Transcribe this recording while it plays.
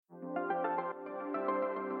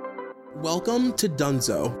Welcome to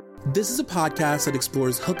Dunzo. This is a podcast that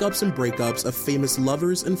explores hookups and breakups of famous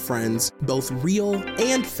lovers and friends, both real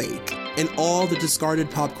and fake, and all the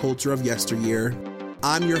discarded pop culture of yesteryear.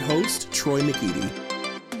 I'm your host, Troy McEady.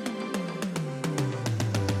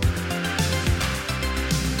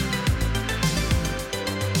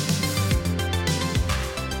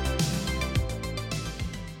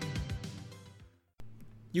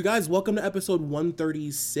 You guys, welcome to episode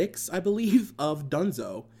 136, I believe, of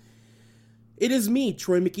Dunzo. It is me,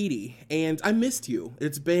 Troy McEady, and I missed you.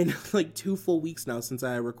 It's been like 2 full weeks now since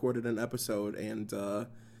I recorded an episode, and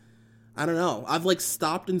I don't know. I've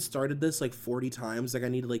stopped and started this 40 times. I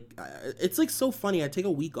need to it's so funny. I take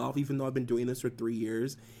a week off even though I've been doing this for 3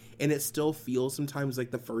 years, and it still feels sometimes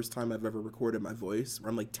like the first time I've ever recorded my voice,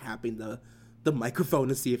 where I'm tapping the microphone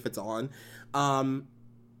to see if it's on.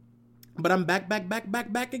 But I'm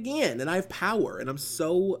back again, and I have power, and I'm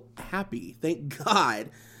so happy. Thank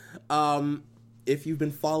God. If you've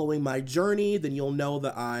been following my journey, then you'll know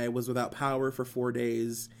that I was without power for 4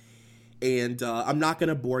 days, and I'm not going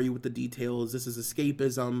to bore you with the details. This is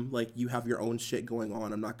escapism. You have your own shit going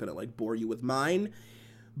on. I'm not going to bore you with mine,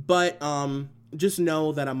 but just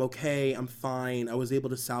know that I'm okay. I'm fine. I was able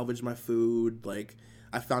to salvage my food.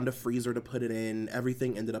 I found a freezer to put it in.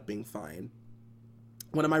 Everything ended up being fine.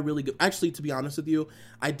 What am I really good? Actually, to be honest with you,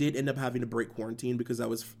 I did end up having to break quarantine because I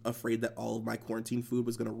was afraid that all of my quarantine food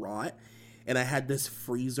was going to rot. And I had this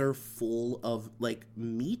freezer full of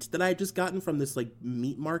meat that I had just gotten from this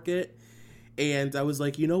meat market. And I was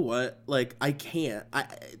like, you know what? I can't.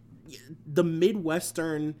 The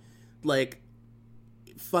Midwestern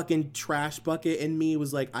fucking trash bucket in me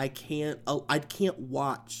was I can't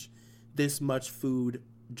watch this much food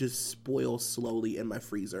just spoil slowly in my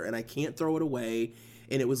freezer, and I can't throw it away.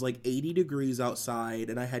 And it was 80 degrees outside,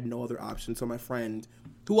 and I had no other option. So my friend,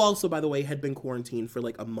 who also, by the way, had been quarantined for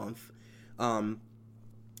a month, and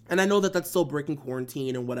I know that that's still breaking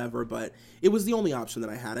quarantine and whatever, but it was the only option that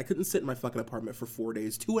I had. I couldn't sit in my fucking apartment for 4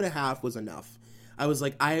 days. 2.5 was enough. I was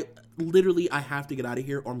I have to get out of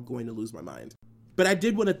here or I'm going to lose my mind. But I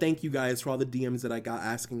did want to thank you guys for all the DMs that I got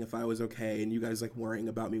asking if I was okay, and you guys worrying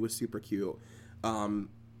about me was super cute.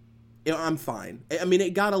 I'm fine. I mean,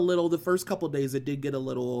 it got a little, the first couple days, it did get a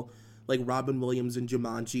little Robin Williams and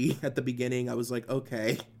Jumanji at the beginning. I was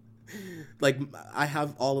okay. I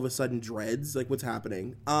have all of a sudden dreads. What's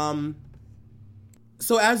happening?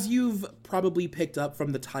 So as you've probably picked up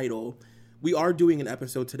from the title, we are doing an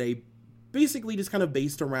episode today, basically just kind of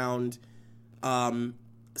based around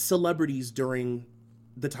celebrities during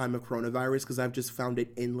the time of coronavirus, because I've just found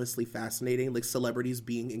it endlessly fascinating. Celebrities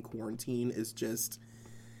being in quarantine is just...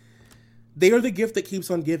 They are the gift that keeps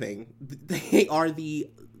on giving. They are the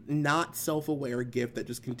not self-aware gift that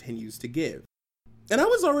just continues to give. And I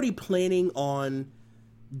was already planning on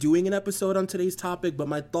doing an episode on today's topic, but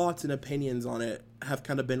my thoughts and opinions on it have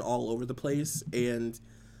kind of been all over the place. And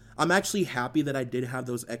I'm actually happy that I did have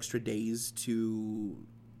those extra days to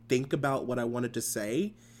think about what I wanted to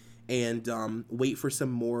say and wait for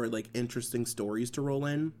some more interesting stories to roll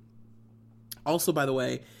in. Also, by the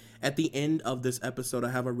way, at the end of this episode,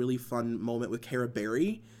 I have a really fun moment with Cara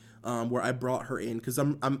Berry, where I brought her in because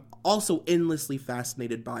I'm also endlessly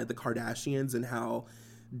fascinated by the Kardashians and how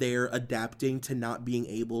they're adapting to not being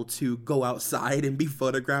able to go outside and be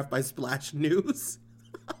photographed by Splash News.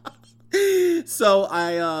 So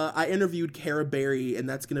I interviewed Cara Berry, and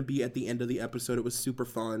that's gonna be at the end of the episode. It was super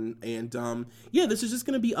fun, and yeah, this is just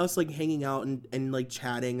gonna be us hanging out and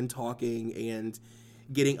chatting and talking and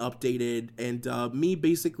getting updated, and me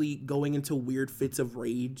basically going into weird fits of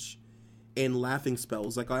rage and laughing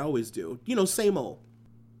spells like I always do. Same old.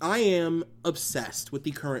 I am obsessed with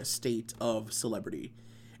the current state of celebrity,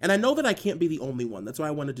 and I know that I can't be the only one. That's why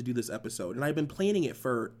I wanted to do this episode, and I've been planning it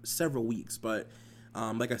for several weeks, but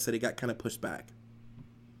like I said, it got kind of pushed back.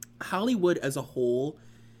 Hollywood as a whole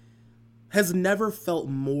has never felt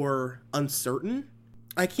more uncertain.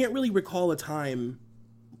 I can't really recall a time,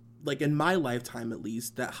 in my lifetime at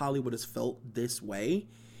least, that Hollywood has felt this way.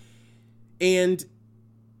 And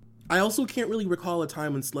I also can't really recall a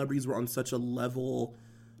time when celebrities were on such a level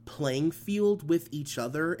playing field with each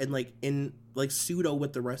other and in pseudo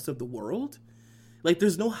with the rest of the world.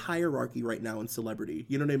 There's no hierarchy right now in celebrity.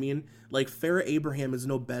 You know what I mean? Farrah Abraham is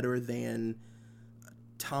no better than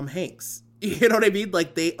Tom Hanks. You know what I mean?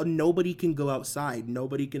 Nobody can go outside.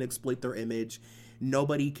 Nobody can exploit their image.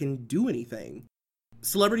 Nobody can do anything.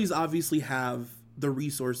 Celebrities obviously have the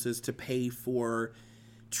resources to pay for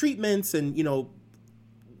treatments and,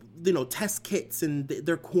 test kits, and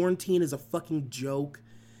their quarantine is a fucking joke.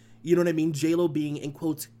 You know what I mean? J-Lo being, in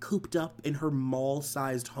quotes, cooped up in her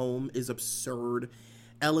mall-sized home is absurd.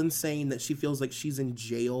 Ellen saying that she feels like she's in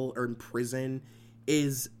jail or in prison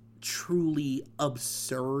is truly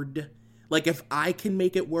absurd. Like, if I can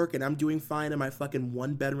make it work and I'm doing fine in my fucking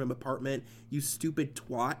 1-bedroom apartment, you stupid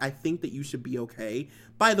twat, I think that you should be okay.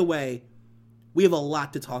 By the way, we have a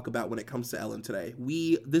lot to talk about when it comes to Ellen today.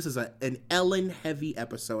 This is an Ellen-heavy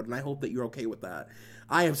episode, and I hope that you're okay with that.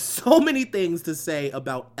 I have so many things to say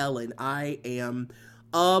about Ellen. I am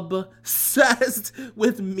obsessed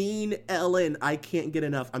with mean Ellen. I can't get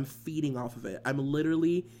enough. I'm feeding off of it.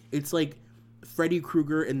 It's like Freddy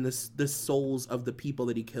Krueger and the souls of the people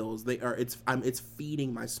that he kills. It's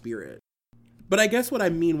feeding my spirit. But I guess what I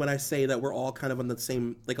mean when I say that we're all kind of on the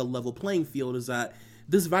same, like, a level playing field is that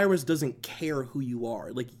this virus doesn't care who you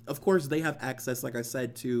are. Like, of course, they have access, like I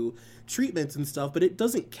said, to treatments and stuff, but it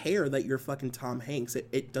doesn't care that you're fucking Tom Hanks.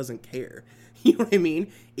 It doesn't care. You know what I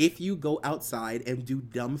mean? If you go outside and do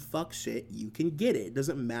dumb fuck shit, you can get it. It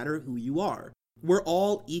doesn't matter who you are. We're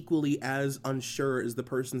all equally as unsure as the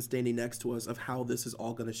person standing next to us of how this is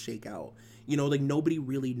all going to shake out. You know, like, nobody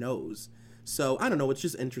really knows. So, I don't know, it's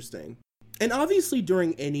just interesting. And obviously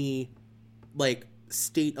during any, like,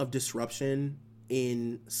 state of disruption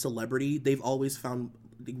in celebrity, they've always found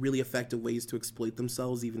really effective ways to exploit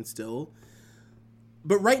themselves even still.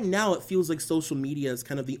 But right now it feels like social media is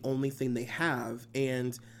kind of the only thing they have,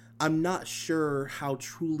 and I'm not sure how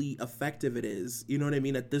truly effective it is. You know what I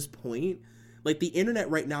mean? At this point, like, the internet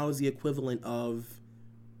right now is the equivalent of,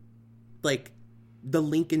 like, the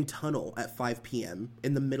Lincoln Tunnel at 5 p.m.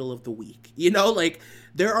 in the middle of the week. You know, like,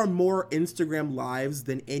 there are more Instagram lives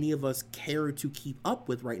than any of us care to keep up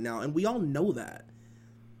with right now, and we all know that.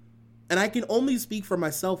 And I can only speak for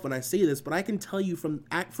myself when I say this, but I can tell you from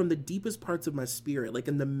the deepest parts of my spirit, like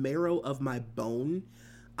in the marrow of my bone,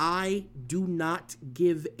 I do not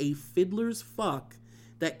give a fiddler's fuck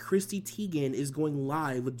that Chrissy Teigen is going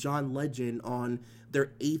live with John Legend on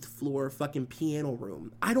their 8th floor fucking piano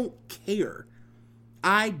room. I don't care.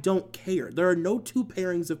 I don't care. There are no two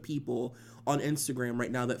pairings of people on Instagram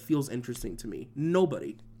right now that feels interesting to me.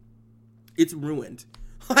 Nobody. It's ruined.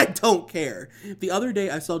 I don't care. The other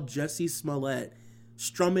day I saw Jussie Smollett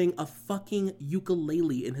strumming a fucking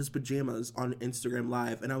ukulele in his pajamas on Instagram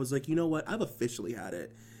Live, and I was like, you know what? I've officially had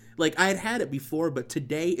it. Like, I had it before, but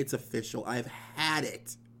today it's official. I've had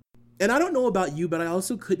it. And I don't know about you, but I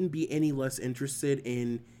also couldn't be any less interested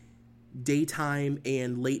in daytime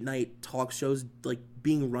and late night talk shows, like,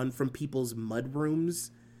 being run from people's mud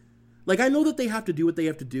rooms. Like, I know that they have to do what they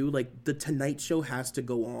have to do. Like, the Tonight Show has to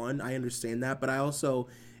go on. I understand that. But I also,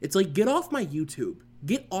 it's like, get off my YouTube.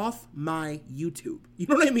 Get off my YouTube. You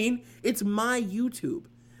know what I mean? It's my YouTube.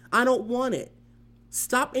 I don't want it.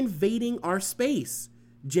 Stop invading our space,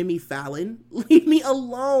 Jimmy Fallon. Leave me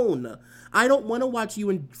alone. I don't want to watch you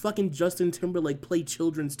and fucking Justin Timberlake play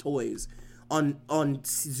children's toys on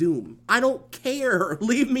Zoom. I don't care.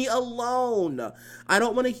 Leave me alone. I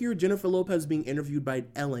don't want to hear Jennifer Lopez being interviewed by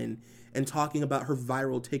Ellen and talking about her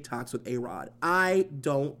viral TikToks with A-Rod. I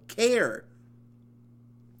don't care.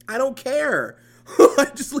 I don't care.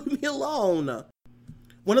 Just leave me alone.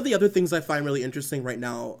 One of the other things I find really interesting right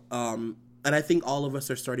now, and I think all of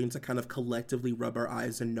us are starting to kind of collectively rub our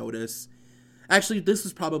eyes and notice. Actually, this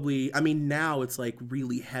is probably, I mean, now it's like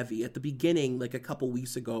really heavy. At the beginning, like a couple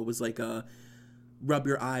weeks ago, it was like a rub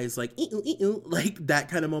your eyes, like, like that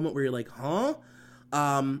kind of moment where you're like, huh?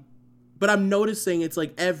 But I'm noticing it's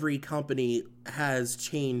like every company has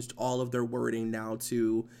changed all of their wording now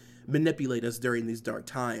to manipulate us during these dark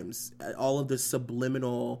times. All of this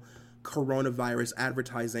subliminal coronavirus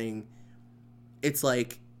advertising, it's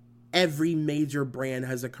like every major brand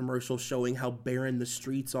has a commercial showing how barren the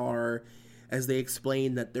streets are as they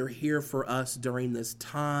explain that they're here for us during this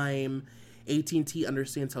time. AT&T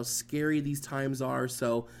understands how scary these times are,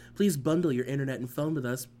 so please bundle your internet and phone with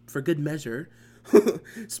us for good measure.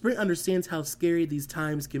 Sprint understands how scary these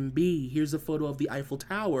times can be. Here's a photo of the Eiffel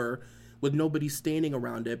Tower with nobody standing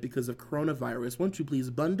around it because of coronavirus. Won't you please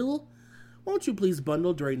bundle? Won't you please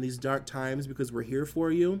bundle during these dark times because we're here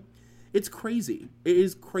for you? It's crazy. It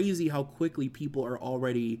is crazy how quickly people are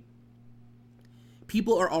already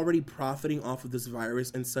profiting off of this virus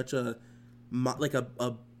in such a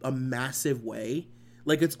massive way.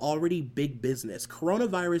 Like, it's already big business.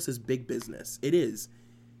 Coronavirus is big business. It is.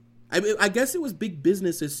 I guess it was big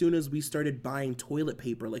business as soon as we started buying toilet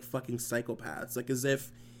paper like fucking psychopaths. Like,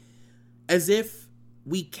 as if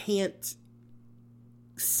we can't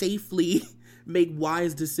safely make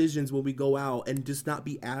wise decisions when we go out and just not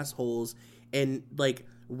be assholes and, like,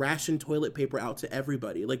 ration toilet paper out to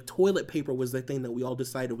everybody. Like, toilet paper was the thing that we all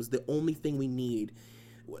decided was the only thing we need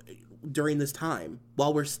during this time.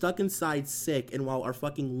 While we're stuck inside sick and while our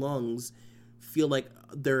fucking lungs feel like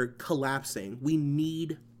they're collapsing. We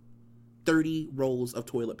need 30 rolls of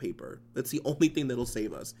toilet paper. That's the only thing that'll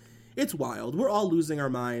save us. It's wild. We're all losing our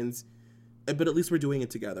minds, but at least we're doing it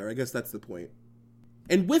together. I guess that's the point.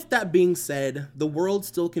 And with that being said, the world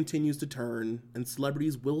still continues to turn, and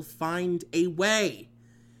celebrities will find a way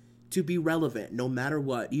to be relevant no matter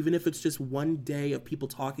what, even if it's just one day of people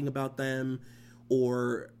talking about them,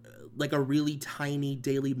 or like a really tiny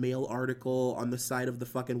Daily Mail article on the side of the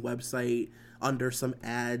fucking website under some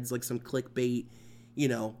ads, like some clickbait. You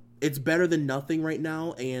know, it's better than nothing right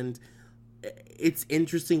now, and it's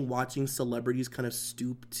interesting watching celebrities kind of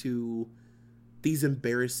stoop to these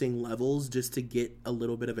embarrassing levels just to get a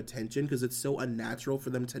little bit of attention, because it's so unnatural for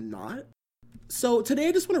them to not. So today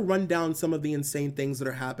I just want to run down some of the insane things that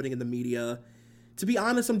are happening in the media. To be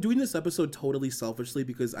honest, I'm doing this episode totally selfishly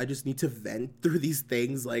because I just need to vent through these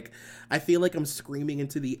things. Like, I feel like I'm screaming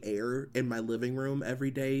into the air in my living room every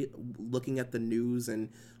day, looking at the news and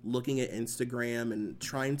looking at Instagram and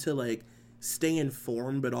trying to, like, stay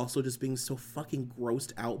informed, but also just being so fucking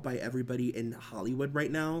grossed out by everybody in Hollywood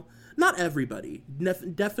right now. Not everybody.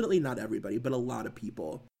 Definitely not everybody, but a lot of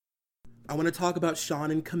people. I want to talk about Sean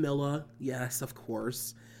and Camilla. Yes, of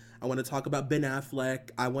course. I want to talk about Ben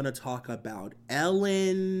Affleck. I want to talk about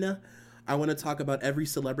Ellen. I want to talk about every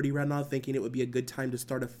celebrity right now thinking it would be a good time to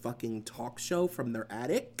start a fucking talk show from their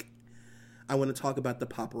attic. I want to talk about the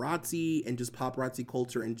paparazzi and just paparazzi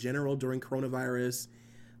culture in general during coronavirus.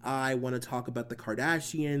 I want to talk about the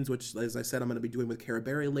Kardashians, which, as I said, I'm going to be doing with Cara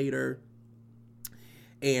Berry later.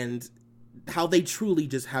 And how they truly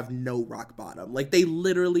just have no rock bottom. Like, they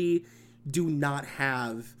literally do not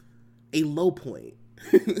have a low point.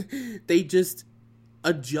 They just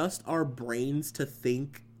adjust our brains to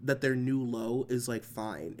think that their new low is, like,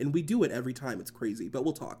 fine. And we do it every time. It's crazy. But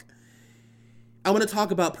we'll talk. I want to talk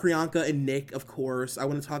about Priyanka and Nick, of course. I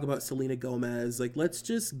want to talk about Selena Gomez. Like, let's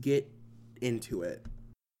just get into it.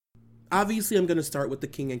 Obviously, I'm going to start with the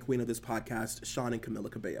king and queen of this podcast, Sean and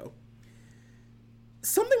Camila Cabello.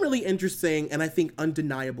 Something really interesting and I think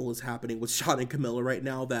undeniable is happening with Sean and Camila right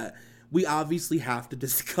now that we obviously have to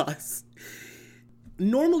discuss.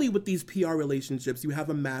 Normally with these PR relationships, you have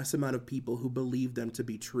a mass amount of people who believe them to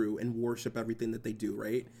be true and worship everything that they do,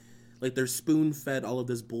 right? Like, they're spoon-fed all of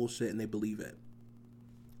this bullshit and they believe it.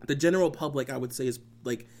 The general public, I would say, is,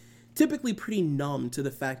 like, typically pretty numb to the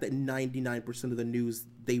fact that 99% of the news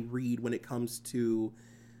they read when it comes to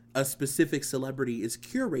a specific celebrity is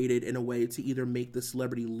curated in a way to either make the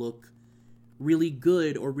celebrity look really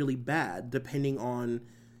good or really bad, depending on,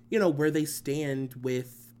 you know, where they stand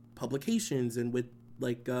with publications and with,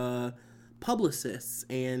 like, publicists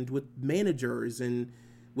and with managers and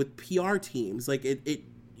with PR teams. Like, it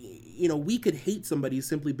you know, we could hate somebody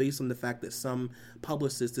simply based on the fact that some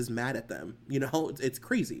publicist is mad at them. You know, it's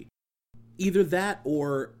crazy. Either that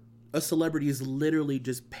or a celebrity is literally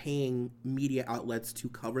just paying media outlets to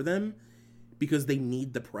cover them because they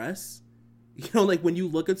need the press. You know, like, when you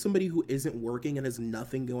look at somebody who isn't working and has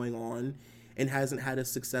nothing going on and hasn't had a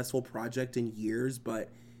successful project in years, but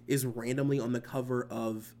is randomly on the cover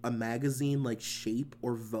of a magazine like Shape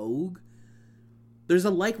or Vogue, there's a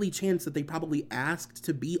likely chance that they probably asked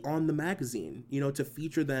to be on the magazine, you know, to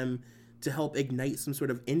feature them, to help ignite some sort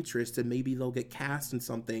of interest, and maybe they'll get cast in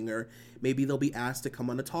something, or maybe they'll be asked to come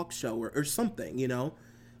on a talk show or something, you know?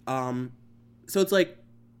 So it's like,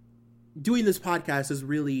 doing this podcast has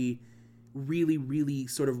really, really, really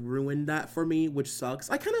sort of ruined that for me, which sucks.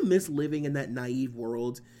 I kind of miss living in that naive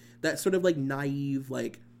world, that sort of, like, naive,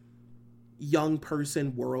 like, young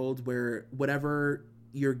person world where whatever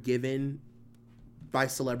you're given by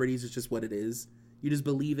celebrities is just what it is. You just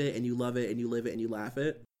believe it and you love it and you live it and you laugh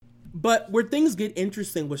it. But where things get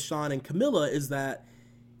interesting with Sean and Camila is that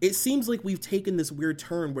it seems like we've taken this weird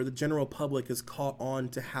turn where the general public has caught on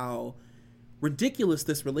to how ridiculous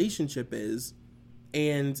this relationship is,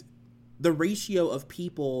 and the ratio of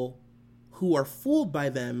people who are fooled by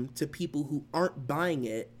them to people who aren't buying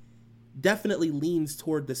it definitely leans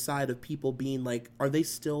toward the side of people being like, are they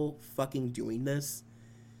still fucking doing this?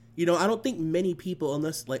 You know, I don't think many people,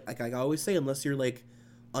 unless, like I always say, unless you're, like,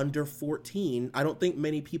 under 14, I don't think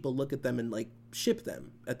many people look at them and, like, ship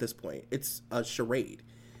them at this point. It's a charade.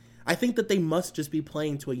 I think that they must just be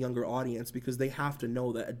playing to a younger audience because they have to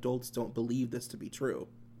know that adults don't believe this to be true.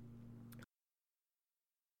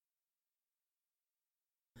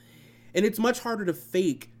 And it's much harder to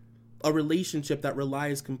fake a relationship that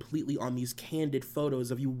relies completely on these candid photos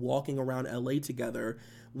of you walking around LA together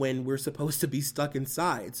when we're supposed to be stuck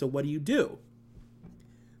inside. So what do?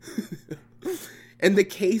 In the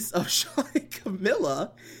case of Sean and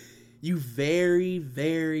Camila, You very,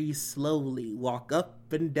 very slowly walk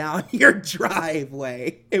up and down your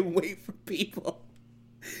driveway and wait for people.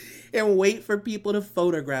 And wait for people to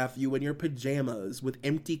photograph you in your pajamas with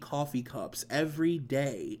empty coffee cups every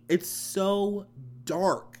day. It's so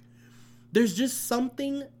dark. There's just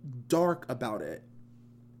something dark about it.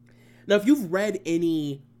 Now, if you've read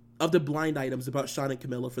any of the blind items about Sean and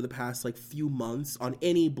Camilla for the past few months on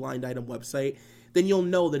any blind item website, then you'll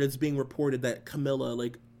know that it's being reported that Camilla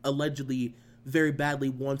allegedly very badly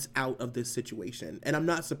wants out of this situation. And I'm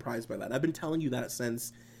not surprised by that. I've been telling you that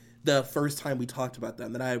since the first time we talked about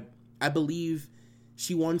them, that I believe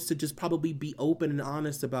she wants to just probably be open and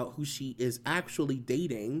honest about who she is actually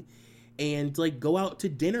dating and go out to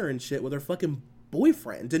dinner and shit with her fucking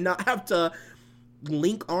boyfriend and not have to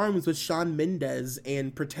link arms with Shawn Mendes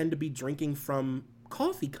and pretend to be drinking from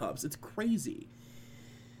coffee cups. It's crazy.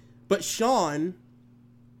 But Shawn,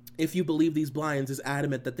 if you believe these blinds, is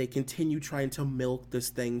adamant that they continue trying to milk this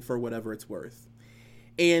thing for whatever it's worth.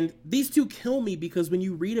 And these two kill me because when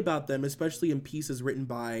you read about them, especially in pieces written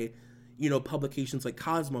by, publications like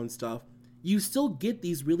Cosmo and stuff, you still get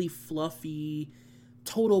these really fluffy,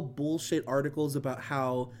 total bullshit articles about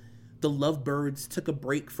how the Lovebirds took a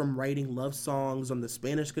break from writing love songs on the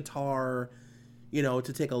Spanish guitar,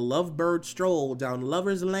 to take a lovebird stroll down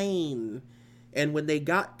Lover's Lane. And when they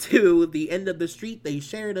got to the end of the street, they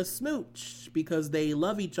shared a smooch because they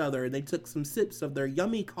love each other and they took some sips of their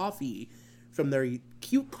yummy coffee from their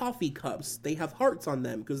cute coffee cups. They have hearts on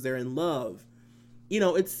them because they're in love.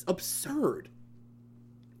 It's absurd.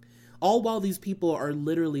 All while these people are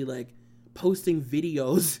literally posting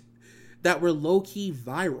videos that were low-key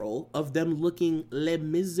viral of them looking les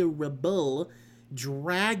miserables,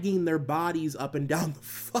 dragging their bodies up and down the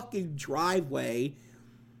fucking driveway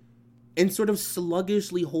and sort of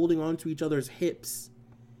sluggishly holding on to each other's hips,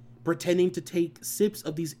 pretending to take sips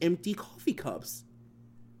of these empty coffee cups.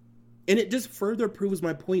 And it just further proves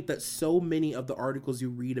my point that so many of the articles you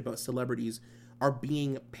read about celebrities are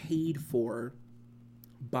being paid for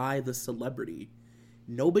by the celebrity.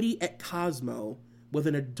 Nobody at Cosmo with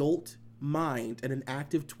an adult mind and an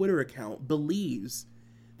active Twitter account believes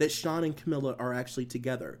that Sean and Camilla are actually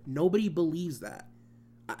together. Nobody believes that.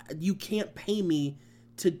 You can't pay me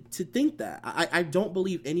to think that. I don't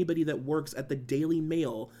believe anybody that works at the Daily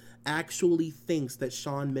Mail actually thinks that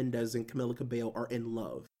Shawn Mendes and Camila Cabello are in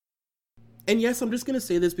love. And yes, I'm just going to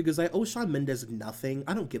say this because I owe Shawn Mendes nothing.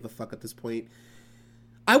 I don't give a fuck at this point.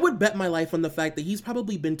 I would bet my life on the fact that he's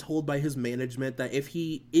probably been told by his management that if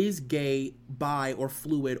he is gay, bi, or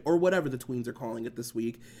fluid, or whatever the tweens are calling it this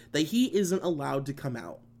week, that he isn't allowed to come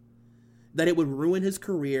out. That it would ruin his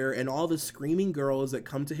career and all the screaming girls that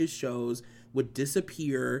come to his shows would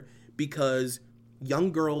disappear because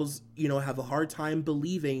young girls, have a hard time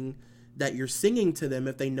believing that you're singing to them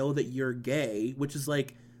if they know that you're gay, which is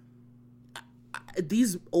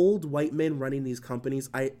these old white men running these companies,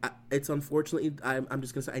 it's unfortunately, I'm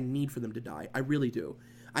just going to say, I need for them to die. I really do.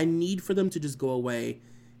 I need for them to just go away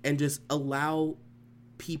and just allow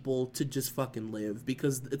people to just fucking live,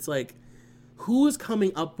 because it's who is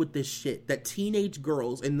coming up with this shit that teenage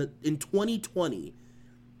girls in 2020,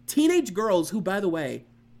 teenage girls who, by the way,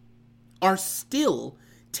 are still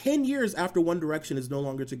 10 years after One Direction is no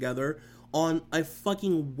longer together on a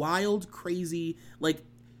fucking wild, crazy,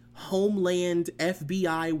 Homeland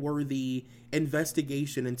FBI worthy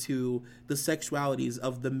investigation into the sexualities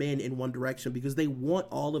of the men in One Direction because they want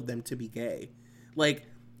all of them to be gay.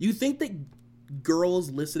 You think that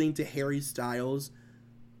girls listening to Harry Styles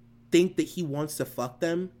think that he wants to fuck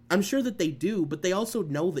them? I'm sure that they do, but they also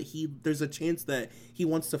know that there's a chance that he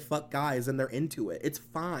wants to fuck guys and they're into it. It's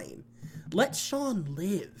fine. Let Sean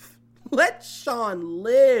live. Let Sean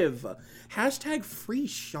live. Hashtag free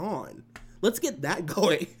Sean. Let's get that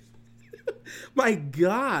going. My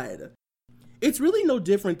God. It's really no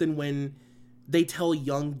different than when they tell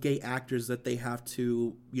young gay actors that they have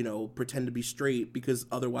to, pretend to be straight because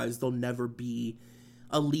otherwise they'll never be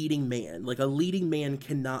a leading man. A leading man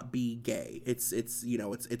cannot be gay.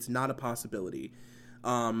 It's not a possibility.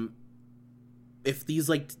 If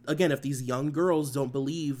these young girls don't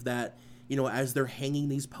believe that, as they're hanging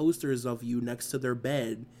these posters of you next to their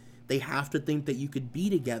bed, they have to think that you could be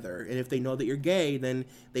together. And if they know that you're gay, then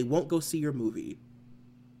they won't go see your movie.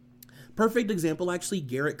 Perfect example, actually,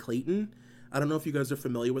 Garrett Clayton. I don't know if you guys are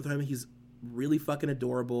familiar with him. He's really fucking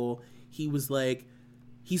adorable. He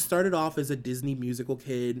started off as a Disney musical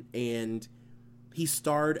kid, and he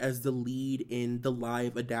starred as the lead in the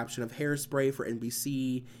live adaptation of Hairspray for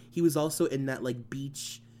NBC. He was also in that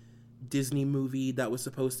beach Disney movie that was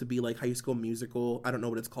supposed to be High School Musical. I don't know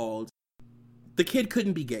what it's called. The kid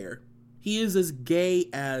couldn't be gayer. He is as gay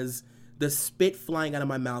as the spit flying out of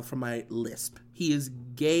my mouth from my lisp. He is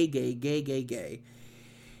gay, gay, gay, gay, gay.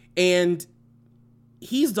 And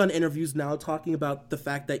he's done interviews now talking about the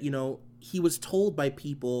fact that, you know, he was told by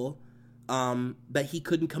people that he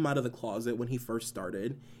couldn't come out of the closet when he first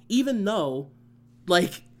started, even though,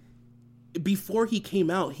 like, before he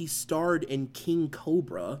came out, he starred in King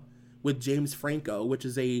Cobra with James Franco, which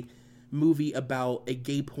is a movie about a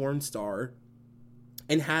gay porn star,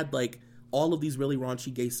 and had, like, all of these really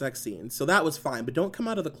raunchy gay sex scenes. So that was fine, but don't come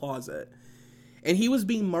out of the closet. And he was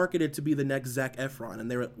being marketed to be the next Zac Efron, and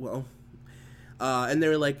they were, well, and they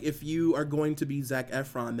were like, if you are going to be Zac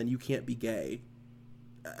Efron, then you can't be gay.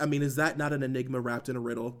 I mean, is that not an enigma wrapped in a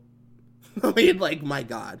riddle? I mean, like, my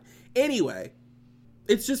God. Anyway,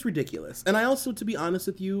 it's just ridiculous. And I also, to be honest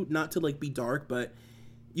with you, not to, like, be dark, but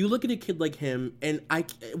you look at a kid like him, and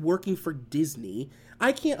working for Disney,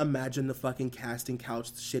 I can't imagine the fucking casting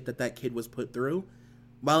couch shit that kid was put through,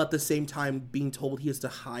 while at the same time being told he has to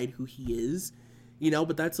hide who he is, you know,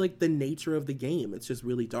 but that's, like, the nature of the game. It's just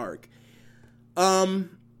really dark.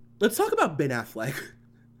 Let's talk about Ben Affleck.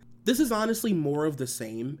 This is honestly more of the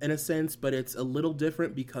same, in a sense, but it's a little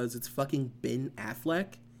different because it's fucking Ben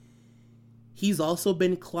Affleck. He's also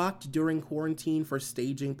been clocked during quarantine for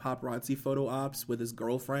staging paparazzi photo ops with his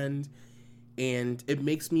girlfriend, and it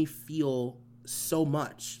makes me feel so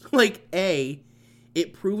much. Like,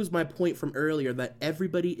 it proves my point from earlier that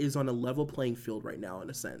everybody is on a level playing field right now,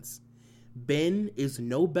 in a sense. Ben is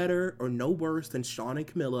no better or no worse than Sean and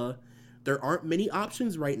Camilla. There aren't many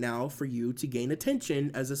options right now for you to gain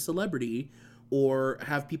attention as a celebrity or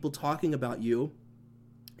have people talking about you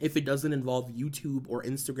if it doesn't involve YouTube or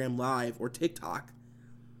Instagram Live or TikTok.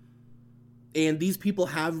 And these people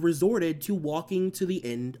have resorted to walking to the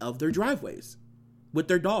end of their driveways with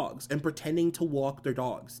their dogs and pretending to walk their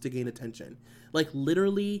dogs to gain attention. Like,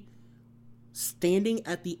 literally standing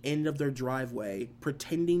at the end of their driveway,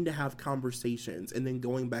 pretending to have conversations, and then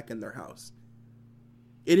going back in their house.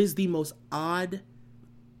 It is the most odd,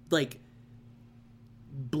 like,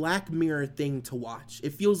 Black Mirror thing to watch.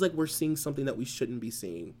 It feels like we're seeing something that we shouldn't be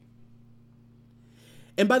seeing.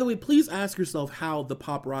 And by the way, please ask yourself how the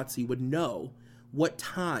paparazzi would know what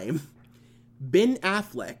time Ben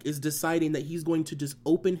Affleck is deciding that he's going to just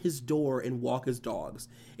open his door and walk his dogs.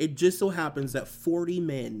 It just so happens that 40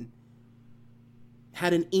 men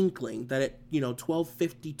had an inkling that at,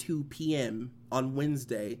 12:52 p.m. on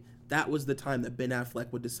Wednesday, that was the time that Ben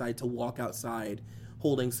Affleck would decide to walk outside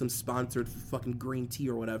holding some sponsored fucking green tea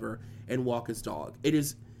or whatever and walk his dog. It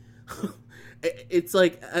is, it's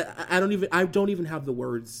like, I don't even have the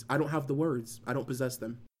words. I don't have the words. I don't possess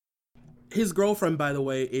them. His girlfriend, by the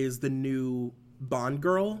way, is the new Bond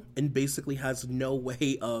girl and basically has no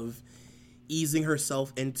way of easing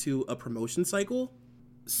herself into a promotion cycle.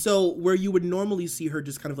 So where you would normally see her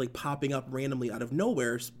just kind of like popping up randomly out of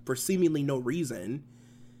nowhere for seemingly no reason,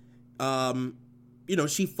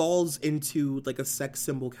 she falls into like a sex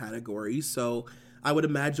symbol category. So I would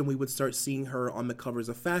imagine we would start seeing her on the covers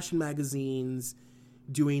of fashion magazines,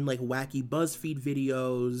 doing like wacky BuzzFeed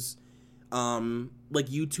videos, like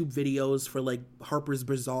YouTube videos for like Harper's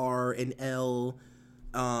Bazaar and Elle,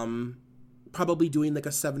 probably doing like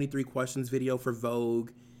a 73 questions video for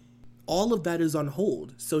Vogue. All of that is on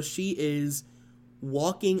hold. So she is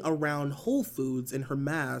walking around Whole Foods in her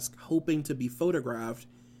mask, hoping to be photographed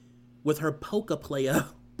with her Polka Playa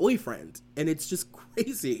boyfriend. And it's just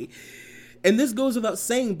crazy. And this goes without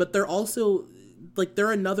saying, but they're also, like,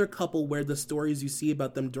 they're another couple where the stories you see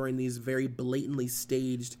about them during these very blatantly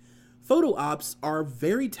staged photo ops are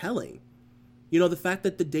very telling. The fact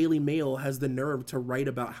that the Daily Mail has the nerve to write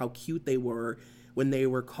about how cute they were when they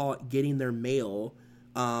were caught getting their mail,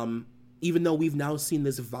 even though we've now seen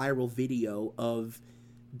this viral video of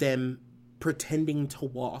them pretending to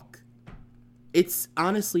walk. It's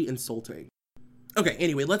honestly insulting. Okay,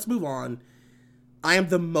 anyway, let's move on. I am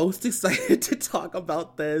the most excited to talk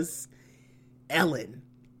about this. Ellen.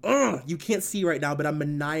 Ugh, you can't see right now, but I'm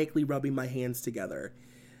maniacally rubbing my hands together.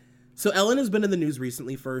 So Ellen has been in the news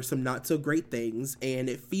recently for some not so great things, and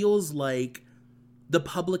it feels like the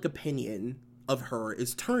public opinion of her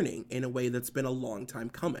is turning in a way that's been a long time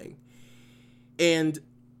coming. And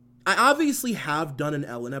I obviously have done an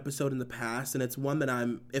Ellen episode in the past, and it's one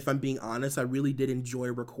that if I'm being honest, I really did enjoy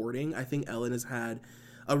recording. I think Ellen has had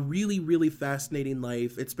a really, really fascinating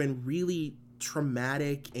life. It's been really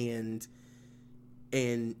traumatic and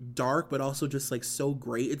dark, but also just like so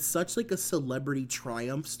great. It's such like a celebrity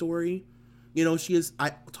triumph story.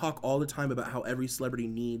 I talk all the time about how every celebrity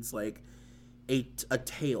needs like a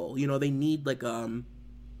tale. They need like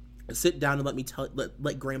sit down and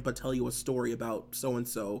let grandpa tell you a story about so and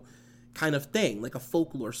so, kind of thing, like a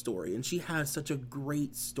folklore story. And she has such a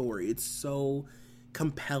great story. It's so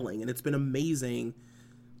compelling, and it's been amazing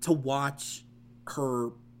to watch her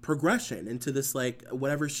progression into this, like,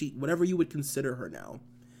 whatever you would consider her now.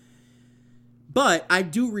 But I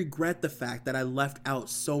do regret the fact that I left out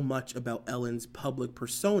so much about Ellen's public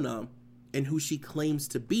persona and who she claims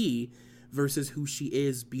to be versus who she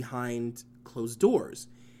is behind closed doors,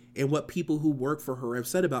 and what people who work for her have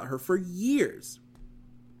said about her for years.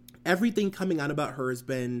 Everything coming out about her has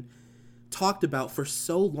been talked about for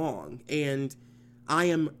so long, and I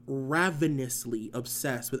am ravenously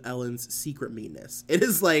obsessed with Ellen's secret meanness. It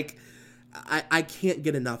is like, I can't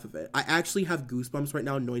get enough of it. I actually have goosebumps right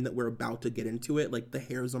now knowing that we're about to get into it. Like, the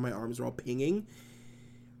hairs on my arms are all pinging.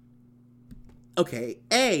 Okay,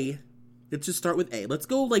 let's just start with A. Let's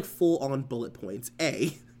go, like, full on bullet points.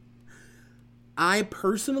 I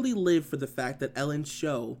personally live for the fact that Ellen's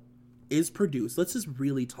show is produced, let's just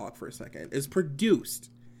really talk for a second, is produced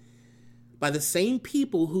by the same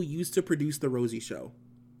people who used to produce The Rosie Show.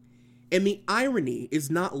 And the irony is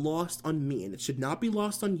not lost on me, and it should not be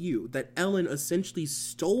lost on you, that Ellen essentially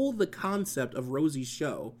stole the concept of Rosie's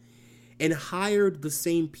show and hired the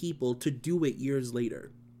same people to do it years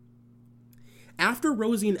later. After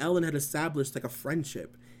Rosie and Ellen had established, like, a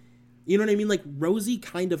friendship, you know what I mean? Like, Rosie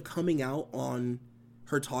kind of coming out on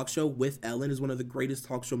her talk show with Ellen is one of the greatest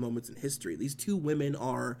talk show moments in history. These two women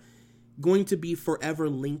are going to be forever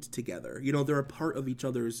linked together. You know, they're a part of each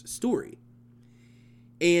other's story.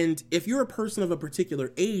 And if you're a person of a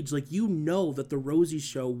particular age, like, you know that the Rosie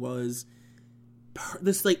Show was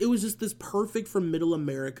this, like, it was just this perfect for middle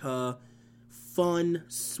America, fun,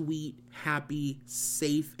 sweet, happy,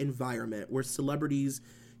 safe environment where celebrities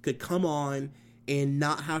could come on and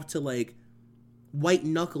not have to, like, white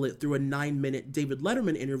knuckle it through a 9-minute David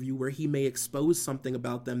Letterman interview where he may expose something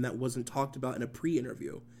about them that wasn't talked about in a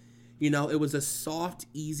pre-interview. You know, it was a soft,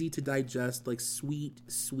 easy to digest, like, sweet,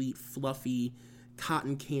 fluffy,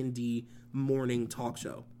 cotton candy morning talk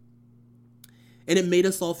show. And it made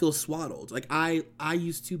us all feel swaddled. Like, I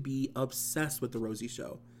used to be obsessed with The Rosie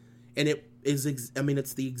Show. And it is,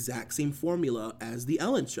 it's the exact same formula as The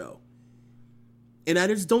Ellen Show. And I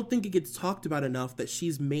just don't think it gets talked about enough that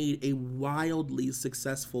she's made a wildly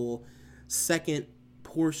successful second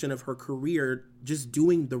portion of her career just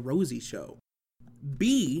doing The Rosie Show.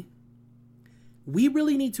 B, we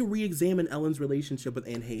really need to re-examine Ellen's relationship with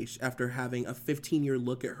Anne Heche after having a 15-year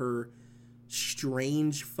look at her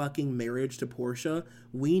strange fucking marriage to Portia.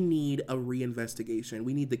 We need a reinvestigation.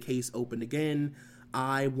 We need the case opened again.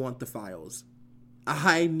 I want the files.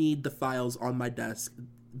 I need the files on my desk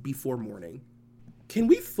before morning. Can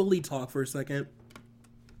we fully talk for a second?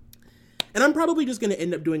 And I'm probably just going to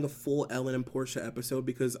end up doing a full Ellen and Portia episode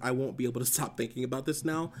because I won't be able to stop thinking about this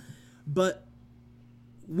now. But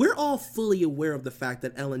we're all fully aware of the fact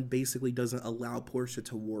that Ellen basically doesn't allow Portia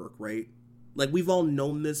to work, right? Like, we've all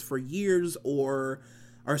known this for years, or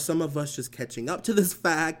are some of us just catching up to this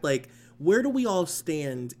fact? Like, where do we all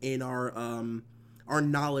stand in our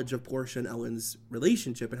knowledge of Portia and Ellen's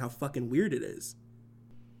relationship and how fucking weird it is?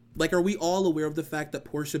 Like, are we all aware of the fact that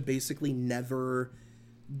Portia basically never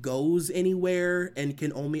goes anywhere and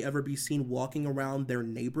can only ever be seen walking around their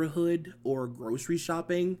neighborhood or grocery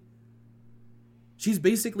shopping? She's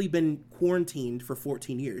basically been quarantined for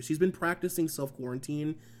 14 years. She's been practicing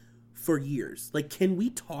self-quarantine for years. Like, can we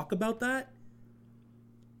talk about that?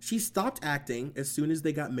 She stopped acting as soon as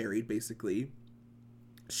they got married, basically.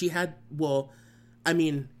 She had,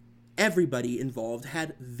 everybody involved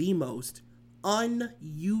had the most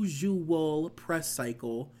unusual press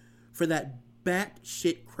cycle for that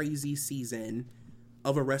batshit crazy season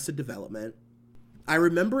of Arrested Development. I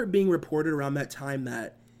remember it being reported around that time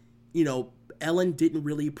that, you know, Ellen didn't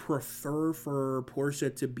really prefer for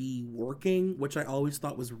Portia to be working, which I always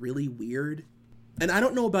thought was really weird. And I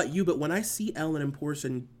don't know about you, but when I see Ellen and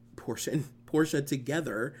Portia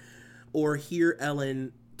together, or hear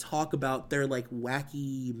Ellen talk about their, like,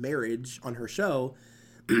 wacky marriage on her show,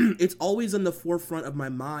 it's always in the forefront of my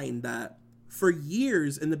mind that for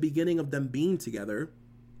years in the beginning of them being together,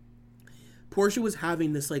 Portia was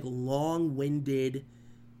having this, like, long-winded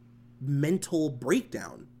mental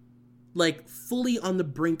breakdown. Like, fully on the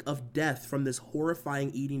brink of death from this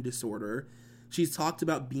horrifying eating disorder. She's talked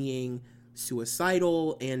about being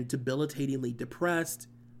suicidal and debilitatingly depressed.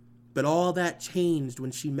 But all that changed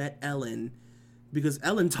when she met Ellen, because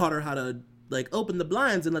Ellen taught her how to, like, open the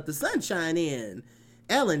blinds and let the sun shine in.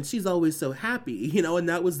 Ellen, she's always so happy, you know, and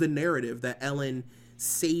that was the narrative, that Ellen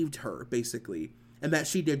saved her, basically. And that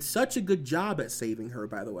she did such a good job at saving her,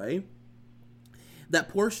 by the way, that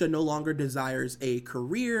Portia no longer desires a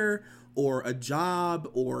career or a job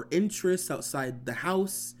or interests outside the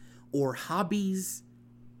house or hobbies.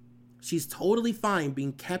 She's totally fine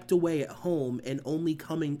being kept away at home and only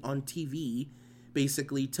coming on TV,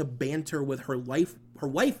 basically, to banter with her wife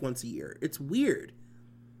once a year. It's weird.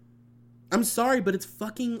 I'm sorry, but it's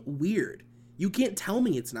fucking weird. You can't tell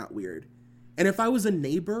me it's not weird. And if I was a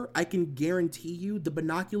neighbor, I can guarantee you the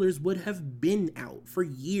binoculars would have been out for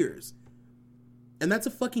years. And that's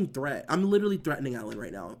a fucking threat. I'm literally threatening Ellen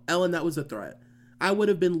right now. Ellen, that was a threat. I would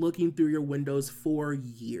have been looking through your windows for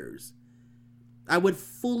years. I would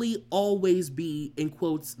fully always be, in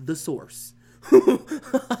quotes, the source.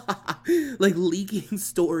 Like leaking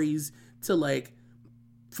stories to like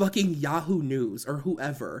fucking Yahoo News or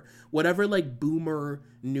whoever. Whatever like boomer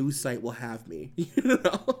news site will have me. You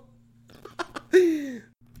know? I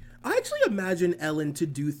actually imagine Ellen to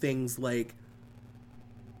do things like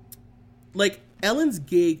Ellen's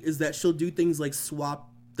gig is that she'll do things like swap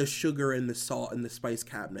the sugar and the salt in the spice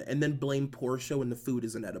cabinet and then blame Portia when the food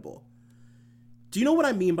isn't edible. Do you know what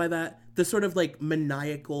I mean by that? The sort of like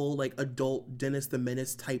maniacal, like adult Dennis the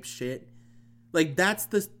Menace type shit. Like that's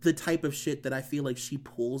the type of shit that I feel like she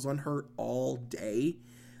pulls on her all day.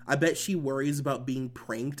 I bet she worries about being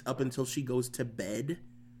pranked up until she goes to bed.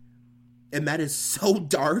 And that is so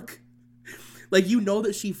dark. Like, you know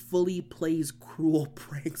that she fully plays cruel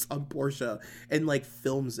pranks on Portia and like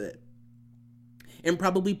films it. And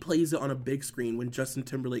probably plays it on a big screen when Justin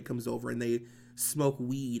Timberlake comes over and they smoke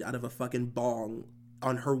weed out of a fucking bong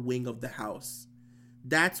on her wing of the house.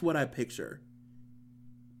 That's what I picture.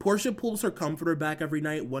 Portia pulls her comforter back every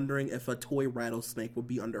night wondering if a toy rattlesnake would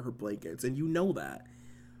be under her blankets, and you know that.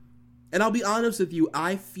 And I'll be honest with you,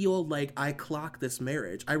 I feel like I clock this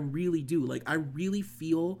marriage. I really do. Like, I really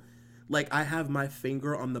feel like I have my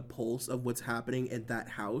finger on the pulse of what's happening in that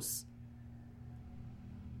house.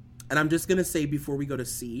 And I'm just going to say before we go to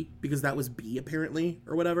C, because that was B apparently,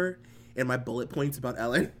 or whatever, and my bullet points about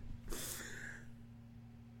Ellen,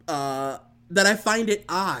 that I find it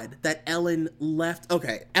odd that Ellen left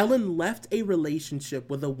a relationship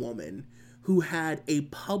with a woman who had a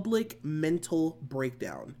public mental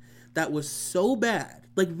breakdown that was so bad.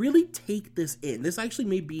 Like, really take this in. This actually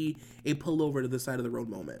may be a pull over to the side of the road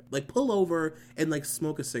moment. Like, pull over and like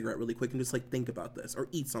smoke a cigarette really quick and just like think about this or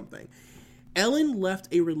eat something. Ellen left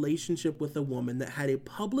a relationship with a woman that had a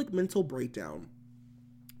public mental breakdown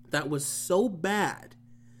that was so bad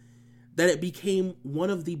that it became one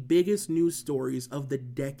of the biggest news stories of the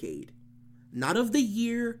decade. Not of the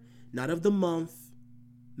year, not of the month,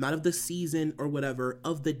 not of the season or whatever,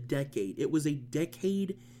 of the decade. It was a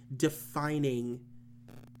decade-defining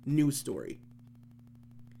news story.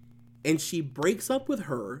 And she breaks up with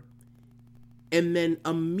her and then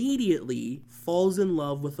immediately falls in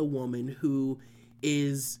love with a woman who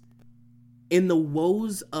is in the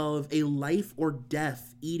woes of a life or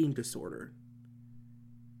death eating disorder.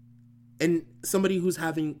 And somebody who's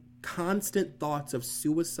having constant thoughts of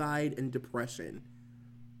suicide and depression.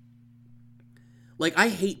 Like, I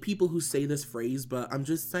hate people who say this phrase, but I'm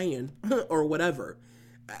just saying, or whatever.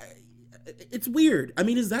 It's weird. I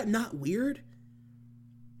mean, is that not weird?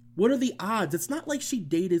 What are the odds? It's not like she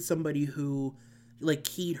dated somebody who, like,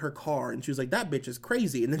 keyed her car and she was like, that bitch is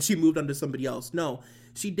crazy, and then she moved on to somebody else. No,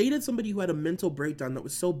 she dated somebody who had a mental breakdown that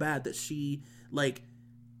was so bad that she, like,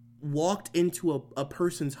 walked into a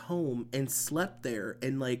person's home and slept there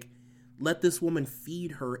and, like, let this woman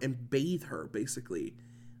feed her and bathe her, basically,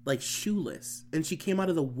 like, shoeless. And she came out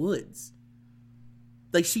of the woods.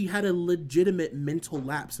 Like, she had a legitimate mental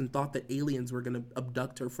lapse and thought that aliens were going to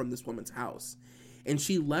abduct her from this woman's house. And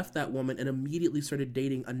she left that woman and immediately started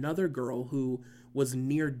dating another girl who was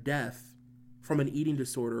near death from an eating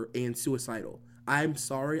disorder and suicidal. I'm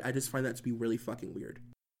sorry, I just find that to be really fucking weird.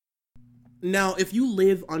 Now, if you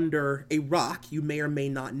live under a rock, you may or may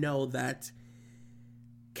not know that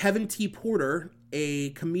Kevin T. Porter,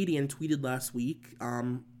 a comedian, tweeted last week.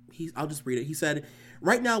 I'll just read it. He said,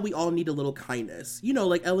 "Right now, we all need a little kindness. You know,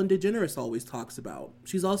 like Ellen DeGeneres always talks about.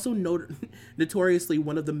 She's also notoriously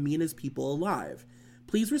one of the meanest people alive.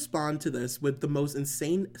 Please respond to this with the most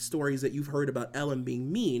insane stories that you've heard about Ellen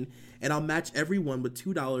being mean, and I'll match everyone with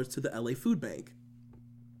 $2 to the LA Food Bank."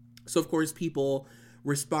 So, of course, people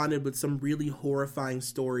responded with some really horrifying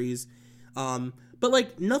stories. But,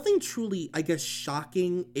 like, nothing truly, I guess,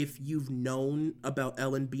 shocking if you've known about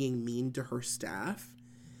Ellen being mean to her staff.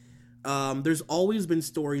 There's always been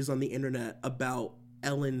stories on the internet about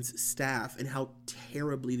Ellen's staff and how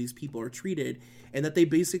terribly these people are treated, and that they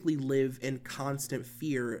basically live in constant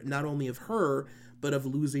fear, not only of her, but of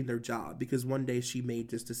losing their job, because one day she may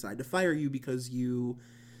just decide to fire you because you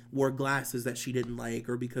wore glasses that she didn't like,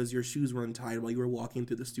 or because your shoes were untied while you were walking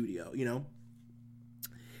through the studio, you know?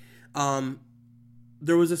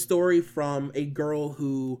 There was a story from a girl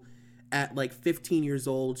who, at like 15 years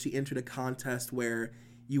old, she entered a contest where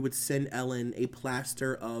you would send Ellen a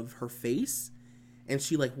plaster of her face, and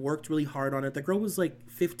she like worked really hard on it. The girl was like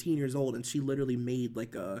 15 years old, and she literally made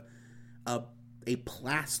like a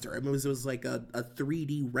plaster. I mean, it was like a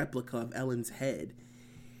 3D replica of Ellen's head.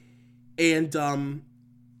 And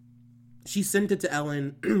she sent it to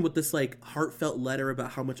Ellen with this like heartfelt letter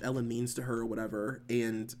about how much Ellen means to her or whatever.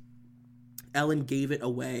 And Ellen gave it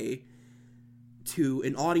away to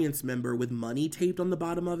an audience member with money taped on the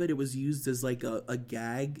bottom of it. It was used as like a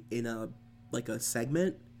gag in a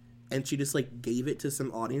segment. And she just like gave it to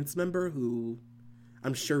some audience member who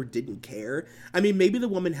I'm sure didn't care. I mean, maybe the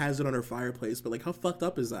woman has it on her fireplace, but like, how fucked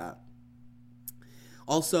up is that?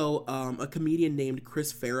 Also, a comedian named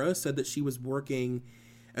Chris Farah said that she was working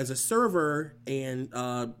as a server, and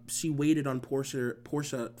she waited on Portia.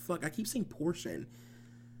 Fuck, I keep saying Portion.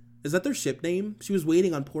 Is that their ship name? She was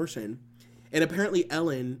waiting on Portion. And apparently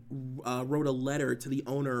Ellen wrote a letter to the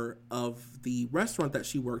owner of the restaurant that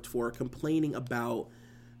she worked for, complaining about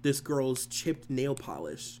this girl's chipped nail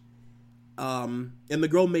polish. And the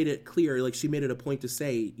girl made it clear, like she made it a point to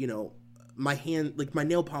say, you know, my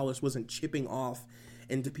nail polish wasn't chipping off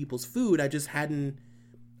into people's food. I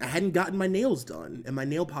hadn't gotten my nails done, and my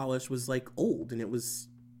nail polish was like old, and it was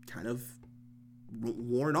kind of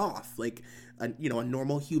worn off, like a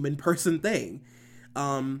normal human person thing.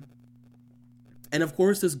 And of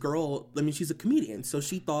course this girl, I mean, she's a comedian, so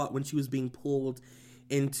she thought when she was being pulled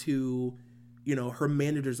into, you know, her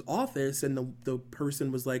manager's office, and the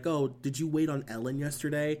person was like, oh, did you wait on Ellen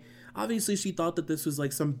yesterday? Obviously she thought that this was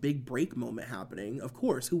like some big break moment happening. Of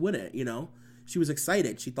course, who wouldn't, you know? She was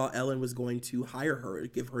excited. She thought Ellen was going to hire her,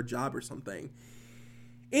 give her a job or something.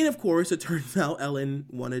 And of course, it turns out Ellen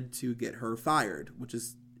wanted to get her fired, which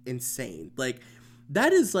is insane. Like,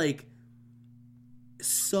 that is like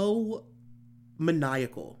so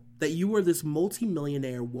maniacal that you are this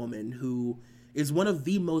multimillionaire woman who is one of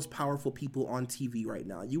the most powerful people on TV right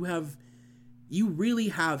now. You really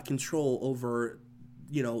have control over,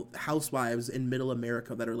 you know, housewives in middle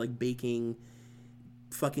America that are like baking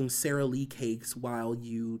fucking Sara Lee cakes while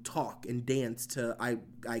you talk and dance to I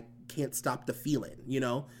Can't Stop the Feeling, you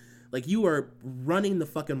know? Like, you are running the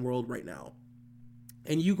fucking world right now.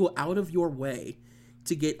 And you go out of your way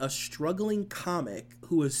to get a struggling comic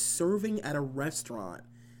who is serving at a restaurant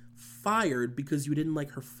fired because you didn't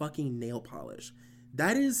like her fucking nail polish.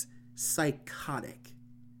 That is psychotic.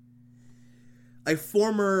 A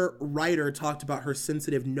former writer talked about her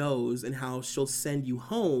sensitive nose and how she'll send you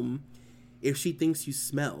home if she thinks you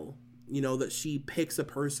smell. You know, that she picks a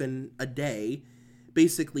person a day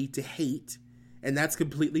basically to hate, and that's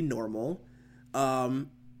completely normal.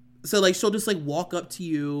 So like, she'll just like walk up to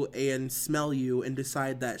you and smell you and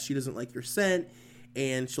decide that she doesn't like your scent,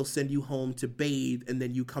 and she'll send you home to bathe, and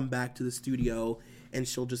then you come back to the studio and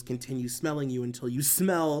she'll just continue smelling you until you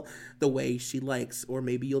smell the way she likes, or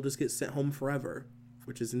maybe you'll just get sent home forever,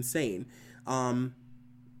 which is insane. And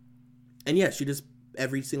yeah, she just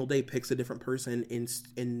every single day picks a different person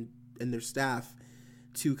in their staff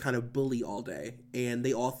to kind of bully all day, and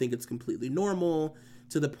they all think it's completely normal,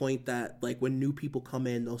 to the point that like when new people come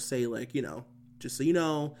in, they'll say like, you know, just so you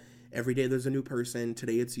know, every day there's a new person.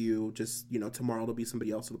 Today it's you. Just, you know, tomorrow it'll be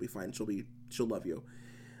somebody else. It'll be fine. She'll love you.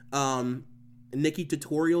 Nikki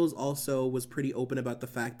Tutorials also was pretty open about the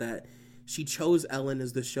fact that she chose Ellen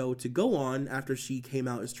as the show to go on after she came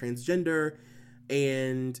out as transgender,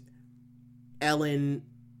 and Ellen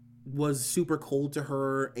was super cold to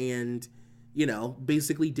her and, you know,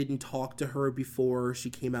 basically didn't talk to her before she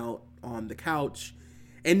came out on the couch.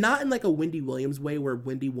 And not in like a Wendy Williams way where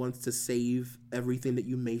Wendy wants to save everything that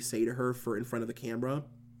you may say to her for in front of the camera.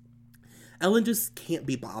 Ellen just can't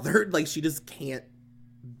be bothered. Like, she just can't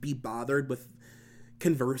be bothered with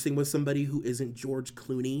conversing with somebody who isn't George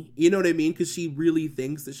Clooney. You know what I mean? Because she really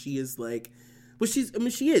thinks that she is like, well, she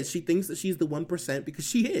is. She thinks that she's the 1% because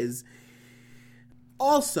she is.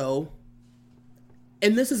 Also,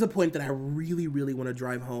 and this is a point that I really, really want to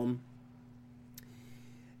drive home.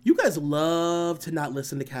 You guys love to not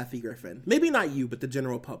listen to Kathy Griffin. Maybe not you, but the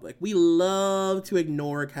general public. We love to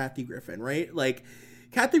ignore Kathy Griffin, right? Like,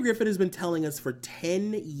 Kathy Griffin has been telling us for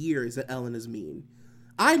 10 years that Ellen is mean.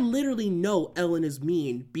 I literally know Ellen is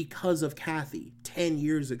mean because of Kathy 10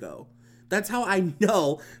 years ago. That's how I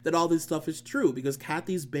know that all this stuff is true, because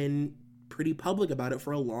Kathy's been pretty public about it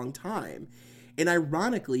for a long time. And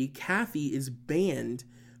ironically, Kathy is banned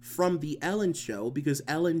from the Ellen show because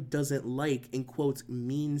Ellen doesn't like, in quotes,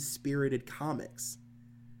 mean-spirited comics.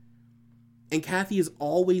 And Kathy has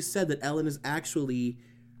always said that Ellen is actually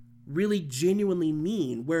really genuinely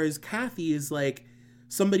mean, whereas Kathy is like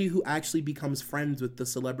somebody who actually becomes friends with the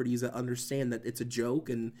celebrities that understand that it's a joke,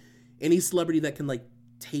 and any celebrity that can like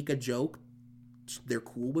take a joke, they're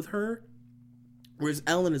cool with her. Whereas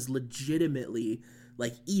Ellen is legitimately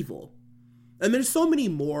like evil. And there's so many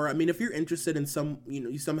more. I mean, if you're interested in some,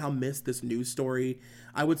 you somehow missed this news story,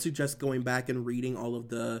 I would suggest going back and reading all of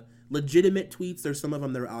the legitimate tweets. There's some of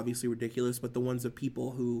them that are obviously ridiculous, but the ones of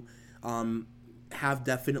people who have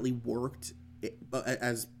definitely worked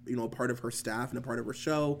as, a part of her staff and a part of her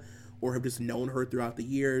show, or have just known her throughout the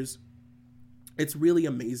years. It's really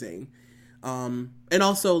amazing. And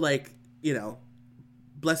also, like,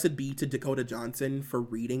 blessed be to Dakota Johnson for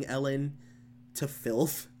reading Ellen to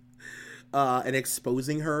filth. And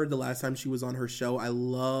exposing her the last time she was on her show.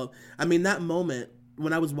 That moment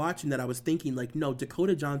when I was watching that, I was thinking like, no,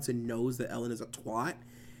 Dakota Johnson knows that Ellen is a twat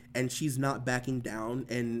and she's not backing down,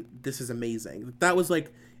 and this is amazing. That was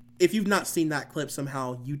like, if you've not seen that clip,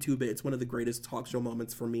 somehow YouTube it. It's one of the greatest talk show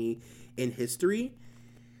moments for me in history.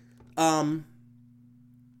 Oh,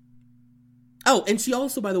 and she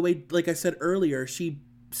also, by the way, like I said earlier, she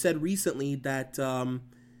said recently that,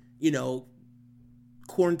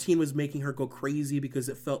 quarantine was making her go crazy because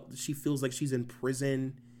she feels like she's in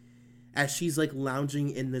prison as she's like lounging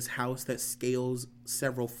in this house that scales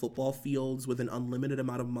several football fields with an unlimited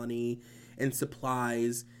amount of money and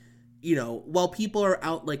supplies, while people are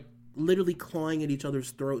out like literally clawing at each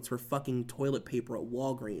other's throats for fucking toilet paper at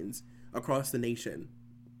Walgreens across the nation.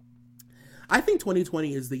 I think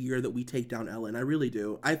 2020 is the year that we take down Ellen. I really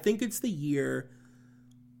do. I think it's the year.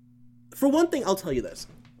 For one thing, I'll tell you this.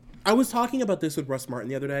 I was talking about this with Russ Martin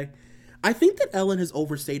the other day. I think that Ellen has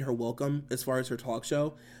overstayed her welcome as far as her talk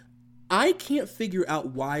show. I can't figure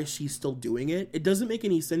out why she's still doing it. It doesn't make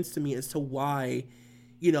any sense to me as to why,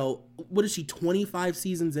 what is she, 25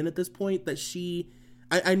 seasons in at this point? That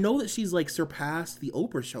I know that she's like surpassed the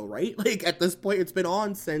Oprah show, right? Like at this point, it's been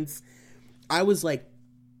on since I was like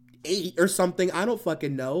 8 or something. I don't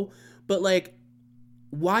fucking know. But like,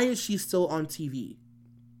 why is she still on TV?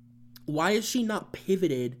 Why is she not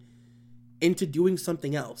pivoted into doing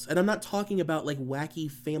something else? And I'm not talking about like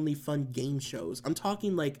wacky family fun game shows. I'm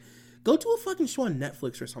talking like, go to a fucking show on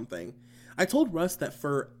Netflix or something. I told Russ that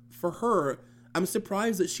for her, I'm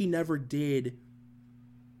surprised that she never did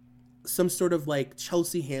some sort of like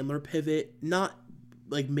Chelsea Handler pivot, not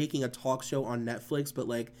like making a talk show on Netflix, but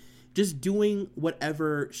like just doing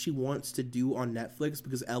whatever she wants to do on Netflix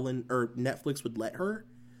because Netflix would let her.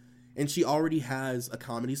 And she already has a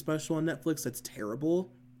comedy special on Netflix that's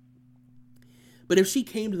terrible. But if she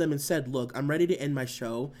came to them and said, look, I'm ready to end my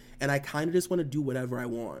show, and I kind of just want to do whatever I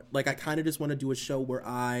want. Like, I kind of just want to do a show where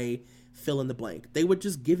I fill in the blank. They would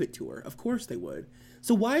just give it to her. Of course they would.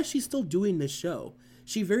 So why is she still doing this show?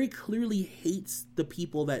 She very clearly hates the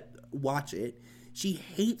people that watch it. She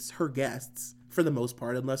hates her guests, for the most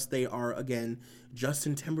part, unless they are, again,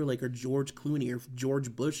 Justin Timberlake or George Clooney or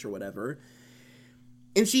George Bush or whatever.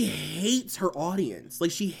 And she hates her audience.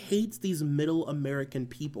 Like, she hates these middle American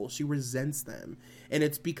people. She resents them. And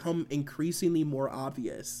it's become increasingly more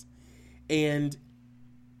obvious. And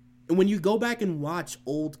when you go back and watch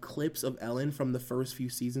old clips of Ellen from the first few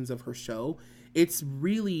seasons of her show, it's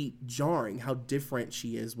really jarring how different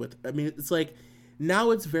she is it's like,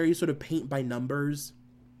 now it's very sort of paint by numbers.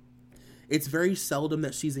 It's very seldom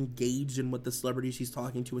that she's engaged in what the celebrity she's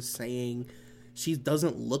talking to is saying. She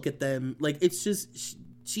doesn't look at them. Like, it's just,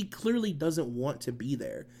 she clearly doesn't want to be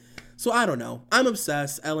there. So I don't know. I'm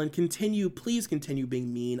obsessed. Ellen, please continue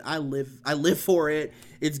being mean. I live for it.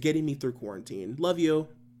 It's getting me through quarantine. Love you.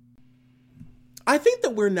 I think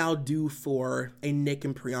that we're now due for a Nick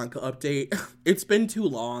and Priyanka update. It's been too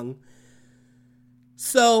long.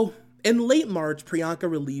 So in late March, Priyanka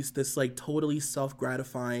released this like totally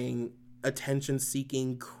self-gratifying,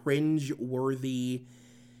 attention-seeking, cringe-worthy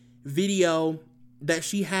video that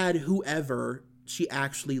she had whoever she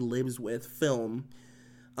actually lives with film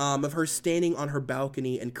of her standing on her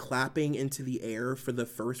balcony and clapping into the air for the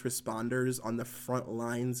first responders on the front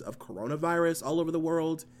lines of coronavirus all over the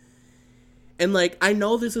world. And like, I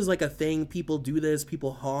know this is like a thing, people do this,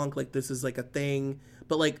 people honk, like this is like a thing,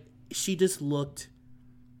 but like, she just looked,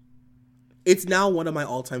 it's now one of my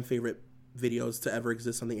all-time favorite videos to ever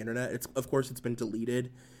exist on the internet. Of course it's been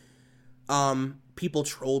deleted. People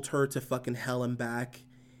trolled her to fucking hell and back.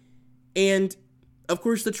 And of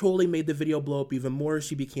course the trolling made the video blow up even more.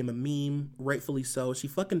 She became a meme, rightfully so. She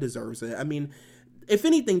fucking deserves it. I mean, if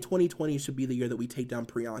anything, 2020 should be the year that we take down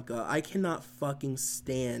Priyanka. I cannot fucking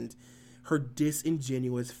stand her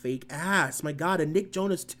disingenuous fake ass. My God, and Nick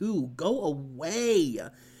Jonas too. Go away.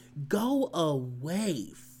 Go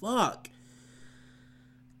away. Fuck.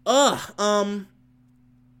 Ugh.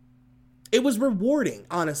 It was rewarding,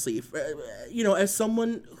 honestly. You know, as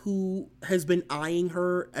someone who has been eyeing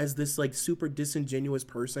her as this, like, super disingenuous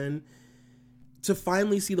person, to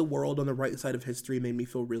finally see the world on the right side of history made me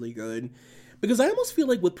feel really good. Because I almost feel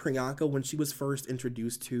like with Priyanka, when she was first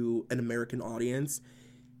introduced to an American audience,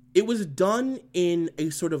 it was done in a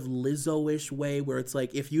sort of Lizzo-ish way where it's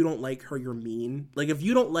like, if you don't like her, you're mean. Like, if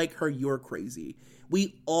you don't like her, you're crazy.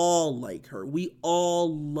 We all like her. We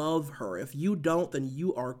all love her. If you don't, then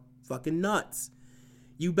you are fucking nuts.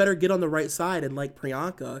 You better get on the right side and like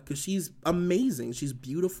Priyanka, because she's amazing. She's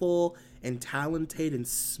beautiful and talented and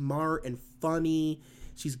smart and funny.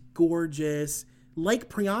 She's gorgeous. Like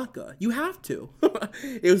Priyanka. You have to.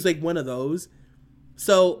 It was like one of those.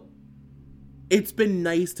 So it's been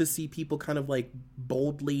nice to see people kind of like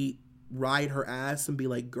boldly ride her ass and be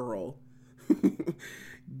like, girl.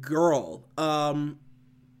 Girl.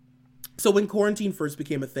 So when quarantine first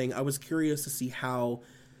became a thing, I was curious to see how,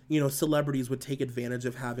 you know, celebrities would take advantage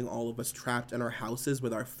of having all of us trapped in our houses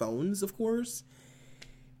with our phones, of course.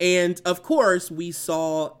 And of course, we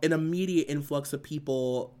saw an immediate influx of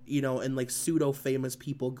people, you know, and like pseudo famous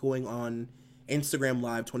people going on Instagram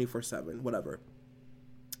Live 24/7, whatever.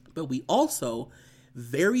 But we also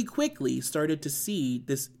very quickly started to see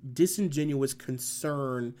this disingenuous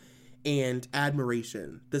concern and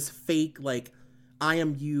admiration. This fake, like, I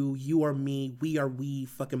am you, you are me, we are we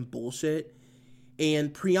fucking bullshit.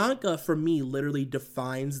 And Priyanka, for me, literally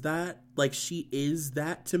defines that. Like, she is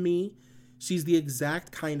that to me. She's the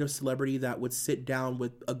exact kind of celebrity that would sit down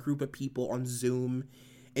with a group of people on Zoom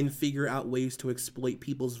and figure out ways to exploit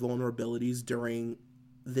people's vulnerabilities during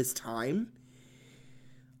this time.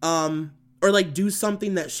 Or like do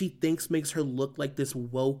something that she thinks makes her look like this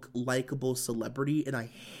woke, likable celebrity, and I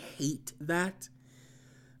hate that.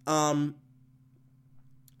 I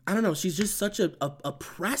don't know, she's just such a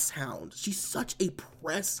press hound. She's such a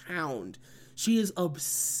press hound. She is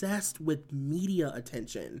obsessed with media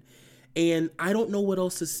attention. And I don't know what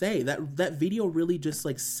else to say. That video really just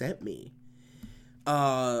like sent me.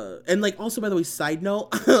 And like also, by the way, side note,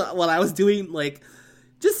 while I was doing like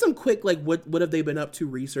just some quick, like, what have they been up to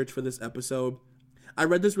research for this episode, I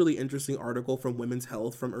read this really interesting article from Women's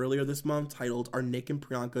Health from earlier this month titled, "Are Nick and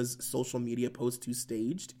Priyanka's Social Media Posts Too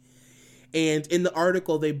Staged?" And in the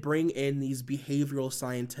article, they bring in these behavioral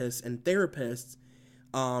scientists and therapists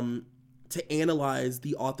to analyze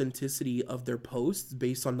the authenticity of their posts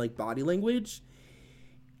based on, like, body language.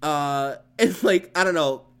 And, like, I don't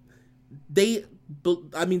know, the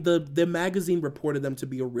magazine reported them to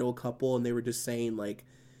be a real couple, and they were just saying, like,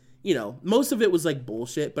 you know, most of it was like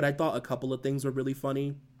bullshit, but I thought a couple of things were really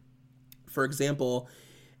funny. For example,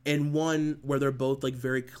 in one where they're both like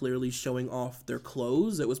very clearly showing off their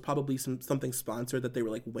clothes, it was probably something sponsored that they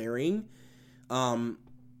were like wearing.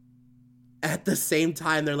 At the same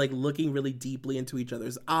time, they're like looking really deeply into each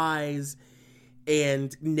other's eyes,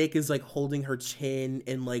 and Nick is like holding her chin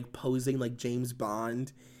and like posing like James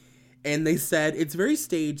Bond. And they said it's very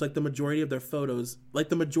staged, like the majority of their photos, like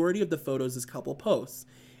the majority of the photos is couple posts.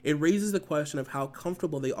 It raises the question of how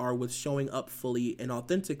comfortable they are with showing up fully and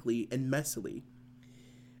authentically and messily.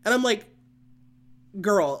 And I'm like,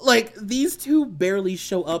 girl, like, these two barely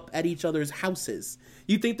show up at each other's houses.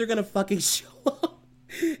 You think they're gonna fucking show up?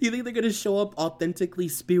 You think they're gonna show up authentically,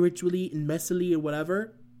 spiritually, and messily, and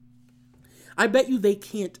whatever? I bet you they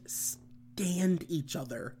can't stand each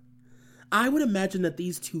other. I would imagine that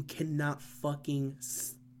these two cannot fucking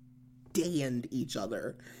stand each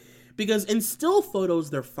other. Because in still photos,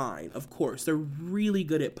 they're fine. Of course, they're really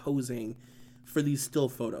good at posing for these still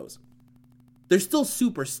photos. They're still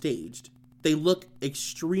super staged. They look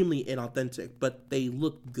extremely inauthentic, but they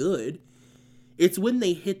look good. It's when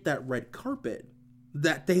they hit that red carpet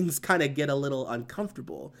that things kind of get a little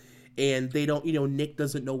uncomfortable. And they don't, you know, Nick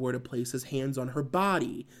doesn't know where to place his hands on her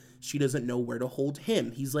body. She doesn't know where to hold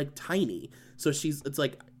him. He's like tiny. So it's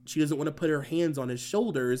like, she doesn't want to put her hands on his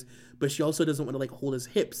shoulders, but she also doesn't want to like hold his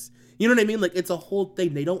hips. You know what I mean? Like, it's a whole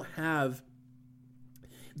thing. They don't have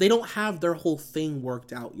their whole thing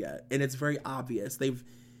worked out yet. And it's very obvious. They've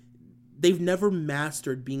never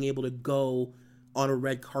mastered being able to go on a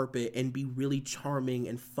red carpet and be really charming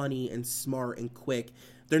and funny and smart and quick.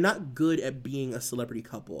 They're not good at being a celebrity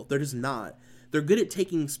couple. They're just not. They're good at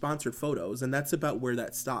taking sponsored photos, and that's about where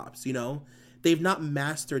that stops, you know? They've not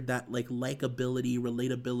mastered that, like, likability,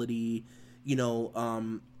 relatability, you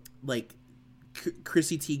know, like,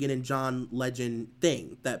 Chrissy Teigen and John Legend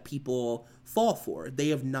thing that people fall for. They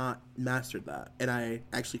have not mastered that, and I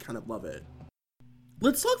actually kind of love it.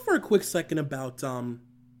 Let's talk for a quick second about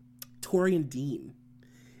Tori and Dean.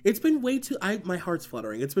 It's been way too, my heart's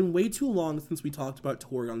fluttering. It's been way too long since we talked about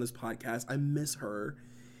Tori on this podcast. I miss her.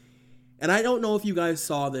 And I don't know if you guys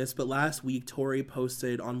saw this, but last week Tori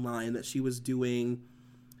posted online that she was doing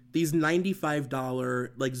these $95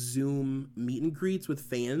 like Zoom meet and greets with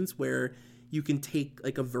fans where you can take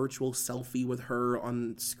like a virtual selfie with her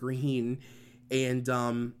on screen, and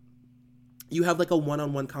you have like a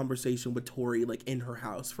one-on-one conversation with Tori like in her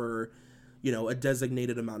house for, you know, a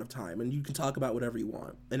designated amount of time, and you can talk about whatever you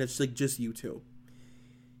want, and it's like just you two.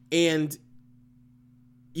 And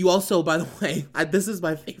you also, by the way, this is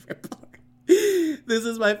my favorite part. This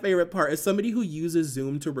is my favorite part. As somebody who uses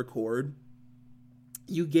Zoom to record,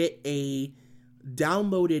 you get a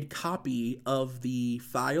downloaded copy of the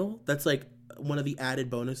file. That's like one of the added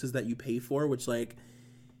bonuses that you pay for, which, like,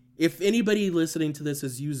 if anybody listening to this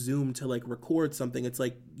has used Zoom to like record something, it's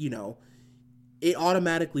like, you know, it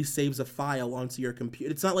automatically saves a file onto your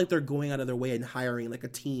computer. It's not like they're going out of their way and hiring like a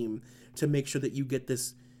team to make sure that you get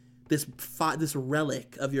this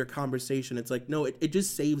relic of your conversation. It's like, no, it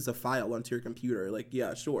just saves a file onto your computer. Like,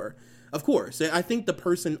 yeah, sure. Of course. I think the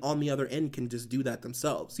person on the other end can just do that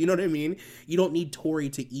themselves. You know what I mean? You don't need Tori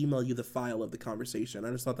to email you the file of the conversation.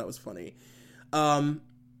 I just thought that was funny. And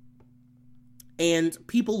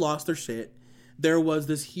people lost their shit. There was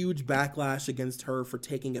this huge backlash against her for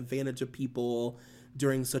taking advantage of people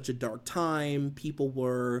during such a dark time. People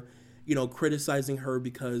were, you know, criticizing her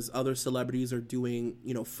because other celebrities are doing,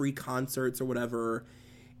 you know, free concerts or whatever.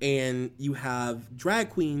 And you have drag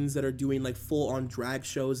queens that are doing like full-on drag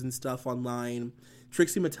shows and stuff online.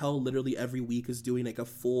 Trixie Mattel literally every week is doing like a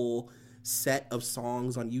full set of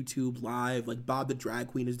songs on YouTube Live. Like Bob the Drag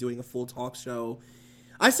Queen is doing a full talk show.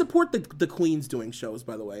 I support the queens doing shows,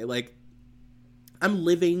 by the way. Like, I'm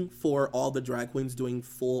living for all the drag queens doing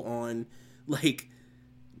full-on like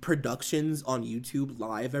productions on YouTube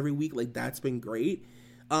Live every week. Like, that's been great.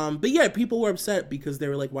 But yeah, people were upset because they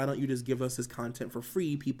were like, why don't you just give us this content for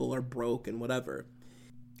free? People are broke and whatever.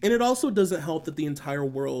 And it also doesn't help that the entire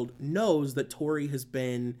world knows that Tori has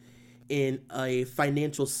been in a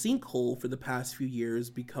financial sinkhole for the past few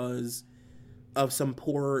years because of some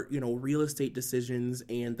poor, you know, real estate decisions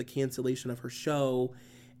and the cancellation of her show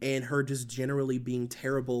and her just generally being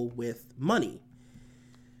terrible with money.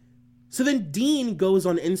 So then Dean goes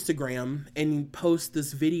on Instagram and posts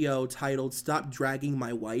this video titled "Stop Dragging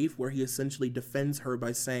My Wife," where he essentially defends her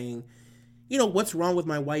by saying, you know, what's wrong with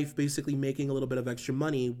my wife basically making a little bit of extra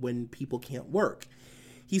money when people can't work?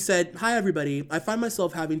 He said, "Hi everybody, I find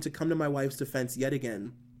myself having to come to my wife's defense yet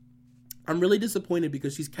again. I'm really disappointed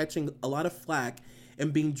because she's catching a lot of flack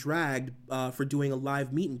and being dragged for doing a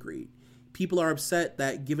live meet and greet. People are upset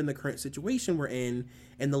that given the current situation we're in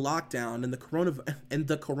and the lockdown and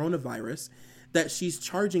the coronavirus, that she's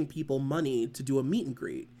charging people money to do a meet and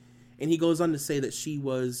greet." And he goes on to say that she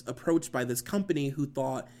was approached by this company who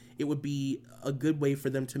thought it would be a good way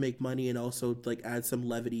for them to make money and also like add some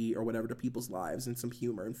levity or whatever to people's lives and some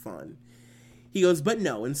humor and fun. He goes, but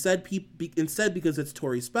no, instead because it's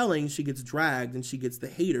Tori Spelling, she gets dragged and she gets the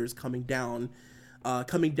haters coming down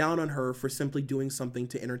on her for simply doing something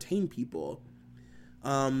to entertain people.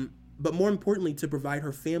 But more importantly, to provide for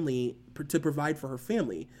her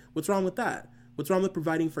family. What's wrong with that? What's wrong with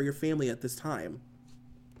providing for your family at this time?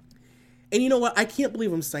 And you know what? I can't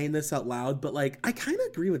believe I'm saying this out loud, but like, I kind of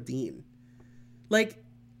agree with Dean. Like,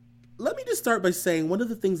 let me just start by saying one of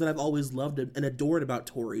the things that I've always loved and adored about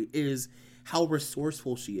Tori is how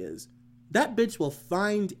resourceful she is. That bitch will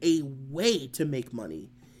find a way to make money.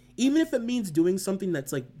 Even if it means doing something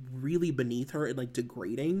that's like really beneath her and like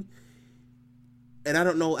degrading. And I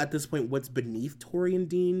don't know at this point what's beneath Tori and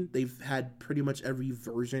Dean. They've had pretty much every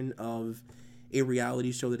version of a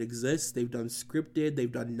reality show that exists. They've done scripted,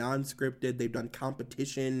 they've done non-scripted, they've done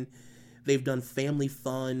competition, they've done family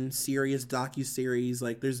fun, serious docuseries.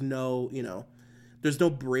 Like there's no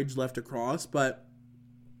bridge left to cross, but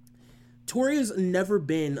Tori has never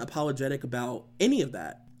been apologetic about any of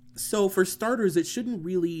that. So for starters, it shouldn't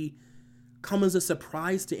really come as a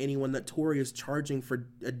surprise to anyone that Tori is charging for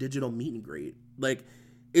a digital meet and greet. Like,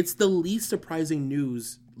 it's the least surprising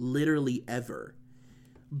news literally ever.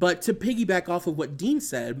 But to piggyback off of what Dean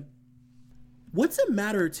said, what's it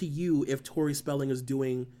matter to you if Tori Spelling is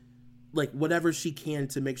doing like whatever she can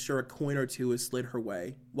to make sure a coin or two is slid her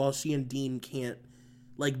way while she and Dean can't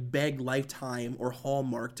like beg Lifetime or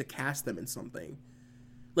Hallmark to cast them in something?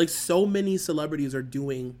 Like, so many celebrities are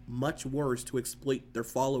doing much worse to exploit their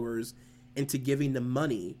followers into giving them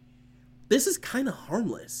money. This is kind of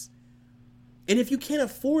harmless. And if you can't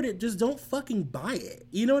afford it, just don't fucking buy it.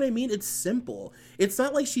 You know what I mean? It's simple. It's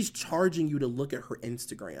not like she's charging you to look at her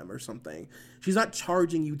Instagram or something. She's not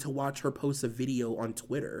charging you to watch her post a video on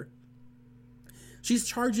Twitter. She's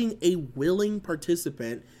charging a willing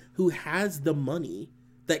participant who has the money,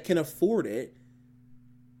 that can afford it,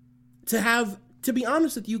 to have, to be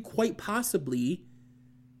honest with you, quite possibly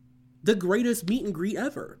the greatest meet and greet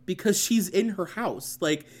ever, because she's in her house.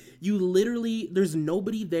 Like, you literally, there's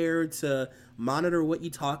nobody there to monitor what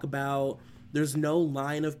you talk about. There's no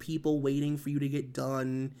line of people waiting for you to get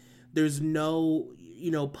done. There's no,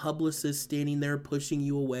 publicist standing there pushing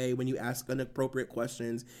you away when you ask inappropriate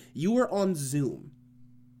questions. You are on Zoom.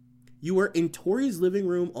 You were in Tori's living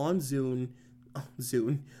room on Zoom,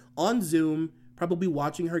 probably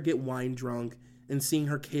watching her get wine drunk and seeing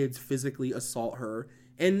her kids physically assault her.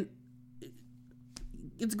 And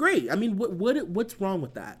it's great. I mean, what's wrong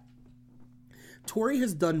with that? Tori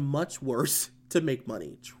has done much worse to make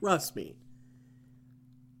money. Trust me.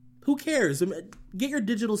 Who cares? I mean, get your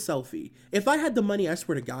digital selfie. If I had the money, I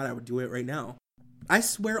swear to God, I would do it right now. I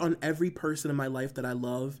swear on every person in my life that I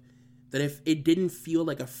love that if it didn't feel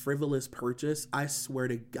like a frivolous purchase, I swear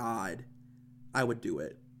to God, I would do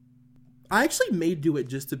it. I actually may do it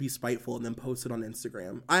just to be spiteful and then post it on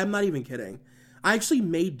Instagram. I am not even kidding. I actually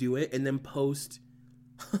may do it and then post.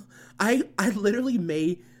 I literally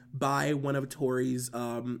may buy one of Tori's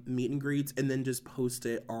meet and greets and then just post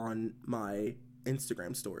it on my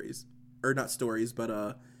Instagram stories. Or not stories, but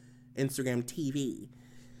Instagram TV.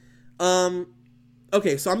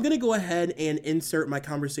 Okay, so I'm going to go ahead and insert my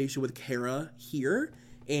conversation with Kara here.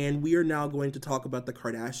 And we are now going to talk about the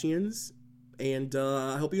Kardashians. And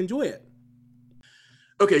I hope you enjoy it.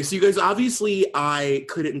 Okay, so you guys, obviously I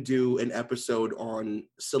couldn't do an episode on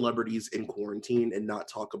celebrities in quarantine and not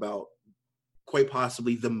talk about quite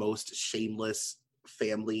possibly the most shameless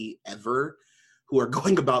family ever, who are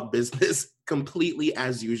going about business completely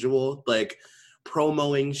as usual, like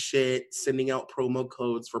promoing shit, sending out promo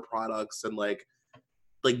codes for products, and like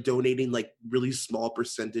donating like really small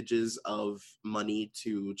percentages of money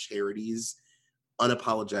to charities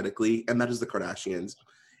unapologetically, and that is the Kardashians.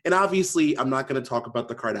 And obviously, I'm not going to talk about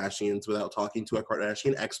the Kardashians without talking to a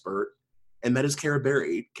Kardashian expert, and that is Kara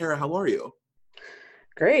Berry. Kara, how are you?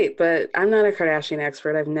 Great, but I'm not a Kardashian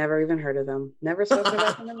expert. I've never even heard of them. Never spoken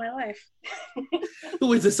about them in my life.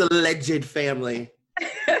 Who is this alleged family?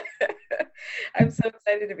 I'm so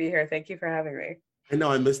excited to be here. Thank you for having me. I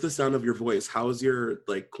know, I miss the sound of your voice. How's your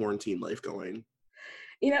quarantine life going?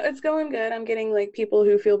 It's going good. I'm getting people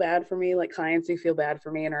who feel bad for me, like clients who feel bad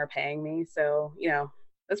for me and are paying me. So,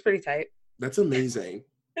 that's pretty tight. That's amazing.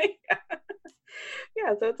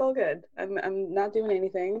 Yeah, so it's all good. I'm not doing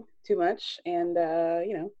anything too much and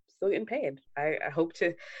still getting paid. I hope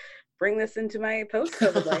to bring this into my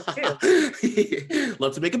post-COVID life too.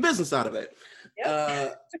 Love to make a business out of it.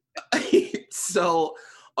 Yep. So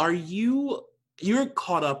you're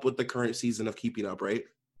caught up with the current season of Keeping Up, right?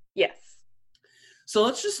 Yes. So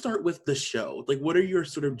let's just start with the show. Like, what are your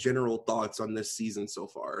sort of general thoughts on this season so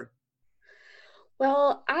far?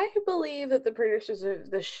 Well, I believe that the producers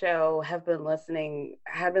of the show have been listening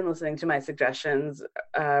to my suggestions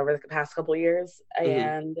over the past couple of years,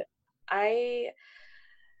 and I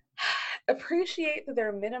appreciate that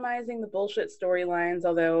they're minimizing the bullshit storylines,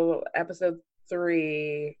 although episode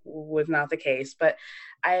 3 was not the case. But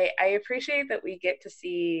I appreciate that we get to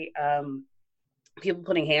see people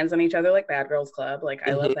putting hands on each other like Bad Girls Club. Like,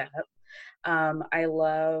 I love that. I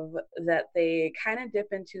love that they kind of dip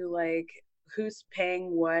into who's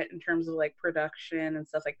paying what in terms of production and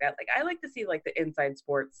stuff like that. Like, I like to see the inside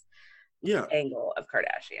sports angle of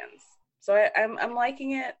Kardashians. So I'm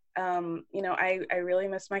liking it. I really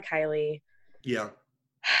miss my Kylie. Yeah.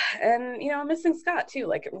 And I'm missing Scott too.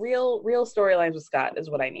 Like, real storylines with Scott is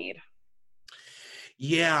what I need.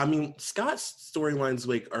 Yeah, I mean, Scott's storylines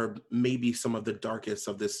are maybe some of the darkest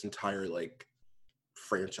of this entire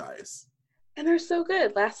franchise. And they're so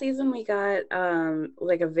good. Last season we got a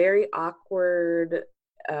very awkward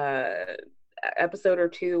episode or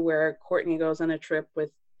two where Courtney goes on a trip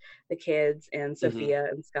with the kids and Sophia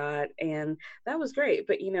and Scott, and that was great.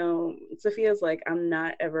 But Sophia's like, I'm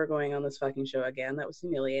not ever going on this fucking show again. That was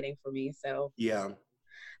humiliating for me. So yeah,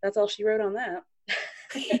 that's all she wrote on that.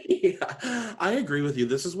 Yeah, I agree with you.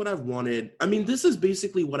 This is what I've wanted. I mean, this is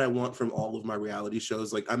basically what I want from all of my reality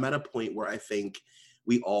shows. I'm at a point where I think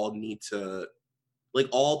we all need to,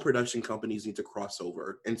 all production companies need to cross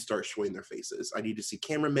over and start showing their faces. I need to see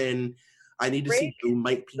cameramen. I need to see boom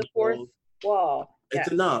mic people. The fourth wall.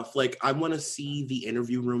 It's enough. I want to see the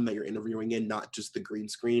interview room that you're interviewing in, not just the green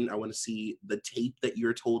screen. I want to see the tape that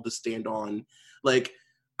you're told to stand on.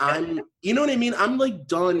 You know what I mean? I'm like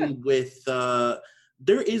done with,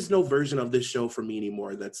 there is no version of this show for me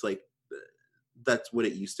anymore that's like, that's what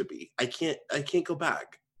it used to be. I can't go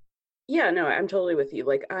back. Yeah, no, I'm totally with you.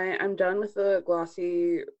 Like I'm done with the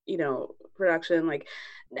glossy, production. Like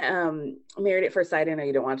Married at First Sight, I know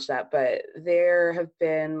you don't watch that, but there have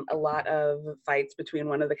been a lot of fights between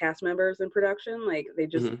one of the cast members in production. Like they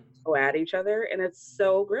just Mhm. go at each other, and it's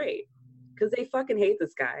so great because they fucking hate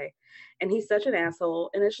this guy. And he's such an asshole.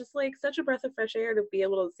 And it's just like such a breath of fresh air to be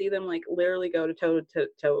able to see them like literally go to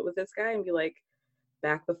toe with this guy and be like,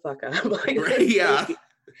 back the fuck up. Like, Right? Yeah.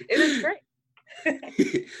 it is great.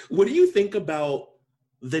 What do you think about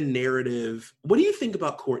the narrative? What do you think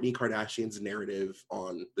about Kourtney Kardashian's narrative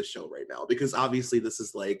on the show right now? Because obviously this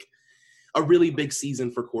is like a really big season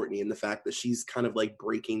for Kourtney, and the fact that she's kind of like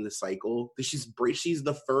breaking the cycle. That she's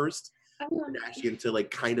the first Kardashian to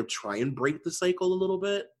like kind of try and break the cycle a little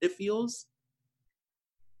bit, it feels.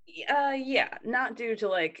 Yeah, not due to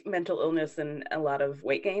like mental illness and a lot of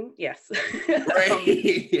weight gain. Yes.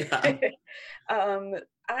 Right. Yeah.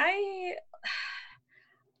 I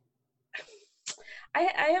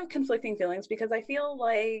I have conflicting feelings because I feel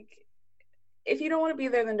like if you don't want to be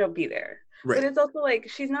there, then don't be there. Right. But it's also like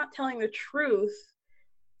she's not telling the truth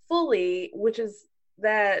fully, which is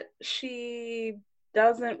that she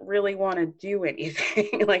doesn't really want to do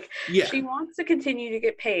anything. Like Yeah. she wants to continue to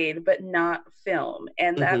get paid, but not film,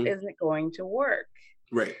 and that Mhm. isn't going to work.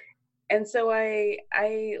 Right. And so I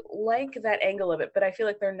like that angle of it, but I feel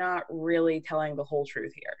like they're not really telling the whole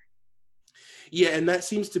truth here. Yeah, and that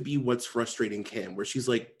seems to be what's frustrating Kim, where she's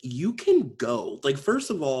like, you can go. Like, first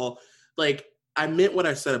of all, like, I meant what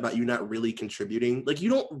I said about you not really contributing. Like, you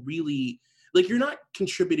don't really, like, you're not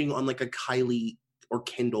contributing on like a Kylie or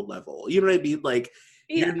Kendall level. You know what I mean? Like,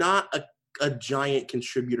 Yeah. you're not a giant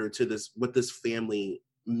contributor to this, what this family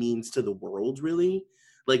means to the world, really.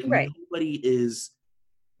 Like, Right. nobody is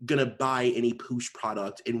gonna buy any Poosh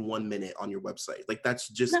product in 1 minute on your website. Like, that's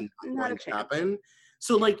just not Not going a to chance. happen.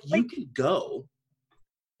 So, like, you can go.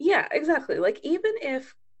 Yeah, exactly. Like even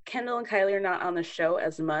if Kendall and Kylie are not on the show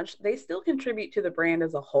as much, they still contribute to the brand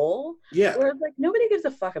as a whole. Yeah. Whereas like nobody gives a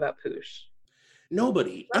fuck about Poosh.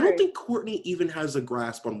 Nobody. I Sorry. don't think Kourtney even has a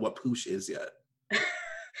grasp on what Poosh is yet.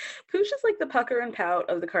 Poosh is like the pucker and pout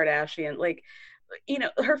of the Kardashian. Like,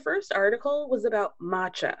 her first article was about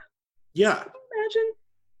matcha. Yeah. Imagine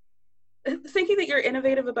thinking that you're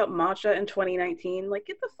innovative about matcha in 2019. Like,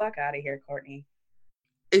 get the fuck out of here, Kourtney.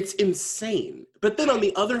 It's insane. But then on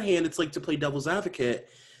the other hand, it's like, to play devil's advocate,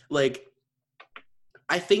 like,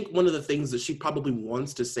 I think one of the things that she probably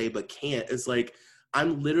wants to say but can't is like,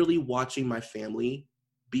 I'm literally watching my family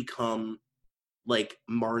become like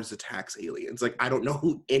Mars attacks aliens. Like, I don't know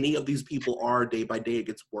who any of these people are. Day by day it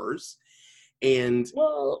gets worse. And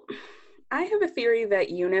well, I have a theory that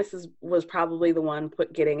Eunice was probably the one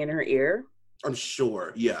getting in her ear. I'm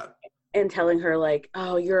sure, yeah. And telling her like,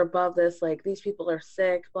 oh, you're above this, like these people are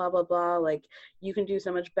sick, blah blah blah, like you can do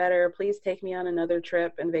so much better, please take me on another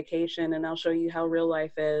trip and vacation and I'll show you how real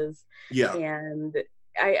life is. Yeah. And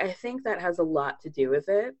I think that has a lot to do with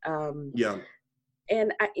it. Yeah.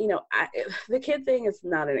 And the kid thing is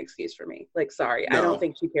not an excuse for me. Like, sorry, No. I don't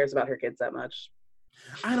think she cares about her kids that much.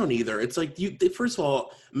 I don't either. It's like, first of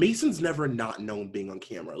all, Mason's never not known being on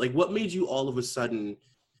camera. Like, what made you all of a sudden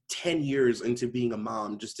 10 years into being a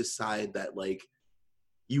mom just decide that like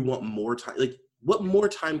you want more time? Like, what more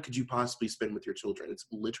time could you possibly spend with your children? It's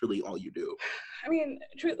literally all you do. I mean,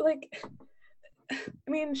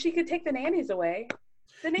 she could take the nannies away.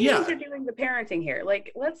 The nannies are doing the parenting here.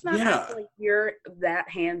 Like, let's not act like you're that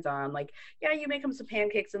hands-on. Like, yeah, you make them some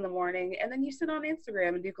pancakes in the morning and then you sit on Instagram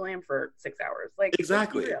and do glam for 6 hours. Like,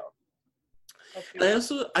 exactly.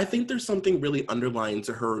 I think there's something really underlying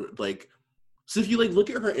to her, like, so if you like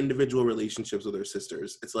look at her individual relationships with her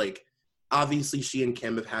sisters, it's like obviously she and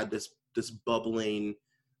Kim have had this bubbling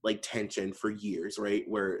like tension for years, right?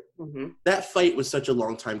 Where that fight was such a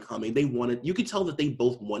long time coming. You could tell that they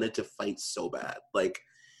both wanted to fight so bad. Like,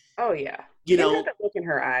 oh yeah, Kim had that look in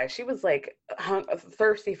her eye. She was like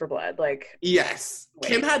thirsty for blood. Like, yes,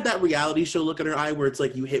 Kim had that reality show look in her eye where it's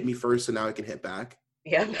like, you hit me first, so now I can hit back.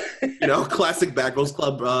 Yeah, classic Bad Girls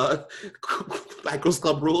Club, Bad Girls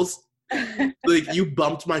Club rules. Like, you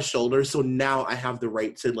bumped my shoulder, so now I have the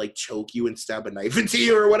right to like choke you and stab a knife into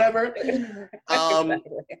you or whatever. Exactly.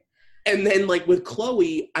 And then like with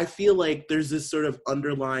Khloé, I feel like there's this sort of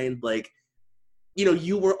underlined like,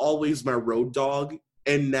 you were always my road dog,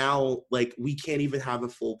 and now like we can't even have a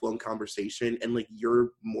full-blown conversation, and like you're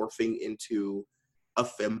morphing into a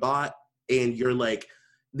fembot, and you're like,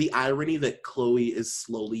 the irony that Khloé is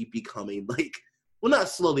slowly becoming like, well, not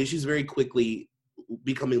slowly, she's very quickly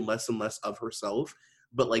becoming less and less of herself,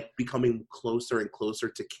 but like becoming closer and closer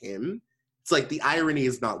to Kim. It's like the irony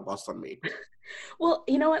is not lost on me. Well,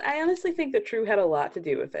 you know what? I honestly think that True had a lot to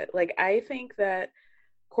do with it. Like, I think that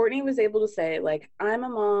Courtney was able to say, like, I'm a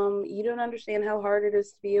mom. You don't understand how hard it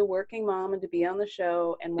is to be a working mom and to be on the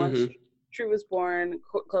show. And once Mm-hmm. True was born,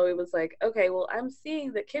 Chloe was like, okay, well, I'm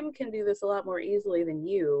seeing that Kim can do this a lot more easily than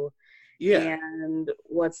you. Yeah. And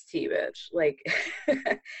what's tea, bitch? Like,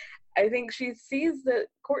 I think she sees that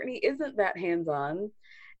Courtney isn't that hands-on.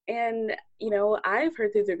 And, you know, I've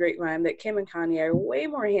heard through the grapevine that Kim and Kanye are way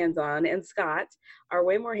more hands-on, and Scott are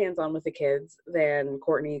way more hands-on with the kids than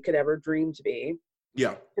Courtney could ever dream to be.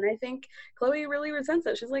 Yeah. And I think Chloe really resents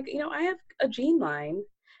it. She's like, you know, I have a gene line.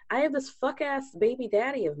 I have this fuck-ass baby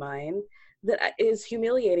daddy of mine that is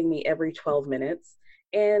humiliating me every 12 minutes.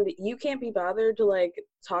 And you can't be bothered to, like,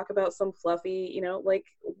 talk about some fluffy, you know, like,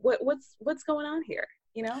 what's going on here,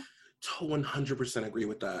 you know? 100% agree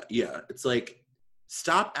with that. Yeah. It's like,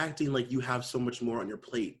 stop acting like you have so much more on your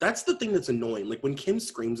plate. That's the thing that's annoying. Like when Kim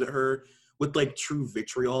screams at her with like true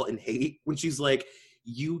vitriol and hate, when she's like,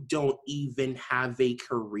 you don't even have a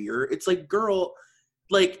career. It's like, girl,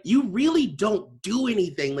 like you really don't do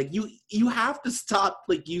anything. Like you have to stop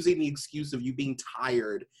like using the excuse of you being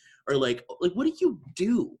tired or like what do you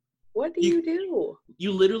do? What do you do?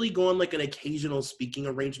 You literally go on like an occasional speaking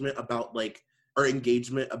arrangement about like, or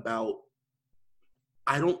engagement about,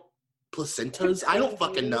 placentas? I don't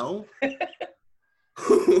fucking know.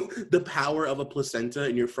 The power of a placenta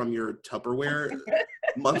and you're from your Tupperware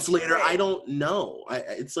months later. I don't know.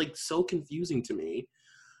 It's like so confusing to me.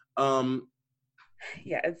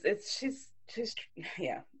 Yeah, she's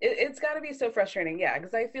yeah. It's got to be so frustrating. Yeah,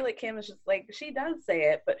 because I feel like Kim is just like, she does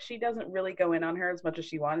say it, but she doesn't really go in on her as much as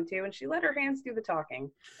she wanted to, and she let her hands do the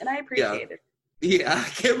talking, and I appreciate it. Yeah,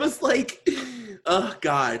 Kim was like, oh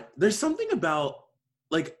God. There's something about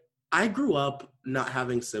like I grew up not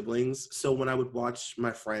having siblings, so when I would watch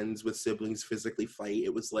my friends with siblings physically fight,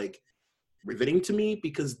 it was like riveting to me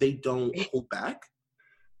because they don't hold back.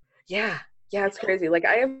 Yeah, it's crazy. Like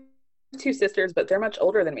I have two sisters, but they're much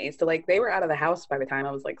older than me, so like they were out of the house by the time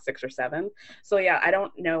I was like 6 or 7. So yeah, I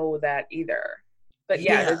don't know that either. But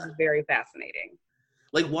yeah, this is very fascinating.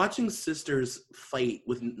 Like watching sisters fight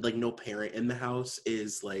with like no parent in the house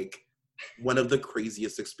is like one of the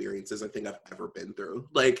craziest experiences I think I've ever been through.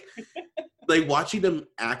 Like watching them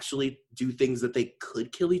actually do things that they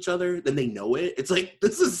could kill each other, then they know it. It's like,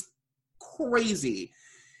 this is crazy.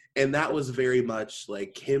 And that was very much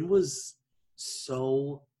like Kim was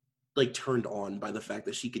so like turned on by the fact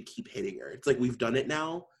that she could keep hitting her. It's like, we've done it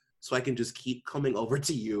now, so I can just keep coming over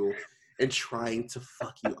to you and trying to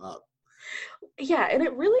fuck you up. Yeah, and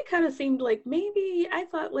it really kind of seemed like maybe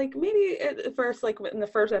at first, like in the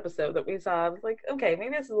first episode that we saw, I was like, okay,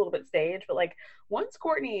 maybe this is a little bit staged, but like once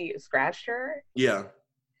Courtney scratched her, yeah,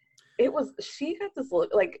 she got this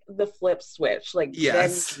look, like the flip switch, like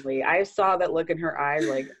yes, genuinely, I saw that look in her eyes,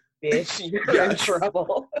 like, bitch, you're in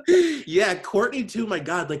trouble. Yeah, Courtney too. My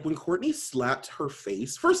God, like when Courtney slapped her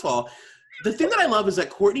face. First of all, the thing that I love is that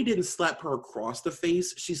Courtney didn't slap her across the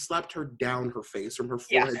face; she slapped her down her face from her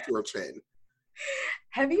forehead to her chin.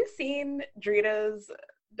 Have you seen Drita's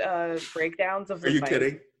breakdowns of the Are you fight?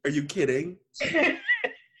 kidding? Are you kidding?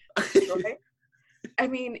 Right? I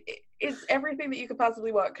mean, it's everything that you could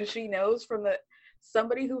possibly want, because she knows from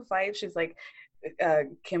somebody who fights, she's like,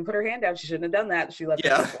 Kim put her hand down. She shouldn't have done that. She left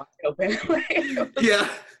her wide open. Yeah.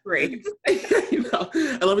 Great. You know,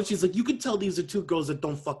 I love it. She's like, you can tell these are two girls that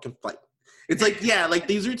don't fucking fight. It's like, yeah, like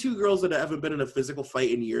these are two girls that haven't been in a physical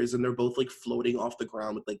fight in years, and they're both like floating off the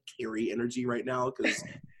ground with like Carrie energy right now because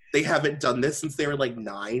they haven't done this since they were like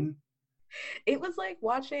 9. It was like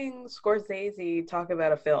watching Scorsese talk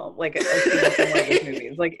about a film, like a scene from one of his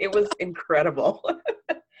movies. Like, it was incredible.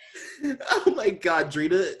 Oh my God,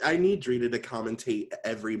 Drita! I need Drita to commentate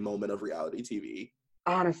every moment of reality TV.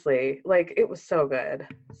 Honestly, like it was so good,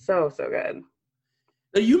 so good.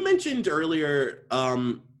 Now, you mentioned earlier,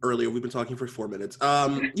 we've been talking for 4 minutes.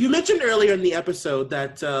 You mentioned earlier in the episode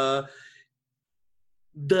that the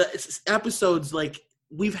episodes, like,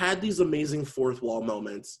 we've had these amazing fourth wall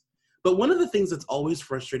moments. But one of the things that's always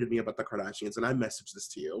frustrated me about the Kardashians, and I messaged this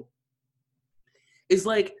to you, is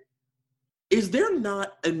like, is there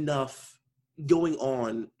not enough going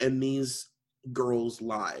on in these girls'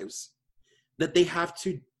 lives that they have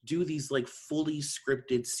to do these like fully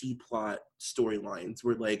scripted C-plot storylines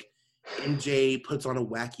where like MJ puts on a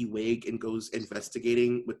wacky wig and goes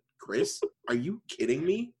investigating with Chris? Are you kidding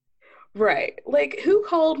me? Right. Like, who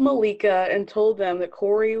called Malika and told them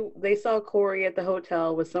that they saw Corey at the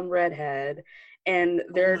hotel with some redhead and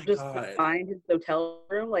they're just to find his hotel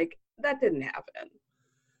room? Like, that didn't happen.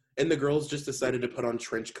 And the girls just decided to put on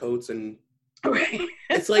trench coats, and Right.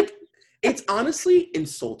 it's like, it's honestly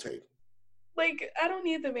insulting. Like, I don't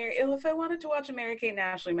need the Mary. If I wanted to watch a Mary Kate and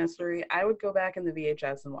Ashley mystery, I would go back in the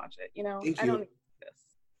VHS and watch it. You know, Thank I don't you. need this.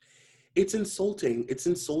 It's insulting. It's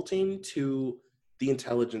insulting to the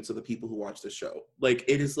intelligence of the people who watch the show. Like,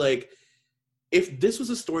 it is like, if this was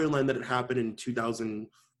a storyline that had happened in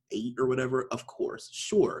 2008 or whatever, of course,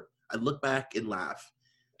 sure, I'd look back and laugh.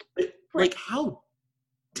 But, like, how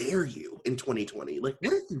dare you in 2020? Like,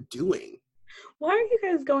 what are you doing? Why are you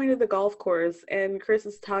guys going to the golf course and Chris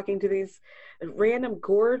is talking to these random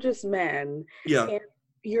gorgeous men? Yeah. And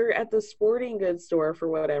you're at the sporting goods store for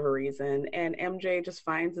whatever reason, and MJ just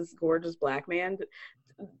finds this gorgeous black man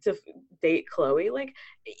to date Chloe. Like,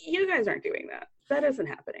 you guys aren't doing that. That isn't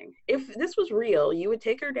happening. If this was real, you would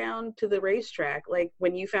take her down to the racetrack, like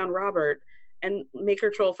when you found Robert, and make her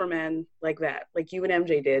troll for men like that, like you and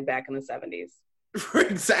MJ did back in the 70s.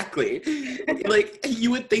 Exactly. Like,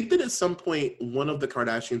 you would think that at some point one of the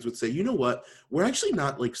Kardashians would say, you know what, we're actually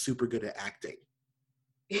not like super good at acting.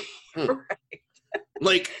 Right.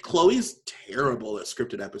 Like, Chloe's terrible at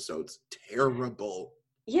scripted episodes. Terrible.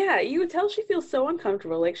 Yeah, you would tell she feels so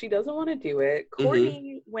uncomfortable, like she doesn't want to do it.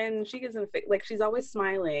 Courtney, when she gets in like, she's always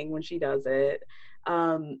smiling when she does it.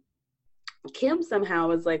 Kim somehow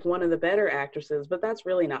is like one of the better actresses, but that's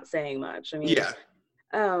really not saying much. I mean,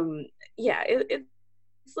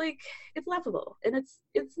 it's like, it's laughable, and it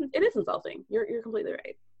is insulting. You're completely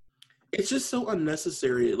right. It's just so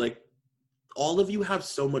unnecessary. Like, all of you have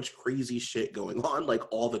so much crazy shit going on,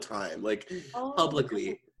 like, all the time, like,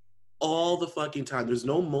 publicly, all the fucking time. There's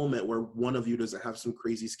no moment where one of you doesn't have some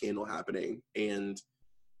crazy scandal happening, and,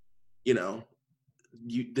 you know,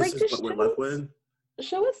 this is what we're left with.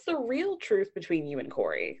 Show us the real truth between you and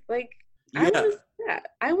Corey. Like, I want to see that.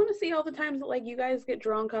 I want to see all the times that, like, you guys get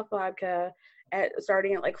drunk off vodka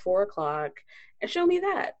starting at like 4:00, and show me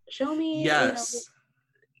that. Show me,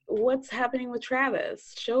 what's happening with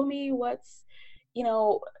Travis. Show me what's,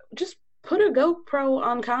 just put a GoPro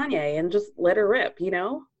on Kanye and just let her rip,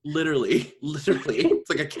 Literally. It's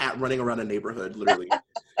like a cat running around a neighborhood, literally.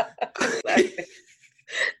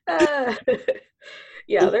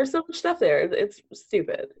 Yeah, there's so much stuff there. It's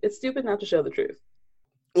stupid. It's stupid not to show the truth.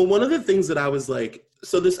 Well, one of the things that I was like,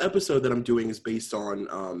 so this episode that I'm doing is based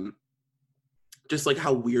on just like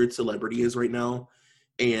how weird celebrity is right now,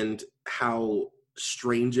 and how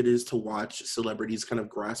strange it is to watch celebrities kind of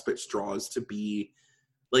grasp at straws to be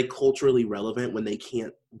like culturally relevant when they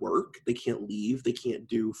can't work, they can't leave, they can't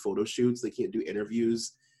do photo shoots, they can't do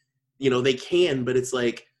interviews. They can, but it's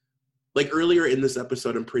like earlier in this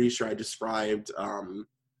episode, I'm pretty sure I described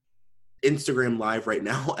Instagram Live right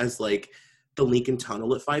now as like the Lincoln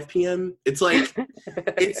Tunnel at 5 p.m. It's like,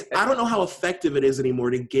 I don't know how effective it is anymore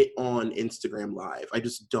to get on Instagram Live. I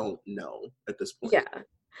just don't know at this point. Yeah.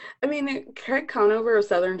 I mean, Craig Conover of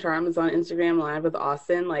Southern Charm is on Instagram Live with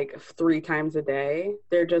Austin like 3 times a day.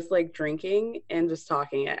 They're just like drinking and just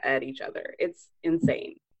talking at each other. It's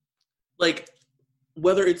insane. Like,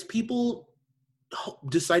 whether it's people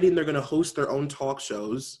deciding they're going to host their own talk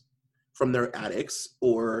shows from their attics,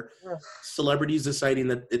 or celebrities deciding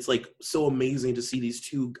that it's like so amazing to see these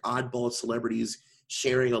two oddball celebrities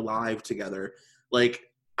sharing a live together. Like,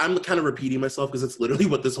 I'm kind of repeating myself because it's literally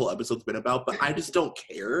what this whole episode's been about, but I just don't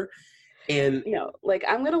care. And like,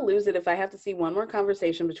 I'm gonna lose it if I have to see one more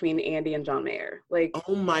conversation between Andy and John Mayer. Like,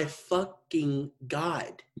 oh my fucking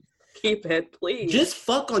God. Keep it, please. Just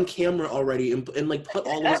fuck on camera already, and like put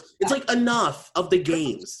all of us. It's like enough of the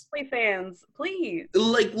games. Fans, please.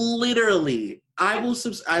 Like, literally, I will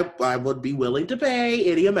I would be willing to pay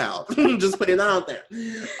any amount. Just putting that out there.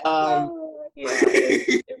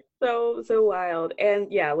 It's so wild. And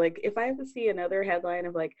yeah, like, if I have to see another headline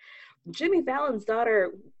of like Jimmy Fallon's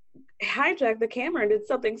daughter hijacked the camera and did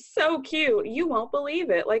something so cute, you won't believe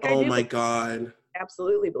it. Like, oh my God,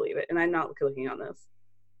 absolutely believe it. And I'm not clicking on this.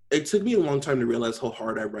 It took me a long time to realize how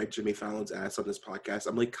hard I write Jimmy Fallon's ass on this podcast.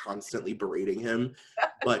 I'm like constantly berating him,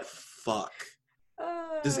 but fuck.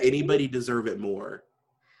 Does anybody deserve it more?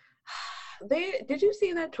 Did you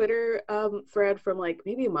see that Twitter thread from like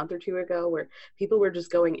maybe a month or two ago where people were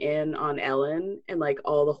just going in on Ellen and like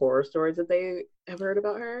all the horror stories that they have heard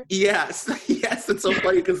about her? Yes. It's so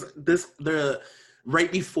funny because the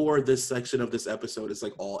right before this section of this episode is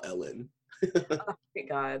like all Ellen. Oh my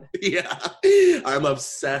God. Yeah. I'm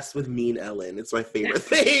obsessed with Mean Ellen. It's my favorite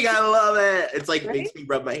thing. I love it. It's like, right? Makes me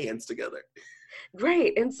rub my hands together.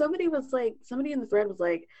 Right. And somebody in the thread was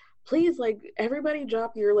like, please, like, everybody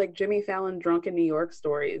drop your like Jimmy Fallon drunk in New York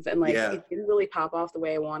stories. And like, It didn't really pop off the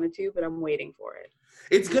way I wanted to, but I'm waiting for it.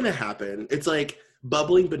 It's gonna happen. It's like,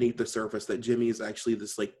 bubbling beneath the surface that Jimmy is actually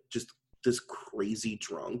this like just this crazy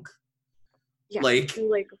drunk. Yeah, Like, who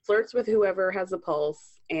like flirts with whoever has a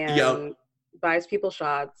pulse yep, and buys people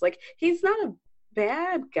shots. Like, he's not a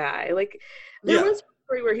bad guy. Like, there yeah, was a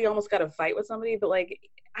story where he almost got a fight with somebody, but like,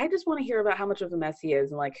 I just want to hear about how much of a mess he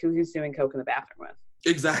is and like who he's doing coke in the bathroom with.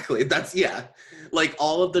 exactly. That's like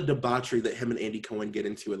all of the debauchery that him and Andy Cohen get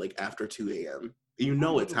into at like after 2 a.m. You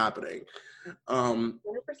know it's happening. 100%.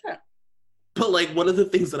 But like one of the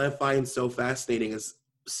things that I find so fascinating is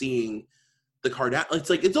seeing the Kardashians. It's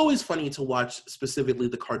like it's always funny to watch specifically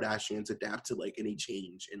the Kardashians adapt to like any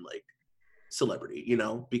change in like celebrity, you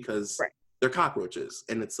know, because Right. they're cockroaches,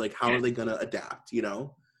 and it's like how are they gonna adapt, you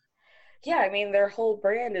know? Yeah, I mean, their whole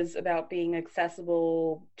brand is about being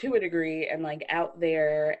accessible to a degree and like out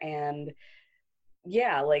there. And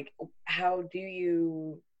yeah, like, how do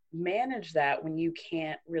you manage that when you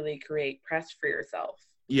can't really create press for yourself?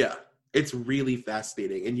 Yeah, it's really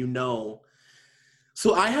fascinating, and you know,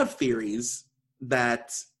 so I have theories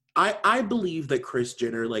that I believe that Kris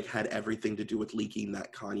Jenner like had everything to do with leaking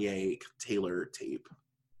that Kanye Taylor tape.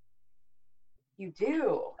 You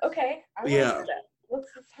do. Okay, I want to Yeah. hear that. Let's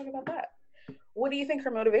talk about that. What do you think her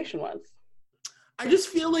motivation was? I just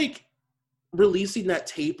feel like releasing that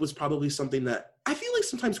tape was probably something that I feel like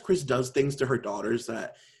sometimes Kris does things to her daughters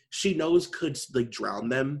that she knows could like drown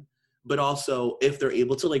them, but also if they're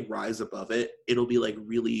able to like rise above it, it'll be like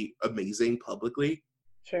really amazing publicly.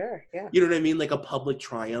 Sure, yeah. You know what I mean? Like a public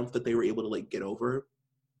triumph that they were able to like get over.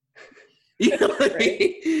 You know what I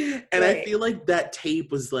mean? And I feel like that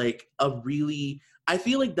tape was like I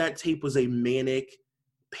feel like that tape was a manic,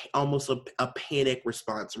 almost a panic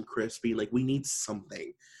response from Kris being like, we need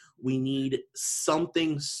something. We need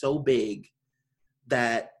something so big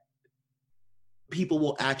that people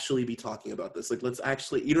will actually be talking about this. Like, let's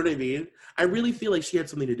actually, you know what I mean? I really feel like she had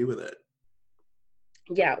something to do with it.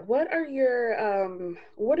 Yeah. What are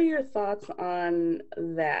your thoughts on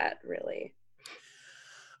that, really?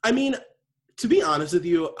 I mean, to be honest with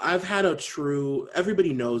you,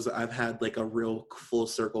 everybody knows that I've had like a real full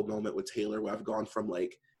circle moment with Taylor where I've gone from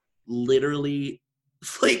like literally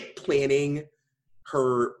like planning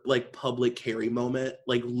her like public carry moment,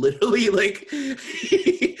 like literally like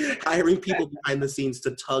hiring people behind the scenes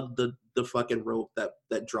to tug the fucking rope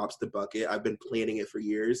that drops the bucket. I've been planning it for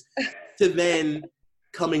years, to then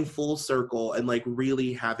coming full circle and like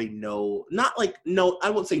really having I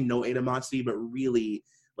won't say no animosity, but really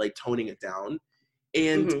like toning it down.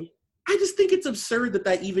 And I just think it's absurd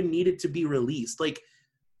that even needed to be released. Like,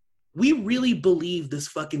 we really believe this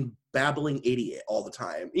fucking babbling idiot all the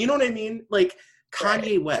time. You know what I mean? Like,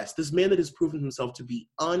 Kanye West, this man that has proven himself to be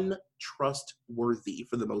untrustworthy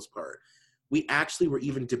for the most part. We actually were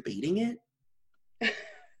even debating it.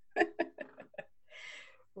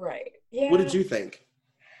 Right. Yeah. What did you think?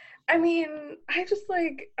 I mean, I just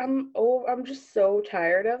like I'm just so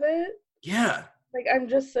tired of it. Yeah. Like, I'm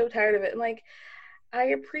just so tired of it. And like, I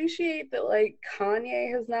appreciate that like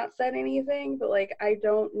Kanye has not said anything, but like I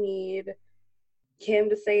don't need him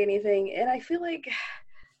to say anything. And I feel like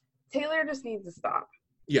Taylor just needs to stop.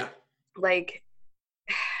 Yeah. Like,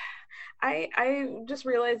 I just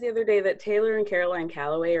realized the other day that Taylor and Caroline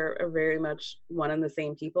Calloway are very much one and the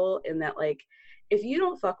same people, in that like, if you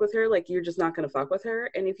don't fuck with her, like, you're just not gonna fuck with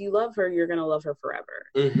her, and if you love her, you're gonna love her forever.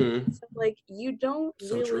 So like, you don't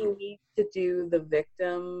really need to do the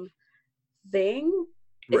victim thing.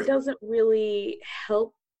 It doesn't really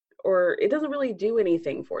help, or it doesn't really do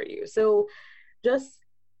anything for you. So just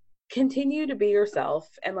continue to be yourself.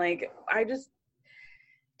 And like,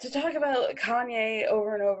 to talk about Kanye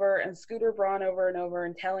over and over and Scooter Braun over and over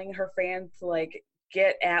and telling her fans to like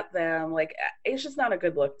get at them, like, it's just not a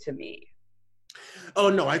good look to me. Oh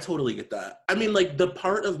no, I totally get that. I mean, like, the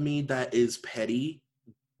part of me that is petty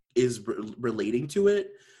is relating to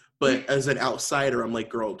it, but as an outsider, I'm like,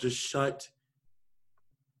 girl, just shut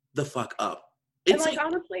the fuck up. It's and like,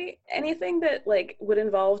 honestly, anything that like would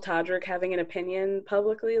involve Todrick having an opinion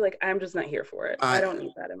publicly, like, I'm just not here for it. I don't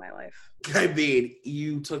need that in my life. I mean,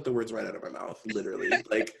 you took the words right out of my mouth, literally.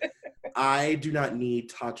 Like, I do not need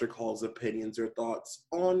Todrick Hall's opinions or thoughts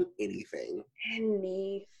on anything.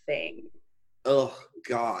 Anything. Oh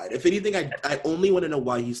God! If anything, I only want to know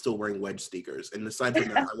why he's still wearing wedge sneakers. And aside from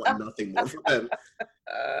that, I want nothing more from him.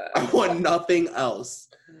 I want nothing else.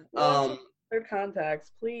 Their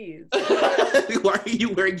contacts, please. Why are you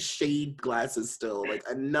wearing shade glasses still? Like,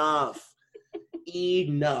 enough.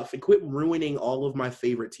 Enough. And quit ruining all of my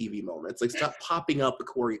favorite TV moments. Like, stop popping up the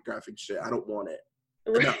choreographic shit. I don't want it.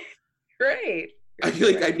 Right. Right. I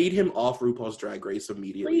feel like I need him off RuPaul's Drag Race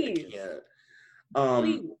immediately. Please. I can't.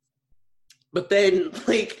 Please. But then,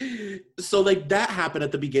 like, so, like, that happened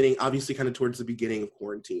at the beginning, obviously kind of towards the beginning of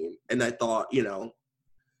quarantine. And I thought, you know,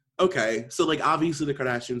 okay, so, like, obviously the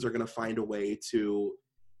Kardashians are going to find a way to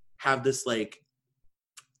have this, like,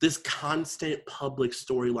 this constant public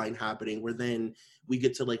storyline happening where then we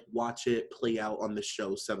get to, like, watch it play out on the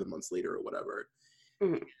show 7 months later or whatever.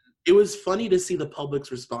 Mm-hmm. It was funny to see the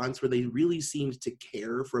public's response where they really seemed to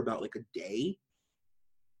care for about, like, a day.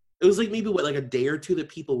 It was like maybe like a day or two that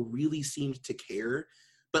people really seemed to care,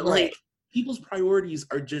 but Right. like people's priorities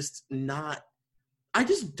are just not. I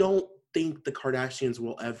just don't think the Kardashians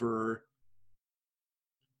will ever.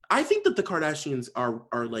 I think that the Kardashians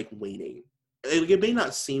are like waning. It may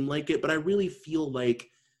not seem like it, but I really feel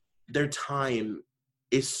like their time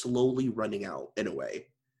is slowly running out in a way.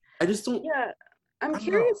 I just don't. Yeah. I'm I don't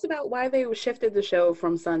know. curious about why they shifted the show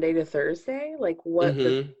from Sunday to Thursday. Like what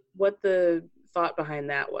the thought behind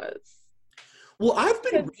that was. Well, I've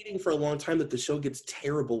been reading for a long time that the show gets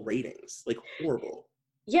terrible ratings, like horrible.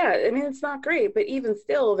 Yeah, I mean it's not great, but even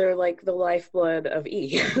still, they're like the lifeblood of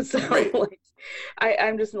E. So Right. like,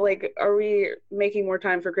 I'm just like, are we making more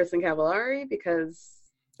time for Kristen Cavallari because?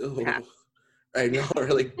 Oh, I know, or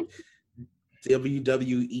like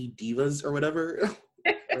WWE divas or whatever.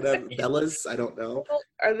 Whatever, Bellas, I don't know.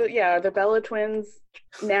 Are the Bella twins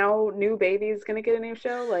now new babies gonna get a new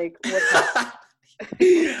show? Like what's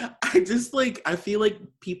I just like I feel like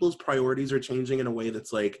people's priorities are changing in a way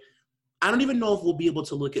that's like I don't even know if we'll be able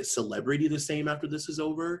to look at celebrity the same after this is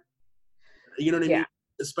over. You know what I mean?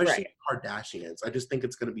 Especially Kardashians. I just think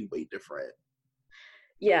it's gonna be way different.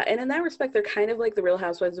 Yeah, and in that respect, they're kind of like the Real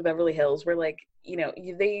Housewives of Beverly Hills, where like, you know,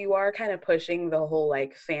 you are kind of pushing the whole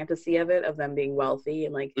like fantasy of it, of them being wealthy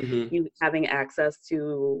and like you having access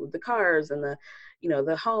to the cars and the, you know,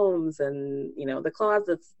 the homes and, you know, the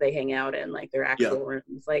closets they hang out in, like their actual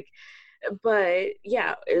rooms. Like, but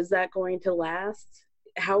yeah, is that going to last?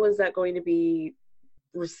 How is that going to be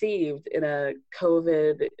received in a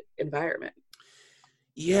COVID environment?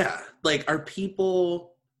 Yeah, like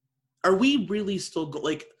are we really still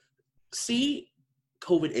like see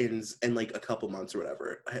COVID ends in like a couple months or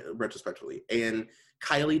whatever, retrospectively, and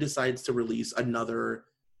Kylie decides to release another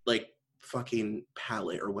like fucking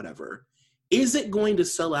palette or whatever. Is it going to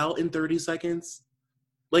sell out in 30 seconds?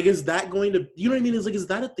 Like, is that going to, you know what I mean? Is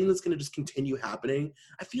that a thing that's going to just continue happening?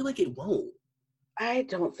 I feel like it won't. I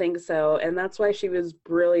don't think so. And that's why she was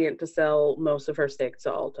brilliant to sell most of her stake to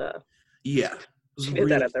Ulta. Yeah. She did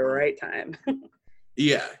that at the right time.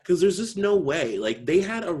 Yeah, because there's just no way. Like, they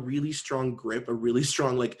had a really strong grip, a really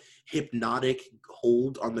strong, like, hypnotic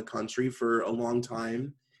hold on the country for a long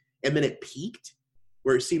time. And then it peaked,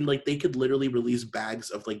 where it seemed like they could literally release bags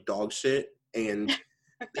of, like, dog shit, and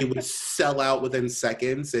they would sell out within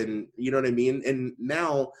seconds, and you know what I mean? And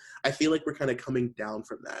now, I feel like we're kind of coming down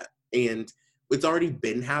from that. And it's already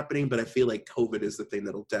been happening, but I feel like COVID is the thing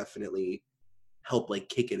that'll definitely help, like,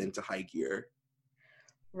 kick it into high gear.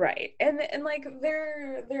 Right. And like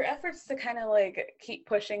their efforts to kind of like keep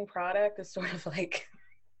pushing product is sort of like,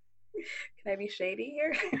 can I be shady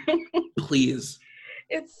here? Please.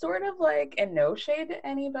 It's sort of like, and no shade to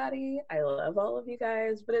anybody, I love all of you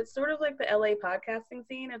guys, but it's sort of like the LA podcasting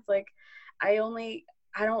scene. It's like I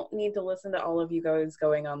don't need to listen to all of you guys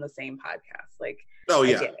going on the same podcast. Like, oh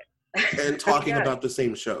yeah, I get it. And talking about the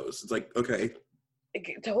same shows. It's like, okay.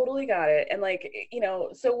 Totally got it. And like, you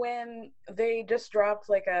know, so when they just dropped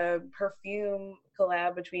like a perfume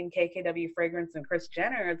collab between KKW Fragrance and Kris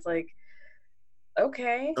Jenner, it's like,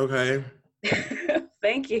 okay.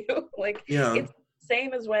 Thank you. Like, yeah. It's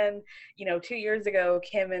same as when, you know, 2 years ago,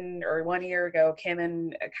 1 year ago, Kim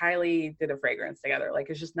and Kylie did a fragrance together. Like,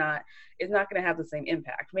 it's not going to have the same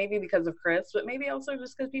impact. Maybe because of Kris, but maybe also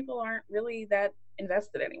just because people aren't really that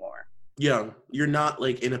invested anymore. Yeah, you're not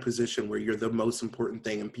like in a position where you're the most important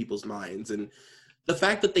thing in people's minds. And the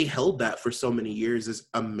fact that they held that for so many years is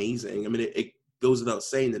amazing. I mean, it goes without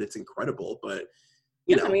saying that it's incredible, but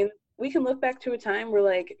you know. I mean, we can look back to a time where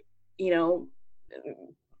like, you know,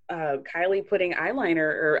 Kylie putting eyeliner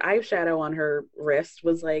or eyeshadow on her wrist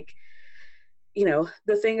was like, you know,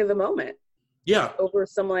 the thing of the moment. Yeah. Over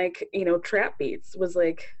some like, you know, trap beats was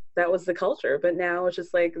like, that was the culture. But now it's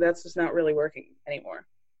just like, that's just not really working anymore.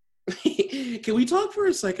 Can we talk for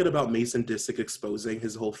a second about Mason Disick exposing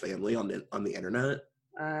his whole family on the internet?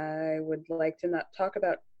 I would like to not talk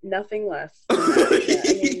about nothing less. I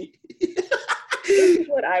mean, this is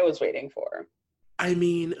what I was waiting for. I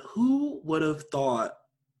mean, who would have thought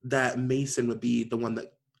that Mason would be the one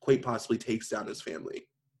that quite possibly takes down his family?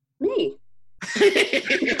 Me.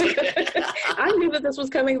 I knew that this was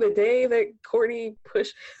coming the day that Kourtney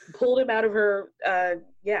pulled him out of her,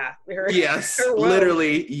 yes, her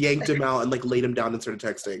literally yanked him out and like laid him down and started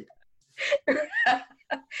texting.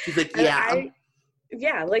 She's like,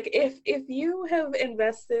 like if you have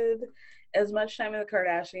invested as much time in the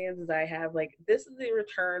Kardashians as I have, like this is the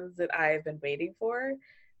returns that I've been waiting for.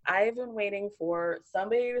 I've been waiting for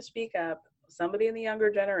somebody to speak up, somebody in the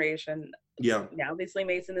younger generation. Yeah. Now, obviously,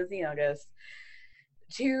 Mason is the youngest,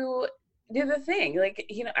 to do the thing. Like,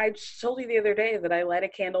 you know, I told you the other day that I light a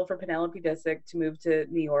candle for Penelope Disick to move to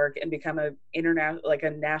New York and become a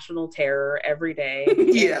national terror every day.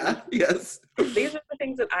 Yeah. Yes. These are the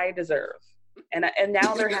things that I deserve. And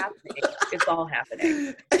now they're happening. It's all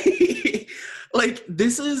happening. Like,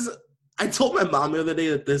 this is, I told my mom the other day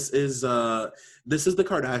that this is the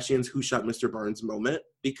Kardashians Who Shot Mr. Barnes moment,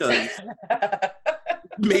 because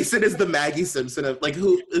Mason is the Maggie Simpson of like,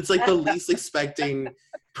 who, it's like the least expecting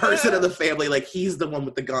person of the family. Like, he's the one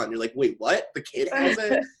with the gun. You're like, wait, what? The kid has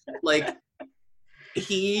it? Like,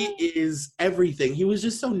 he is everything. He was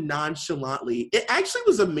just so nonchalantly. It actually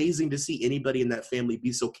was amazing to see anybody in that family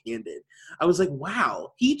be so candid. I was like,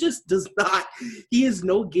 wow, he just does not, he has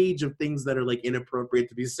no gauge of things that are like inappropriate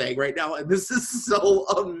to be saying right now. And this is so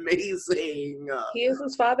amazing. He is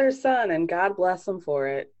his father's son, and God bless him for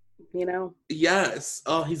it, you know? Yes.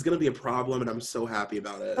 Oh, he's going to be a problem, and I'm so happy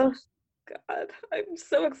about it. Oh, God. I'm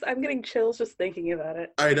so excited. I'm getting chills just thinking about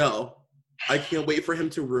it. I know. I can't wait for him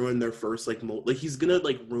to ruin their first like he's gonna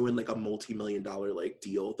like ruin like a multi-million-dollar like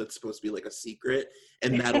deal that's supposed to be like a secret,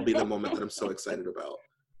 and that'll be the moment that I'm so excited about.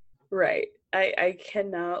 Right. I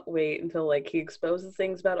cannot wait until like he exposes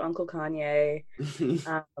things about Uncle Kanye.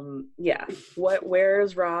 Yeah. Where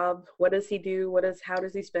is Rob? What does he do? How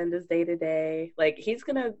does he spend his day to day? Like, he's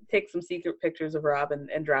gonna take some secret pictures of Rob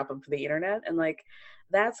and drop them for the internet, and like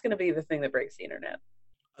that's gonna be the thing that breaks the internet.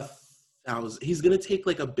 He's gonna take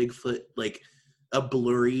like a Bigfoot, like a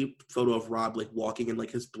blurry photo of Rob like walking in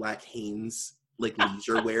like his black Hanes like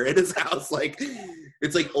leisure wear at his house. Like,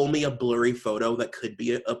 it's like only a blurry photo that could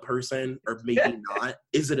be a person, or maybe not.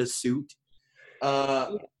 Is it a suit?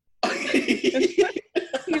 You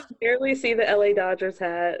barely see the LA Dodgers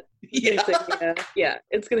hat. Yeah,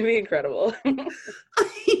 it's gonna be incredible.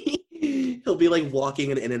 He'll be like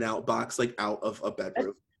walking an In-N-Out box like out of a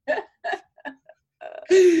bedroom.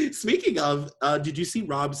 Speaking of, did you see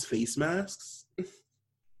Rob's face masks?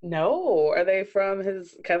 No. Are they from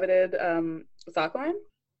his coveted sock line?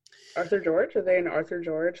 Arthur George? Are they an Arthur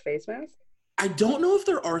George face mask? I don't know if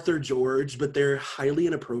they're Arthur George, but they're highly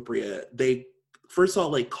inappropriate. They, first of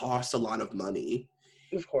all, like cost a lot of money.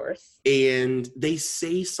 Of course. And they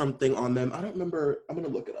say something on them. I don't remember. I'm going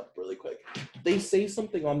to look it up really quick. They say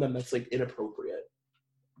something on them that's like inappropriate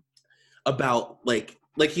about like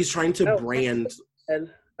he's trying to brand.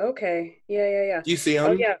 Okay. Yeah. Do you see him?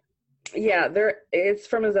 Oh, yeah. Yeah, it's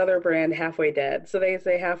from his other brand, Halfway Dead. So they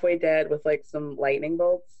say Halfway Dead with like some lightning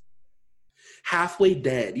bolts. Halfway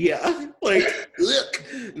Dead, yeah. Like, look,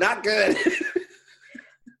 not good.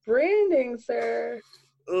 Branding, sir.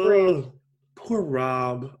 Oh, poor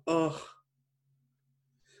Rob. Oh,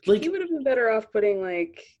 like, he would have been better off putting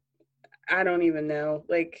like, I don't even know,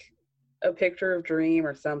 like a picture of Dream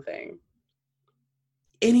or something.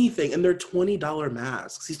 Anything, and they're $20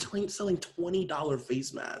 masks. He's selling $20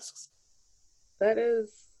 face masks. That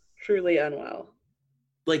is truly unwell.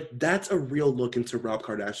 Like, that's a real look into Rob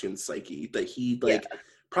Kardashian's psyche, that he like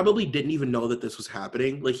probably didn't even know that this was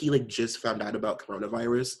happening. Like, he like just found out about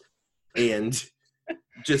coronavirus and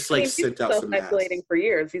just like sent out some masks. Isolating for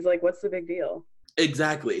years. He's like, what's the big deal?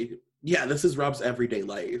 Exactly. Yeah, this is Rob's everyday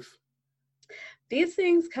life. These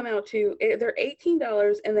things come out to, they're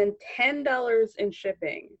 $18 and then $10 in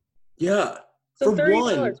shipping. Yeah. So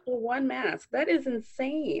 $30 for one mask. That is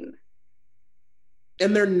insane.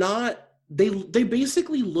 And they're not, they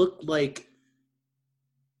basically look like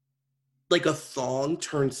a thong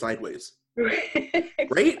turned sideways.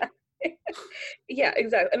 Right? Yeah,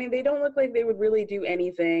 exactly. I mean, they don't look like they would really do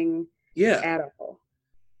anything at all.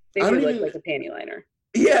 They do look like a panty liner.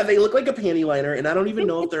 Yeah, they look like a panty liner, and I don't even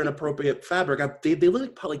know if they're an appropriate fabric. They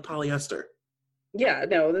look like polyester. Yeah,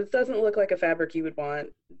 no, this doesn't look like a fabric you would want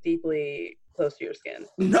deeply close to your skin.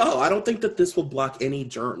 No, I don't think that this will block any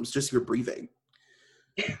germs, just your breathing.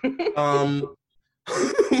 Oh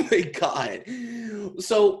my God.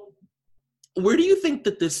 So, where do you think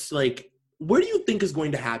that this, like, what do you think is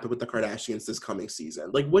going to happen with the Kardashians this coming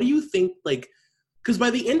season? Like, what do you think, like, because by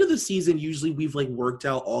the end of the season, usually we've, like, worked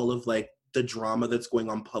out all of, like, the drama that's going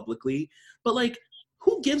on publicly, but like,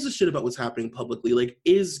 who gives a shit about what's happening publicly? Like,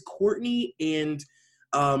 is Kourtney and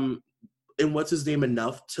what's his name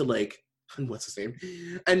enough to like what's his name,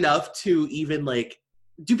 enough to even like,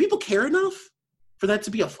 do people care enough for that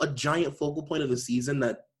to be a giant focal point of the season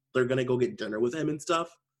that they're gonna go get dinner with him and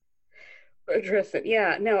stuff? Tristan,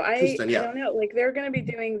 yeah, no, Tristan, I yeah. don't know. Like they're gonna be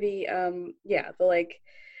doing the the like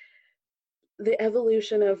the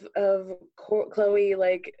evolution of Chloe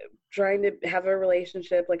like trying to have a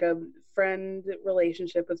relationship, like a friend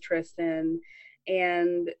relationship with Tristan,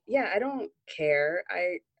 and yeah, I don't care.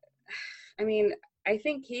 I mean, I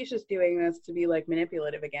think he's just doing this to be like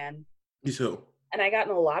manipulative again. Me too. And I got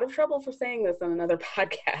in a lot of trouble for saying this on another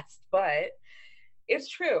podcast, but it's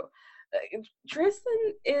true.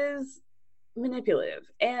 Tristan is manipulative,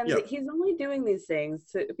 and Yep. he's only doing these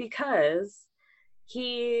things because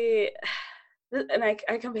he. And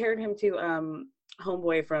I compared him to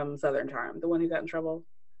homeboy from Southern Charm, the one who got in trouble.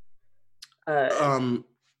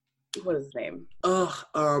 What is his name?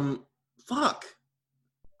 Fuck.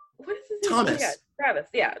 What is his name? Thomas. Oh my God, Travis.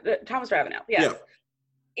 Yeah, Thomas Ravenel. Yes.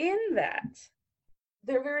 Yeah. In that,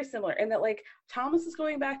 they're very similar in that, like, Thomas is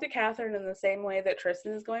going back to Catherine in the same way that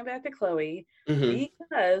Tristan is going back to Chloe,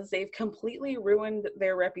 because they've completely ruined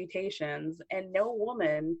their reputations, and no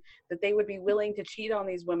woman that they would be willing to cheat on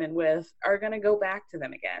these women with are going to go back to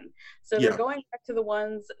them again. So they're going back to the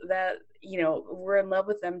ones that, you know, were in love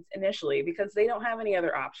with them initially because they don't have any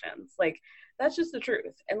other options. Like, that's just the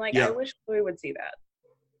truth. And, like, I wish Chloe would see that.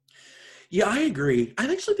 Yeah, I agree. I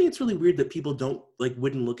actually think it's really weird that people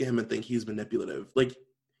wouldn't look at him and think he's manipulative. Like,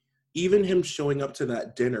 even him showing up to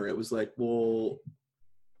that dinner, it was like, well,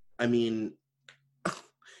 I mean,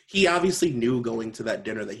 he obviously knew going to that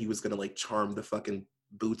dinner that he was going to, like, charm the fucking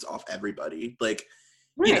boots off everybody. Like,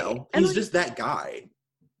 you know, he's like, just that guy.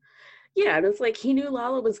 Yeah, and it's like, he knew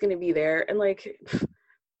Lala was going to be there, and, like,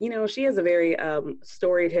 you know, she has a very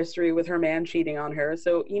storied history with her man cheating on her.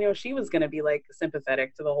 So, you know, she was going to be, like,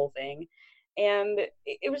 sympathetic to the whole thing. And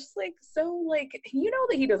it was just, like, so, like, you know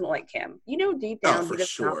that he doesn't like Kim. You know deep down he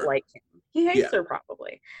does not like Kim. He hates her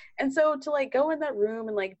probably. And so to, like, go in that room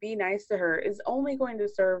and, like, be nice to her is only going to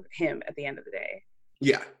serve him at the end of the day.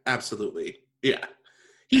 Yeah, absolutely. Yeah.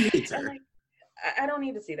 He hates her. And, like, I don't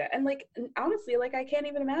need to see that. And, like, honestly, like, I can't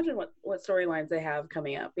even imagine what storylines they have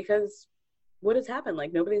coming up, because what has happened?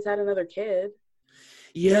 Like, nobody's had another kid.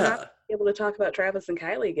 Yeah. They're not able to talk about Travis and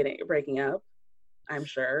Kylie breaking up, I'm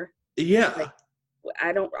sure. Yeah. Like,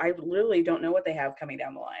 I literally don't know what they have coming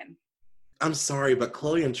down the line. I'm sorry, but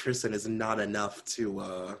Chloe and Tristan is not enough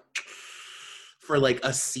to for like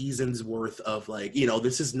a season's worth of, like, you know,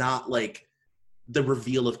 this is not like the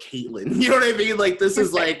reveal of Caitlyn. You know what I mean? Like, this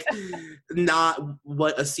is like not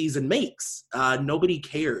what a season makes. Nobody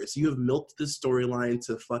cares. You have milked this storyline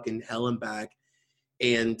to fucking hell and back,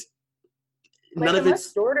 and like, none of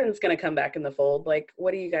it's Jordan's gonna come back in the fold. Like,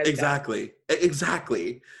 what do you guys exactly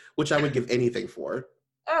which I would give anything for.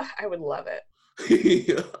 I would love it.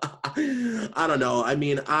 I don't know. I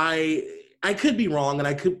mean, I could be wrong,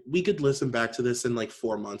 and we could listen back to this in like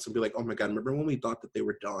 4 months and be like, oh my God, remember when we thought that they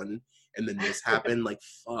were done and then this happened? Like,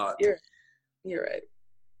 fuck. You're right.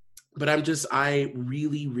 But I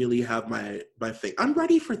really, really have my thing. I'm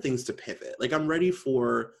ready for things to pivot. Like, I'm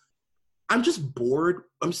just bored.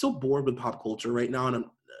 I'm so bored with pop culture right now. And I'm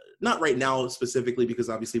not right now specifically because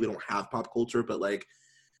obviously we don't have pop culture, but like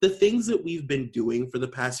the things that we've been doing for the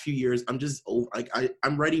past few years, I'm just like,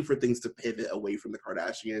 I'm ready for things to pivot away from the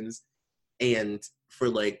Kardashians and for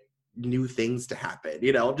like new things to happen.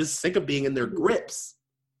 You know, I'm just sick of being in their grips.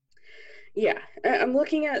 Yeah. I'm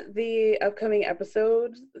looking at the upcoming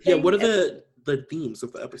episode. Yeah. What are the themes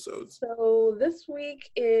of the episodes? So this week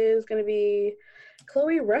is going to be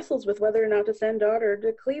Chloe wrestles with whether or not to send daughter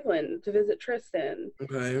to Cleveland to visit Tristan.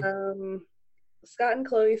 Okay. Scott and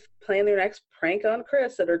Chloe plan their next prank on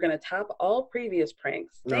Chris that are going to top all previous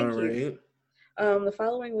pranks. Thank you. The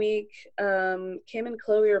following week, Kim and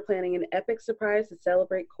Chloe are planning an epic surprise to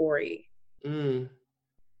celebrate Corey.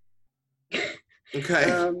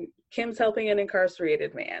 Okay. Kim's helping an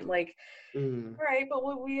incarcerated man. Like, all right, but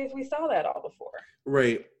we saw that all before.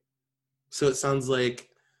 Right. So it sounds like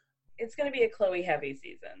it's going to be a Chloe heavy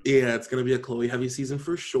season. Yeah, it's going to be a Chloe heavy season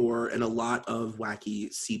for sure, and a lot of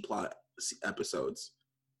wacky C-plot episodes.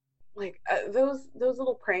 Like those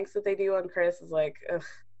little pranks that they do on Chris is like, ugh,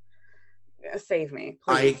 save me.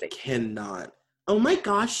 Please, cannot. Oh my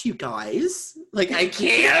gosh, you guys! Like, I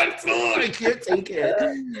can't. I can't take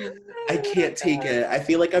it. I can't take it. I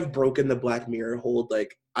feel like I've broken the Black Mirror hold.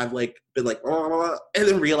 Like, I've like been like, oh, and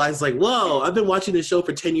then realized like, whoa, I've been watching this show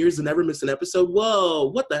for 10 years and never missed an episode. Whoa,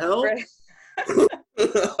 what the hell?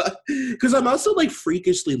 Because I'm also like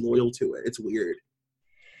freakishly loyal to it. It's weird.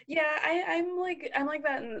 Yeah, I'm like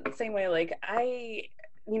that in the same way. Like,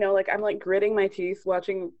 you know, like I'm like gritting my teeth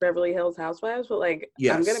watching Beverly Hills Housewives, but like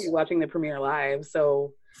I'm gonna be Yes, watching the premiere live,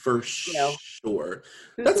 so for you know, sure.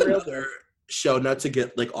 who's That's the real another deal? show, not to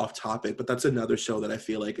get like off topic, but that's another show that I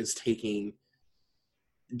feel like is taking,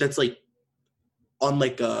 that's like on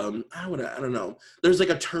like I don't know. There's like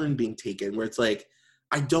a turn being taken where it's like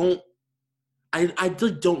I don't I like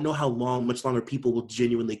don't know how much longer people will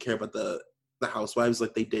genuinely care about the Housewives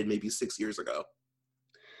like they did maybe 6 years ago.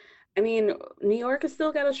 I mean, New York has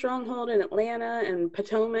still got a stronghold in Atlanta and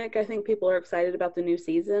Potomac. I think people are excited about the new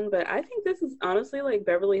season, but I think this is honestly like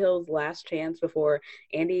Beverly Hills' last chance before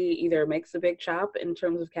Andy either makes a big chop in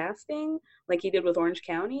terms of casting, like he did with Orange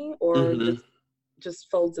County, or Hmm. just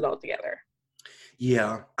folds it all together.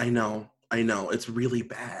 Yeah, I know. I know. It's really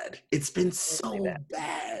bad. It's been Really so bad.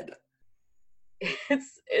 bad.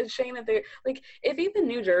 It's shame that they're like, if even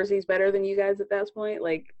New Jersey's better than you guys at that point,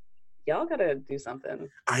 like y'all gotta do something.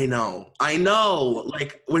 I know. I know.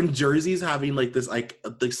 Like when Jersey's having like this like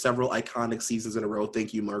several iconic seasons in a row.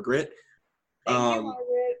 Thank you, Margaret. Thank you, Um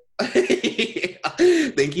Margaret.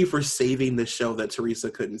 thank you for saving the show that Teresa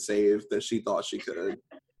couldn't save that she thought she could.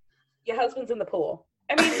 Your husband's in the pool.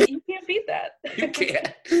 I mean, you can't beat that. You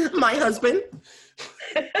can't. My husband.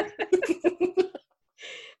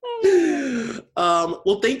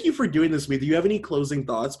 Well, thank you for doing this with me. Do you have any closing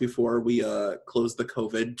thoughts before we close the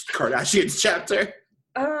COVID Kardashians chapter?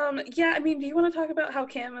 Yeah, I mean, do you want to talk about how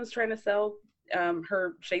Kim is trying to sell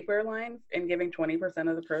her shapewear line and giving 20%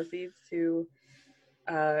 of the proceeds to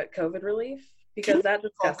COVID relief? Can Because we that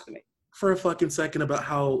talk disgusts me. for a fucking second about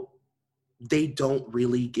how they don't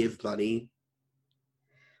really give money?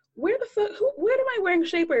 Where the fuck? Where am I wearing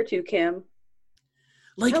shapewear to, Kim?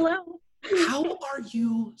 Like, Hello? how are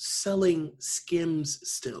you selling Skims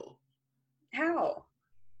still? How?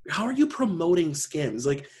 How are you promoting Skims?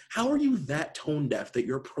 Like, how are you that tone deaf that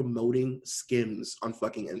you're promoting Skims on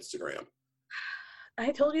fucking Instagram?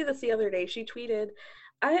 I told you this the other day. She tweeted,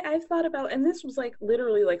 I've thought about, and this was like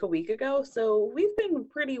literally like a week ago. So we've been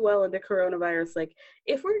pretty well into coronavirus. Like,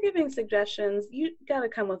 if we're giving suggestions, you got to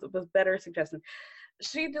come with better suggestions.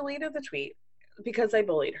 She deleted the tweet because I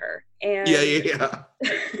bullied her. Yeah, And yeah,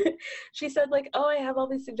 yeah. she said, like, oh, I have all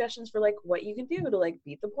these suggestions for like what you can do to like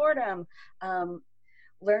beat the boredom,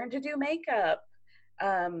 learn to do makeup.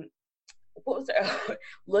 Um, what was it?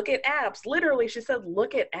 Look at apps. Literally, she said,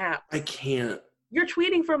 look at apps. I can't. You're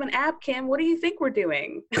tweeting from an app, Kim. What do you think we're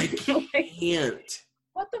doing? I Like, can't.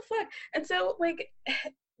 what the fuck? And so like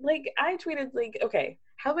I tweeted like, okay,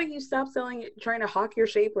 how about you stop trying to hawk your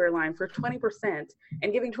shapewear line for 20%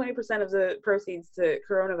 and giving 20% of the proceeds to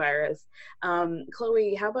coronavirus?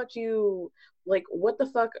 Chloe, how about you, like, what the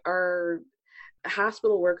fuck are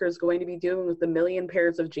hospital workers going to be doing with the million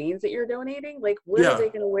pairs of jeans that you're donating? Like, where are Yeah. they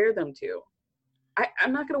going to wear them to?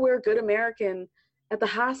 I'm not going to wear Good American at the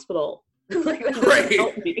hospital. Like, that doesn't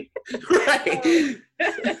help me. Right.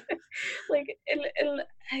 Like,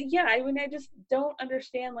 and yeah, I mean, I just don't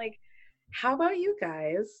understand. Like, how about you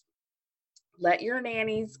guys let your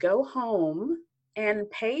nannies go home and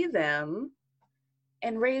pay them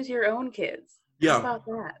and raise your own kids? How Yeah. about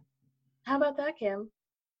that? How about that, Kim?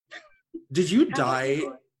 Did you How about die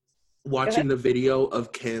you? watching the video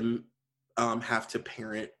of Kim have to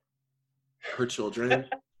parent her children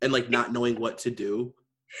and like not knowing what to do?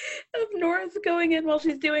 Of North going in while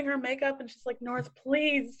she's doing her makeup and she's like, North,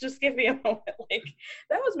 please just give me a moment. Like,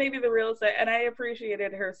 that was maybe the real set. And I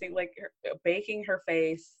appreciated her seeing like her, baking her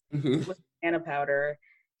face Mhm. with banana powder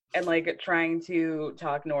and like trying to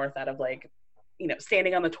talk North out of like, you know,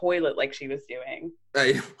 standing on the toilet like she was doing.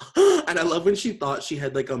 And I love when she thought she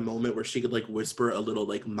had like a moment where she could like whisper a little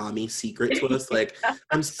like mommy secret to us, like,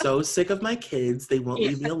 I'm so sick of my kids, they won't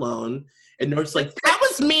leave me alone. And North's like, that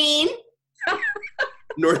was mean.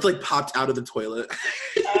 North like popped out of the toilet.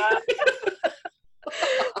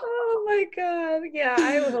 Oh my god. Yeah,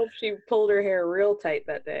 I hope she pulled her hair real tight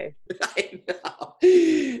that day. I know.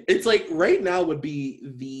 It's like right now would be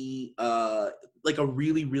the like a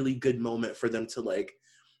really, really good moment for them to like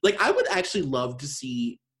I would actually love to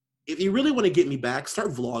see, if you really want to get me back, start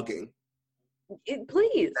vlogging.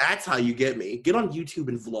 Please. That's how you get me. Get on YouTube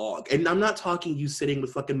and vlog. And I'm not talking you sitting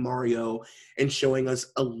with fucking Mario and showing us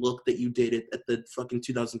a look that you did at the fucking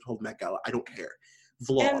 2012 Met Gala. I don't care.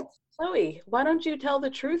 Vlog. And Chloe, why don't you tell the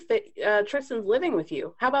truth that Tristan's living with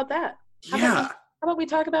you? How about that? Yeah. How about we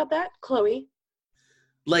talk about that, Chloe?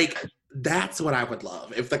 Like, that's what I would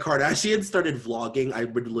love. If the Kardashians started vlogging, I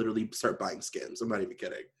would literally start buying Skims. I'm not even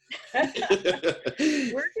kidding.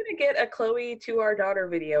 We're gonna get a Chloe to our daughter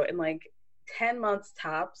video in like 10 months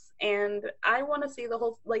tops, and I want to see the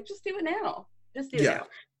whole, like, just do it now. Just do it now.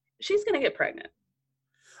 She's gonna get pregnant.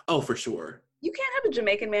 Oh, for sure. You can't have a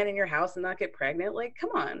Jamaican man in your house and not get pregnant. Like,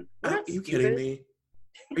 come on. We're Are not you stupid. kidding me?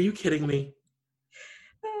 Are you kidding me?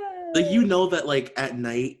 Like, you know that, like, at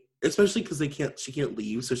night, especially because she can't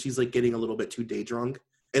leave, so she's, like, getting a little bit too day drunk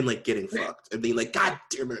and, like, getting fucked and being like, God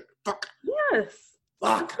damn it, fuck. Yes.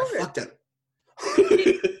 Fuck, I fucked him.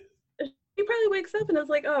 He probably wakes up and is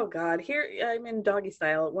like, oh God, here I'm in doggy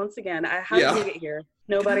style. Once again, how did we get here?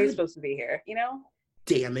 Nobody's supposed to be here, you know?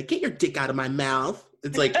 Damn it, get your dick out of my mouth.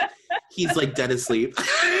 It's like, he's like dead asleep.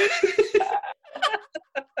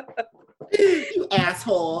 You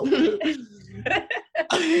asshole. Just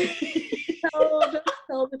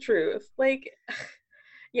tell the truth. Like,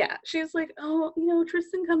 yeah, she's like, oh, you know,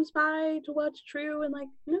 Tristan comes by to watch True, and like,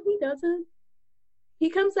 no, he doesn't. He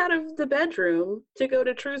comes out of the bedroom to go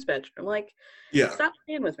to True's bedroom. Like, yeah, stop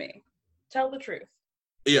playing with me. Tell the truth.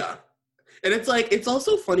 Yeah. And it's like, it's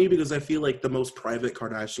also funny because I feel like the most private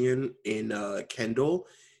Kardashian in Kendall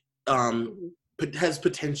has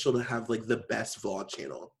potential to have like the best vlog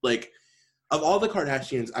channel. Like, of all the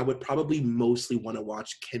Kardashians, I would probably mostly want to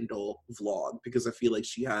watch Kendall vlog because I feel like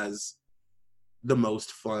she has the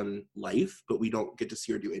most fun life, but we don't get to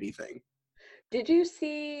see her do anything. Did you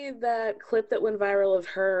see that clip that went viral of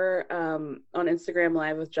her on Instagram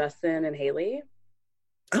Live with Justin and Hailey?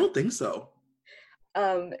 I don't think so.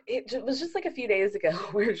 It was just like a few days ago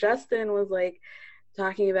where Justin was like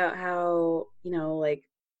talking about how, you know, like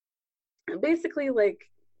basically like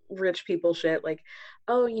rich people shit, like,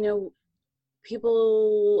 oh, you know,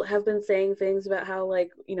 people have been saying things about how,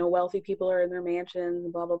 like, you know, wealthy people are in their mansions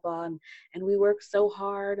and blah blah blah, and we work so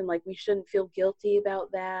hard, and like we shouldn't feel guilty about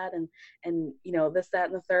that, and you know, this, that,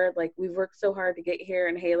 and the third, like we've worked so hard to get here.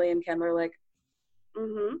 And Hailey and Kendall are like,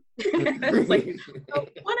 it's like, oh,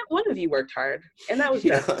 one of you worked hard, and that was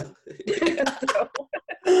Justin.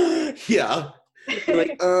 Yeah.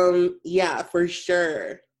 Like, yeah, for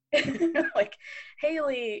sure. Like,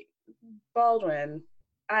 Hailey Baldwin,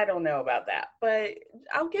 I don't know about that, but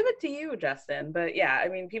I'll give it to you, Justin. But yeah, I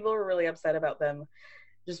mean, people were really upset about them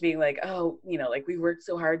just being like, oh, you know, like we worked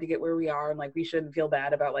so hard to get where we are, and like we shouldn't feel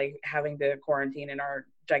bad about like having to quarantine in our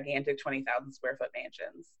gigantic 20,000 square foot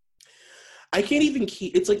mansions. I can't even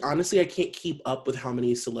it's like, honestly, I can't keep up with how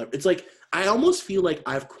many celebrities. It's like, I almost feel like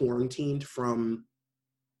I've quarantined from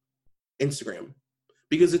Instagram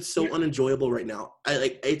because it's so unenjoyable right now.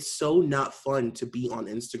 It's so not fun to be on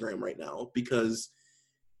Instagram right now because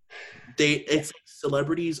it's like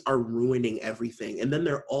celebrities are ruining everything, and then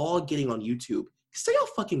they're all getting on YouTube. Stay off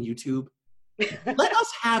fucking YouTube. Let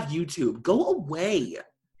us have YouTube. Go away.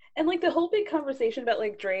 And like the whole big conversation about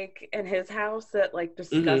like Drake and his house that like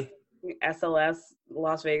discussed SLS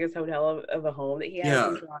Las Vegas hotel of a home that he has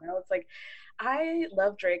in Toronto. It's like, I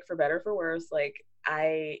love Drake for better for worse. Like,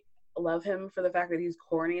 I love him for the fact that he's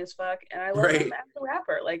corny as fuck, and I love him as a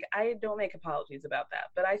rapper. Like, I don't make apologies about that,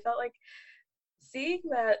 but I felt like seeing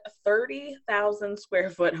that 30,000 square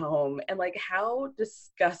foot home and like how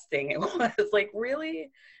disgusting it was, like, really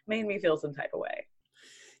made me feel some type of way.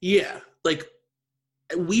 Yeah, like,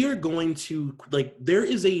 we are going to, like, there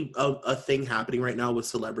is a thing happening right now with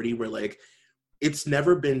celebrity where like it's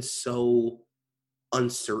never been so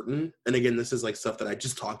uncertain. And again, this is like stuff that I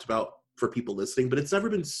just talked about for people listening, but it's never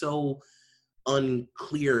been so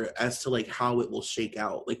unclear as to like how it will shake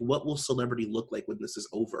out. Like, what will celebrity look like when this is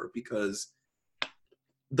over? Because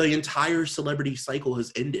the entire celebrity cycle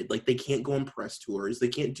has ended. Like, they can't go on press tours. They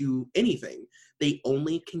can't do anything. They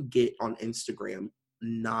only can get on Instagram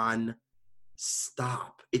non-stop.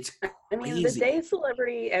 It's crazy. I mean, the day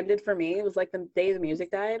celebrity ended for me, it was like the day the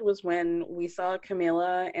music died, was when we saw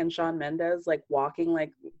Camila and Shawn Mendes like walking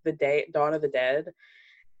like the Dawn of the Dead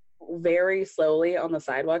very slowly on the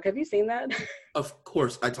sidewalk. Have you seen that? Of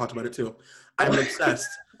course, I talked about it too. I'm obsessed.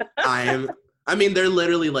 I mean, they're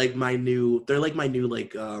literally like my new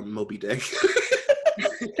like Moby Dick.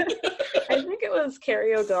 I think it was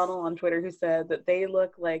Carrie O'Donnell on Twitter who said that they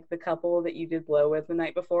look like the couple that you did blow with the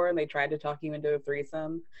night before, and they tried to talk you into a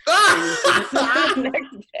threesome. The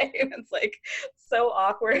next day, it's like so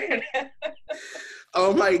awkward.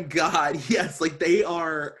 Oh my God, yes, like they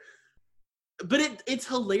are. But it's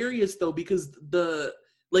hilarious though, because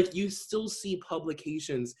you still see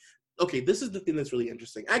publications. Okay, this is the thing that's really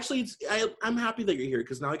interesting. Actually, I'm happy that you're here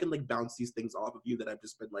because now I can like bounce these things off of you that I've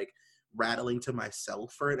just been like rattling to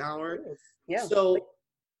myself for an hour. Yeah. So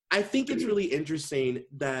I think it's really interesting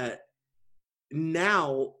that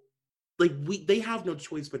now, like, they have no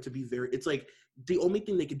choice but to be very. It's like the only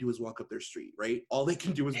thing they can do is walk up their street, right? All they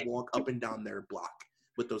can do is walk up and down their block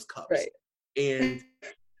with those cups, right? And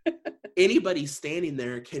anybody standing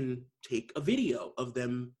there can take a video of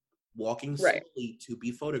them walking Right. slowly to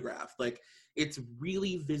be photographed. Like, it's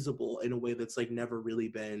really visible in a way that's like never really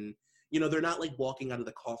been, you know, they're not like walking out of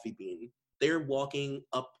the coffee bean. They're walking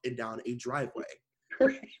up and down a driveway.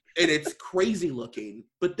 Right. And it's crazy looking.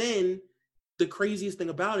 But then the craziest thing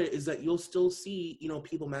about it is that you'll still see, you know,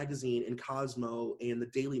 People Magazine and Cosmo and the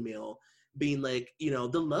Daily Mail being like, you know,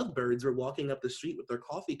 the lovebirds were walking up the street with their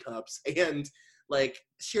coffee cups and like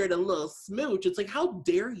shared a little smooch. It's like, how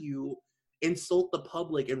dare you insult the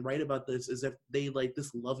public and write about this as if they like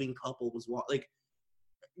this loving couple was like,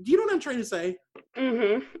 do you know what I'm trying to say?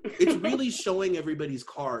 Mm-hmm. It's really showing everybody's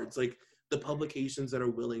cards, like the publications that are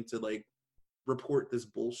willing to like report this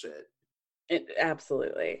bullshit.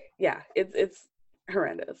 Absolutely. Yeah, it's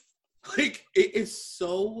horrendous. Like, it is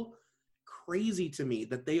so crazy to me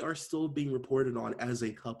that they are still being reported on as a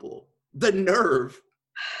couple. The nerve.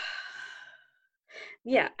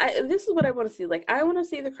 Yeah, this is what I want to see. Like, I want to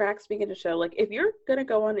see the cracks begin to show. Like, if you're gonna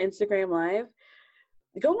go on Instagram Live,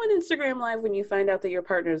 go on Instagram Live when you find out that your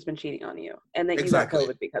partner has been cheating on you and that you got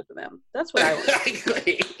COVID because of them. That's what I want.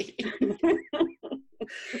 Exactly.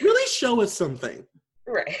 Really show us something.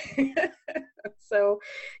 Right. So,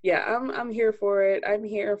 yeah, I'm here for it. I'm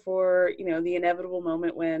here for, you know, the inevitable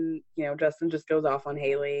moment when, you know, Justin just goes off on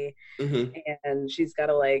Haley, Mm-hmm. and she's got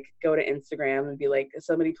to like go to Instagram and be like,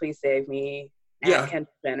 somebody please save me. Yeah. At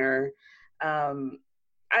Kendall Jenner.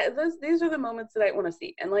 These are the moments that I want to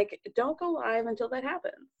see. And like, don't go live until that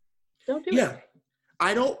happens. Don't do it. Yeah.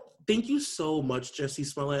 I don't. Thank you so much, Jessie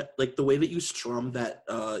Smollett. Like, the way that you strum that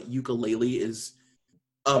ukulele is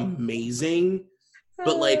amazing.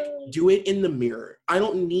 But like, do it in the mirror. I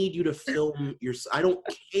don't need you to film your. I don't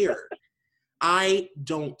care. I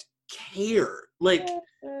don't care. Like,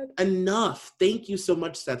 enough. Thank you so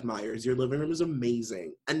much, Seth Meyers. Your living room is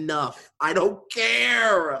amazing. Enough. I don't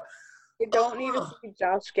care. You don't need to see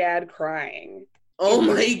Josh Gad crying. Oh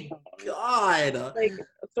my God. Like,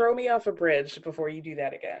 throw me off a bridge before you do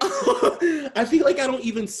that again. I feel like I don't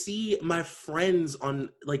even see my friends on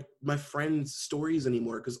like my friends' stories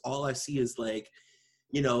anymore, because all I see is like,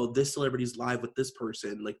 you know, this celebrity's live with this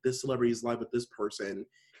person, like this celebrity's live with this person.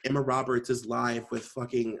 Emma Roberts is live with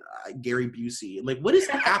fucking Gary Busey. Like, what is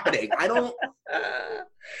happening? I don't. The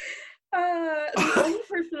only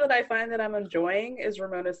person that I find that I'm enjoying is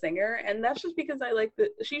Ramona Singer, and that's just because I like that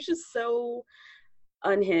she's just so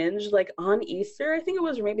unhinged. Like, on Easter, I think it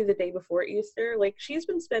was maybe the day before Easter, like she's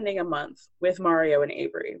been spending a month with Mario and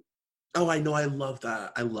Avery. Oh, I know. I love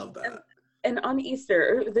that. I love that. And on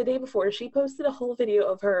Easter, the day before, she posted a whole video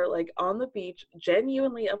of her like on the beach,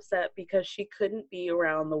 genuinely upset because she couldn't be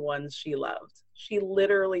around the ones she loved. She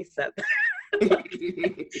literally said that.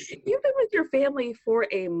 You've been with your family for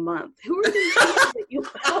a month. Who are these people that you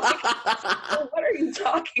like? What are you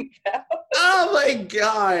talking about? Oh my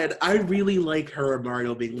God. I really like her and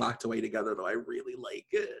Mario being locked away together, though. I really like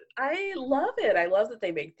it. I love it. I love that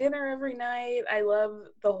they make dinner every night. I love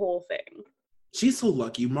the whole thing. She's so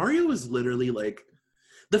lucky. Mario is literally like,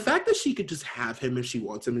 the fact that she could just have him if she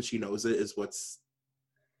wants him and she knows it is what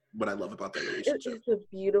I love about that relationship. It's a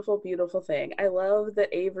beautiful, beautiful thing. I love that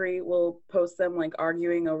Avery will post them like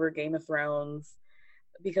arguing over Game of Thrones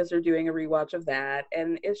because they're doing a rewatch of that,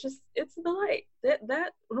 and it's a delight.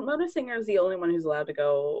 That Ramona Singer is the only one who's allowed to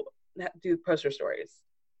go do poster stories.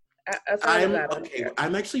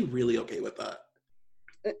 I'm actually really okay with that.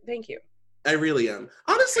 Thank you. I really am.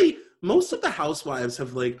 Honestly, most of the housewives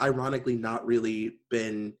have like ironically not really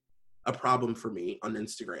been a problem for me on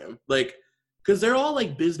Instagram. Like, because they're all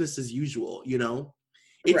like business as usual, you know?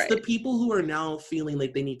 It's right. The people who are now feeling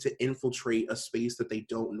like they need to infiltrate a space that they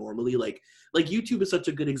don't normally like YouTube is such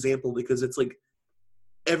a good example, because it's like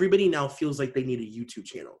everybody now feels like they need a YouTube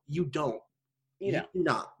channel. You don't. You do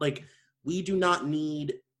not. Like, we do not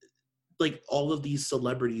need like all of these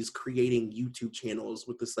celebrities creating YouTube channels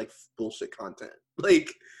with this like bullshit content.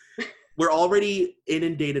 Like, we're already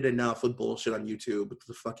inundated enough with bullshit on YouTube with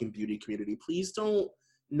the fucking beauty community. Please don't.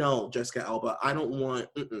 No, Jessica Alba. I don't want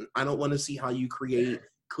to see how you create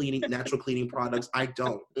natural cleaning products. I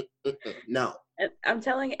don't. No. And I'm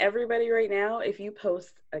telling everybody right now, if you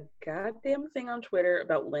post a goddamn thing on Twitter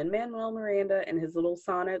about Lin-Manuel Miranda and his little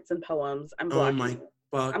sonnets and poems, I'm blocking you.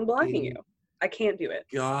 I'm blocking you. I can't do it.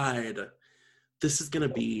 God. This is going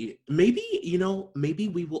to be, maybe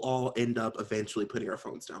we will all end up eventually putting our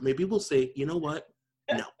phones down. Maybe we'll say, you know what?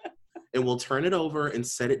 No. And we'll turn it over and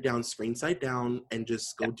set it down screen side down and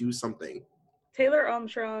just go do something. Taylor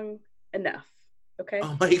Armstrong, enough. Okay?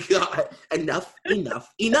 Oh my God. Enough.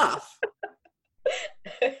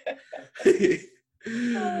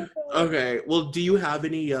 God. Okay. Well, do you have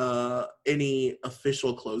any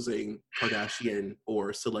official closing Kardashian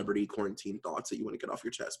or celebrity quarantine thoughts that you want to get off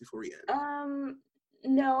your chest before we end?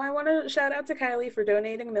 No, I want to shout out to Kylie for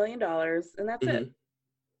donating $1 million, and that's it.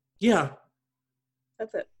 Yeah.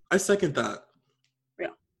 That's it. I second that. Yeah.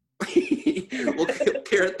 Well,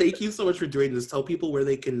 Kara, thank you so much for doing this. Tell people where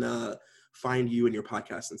they can find you and your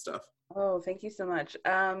podcast and stuff. Oh, thank you so much.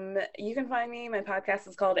 You can find me. My podcast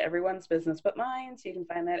is called Everyone's Business But Mine. So you can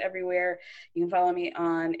find that everywhere. You can follow me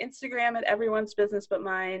on Instagram at Everyone's Business But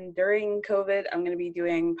Mine. During COVID, I'm going to be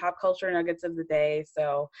doing pop culture nuggets of the day.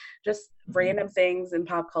 So just random things in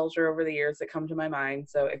pop culture over the years that come to my mind.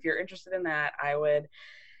 So if you're interested in that, I would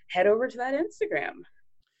head over to that Instagram.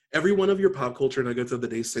 Every one of your pop culture nuggets of the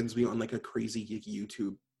day sends me on like a crazy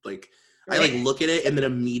YouTube. Like I like look at it and then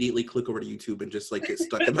immediately click over to YouTube and just like get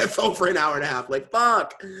stuck in my phone for an hour and a half. Like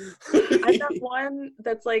fuck. I got one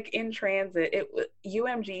that's like in transit.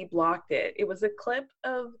 UMG blocked it. It was a clip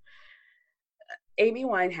of Amy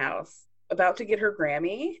Winehouse about to get her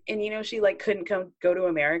Grammy, and she like couldn't go to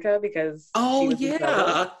America because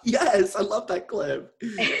yes, I love that clip.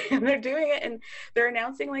 And they're doing it, and they're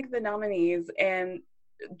announcing like the nominees, and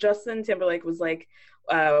Justin Timberlake was like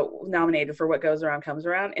nominated for What Goes Around Comes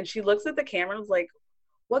Around, and she looks at the camera and was like,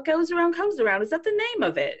 "What goes around comes around, is that the name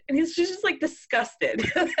of it?" And she's just like disgusted.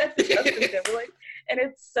 Justin Timberlake, and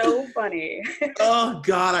it's so funny. Oh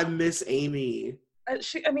God, I miss Amy.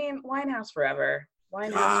 Winehouse forever.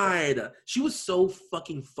 God, she was so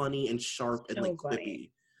fucking funny and sharp and like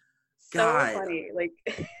quippy. So funny. Like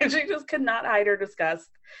she just could not hide her disgust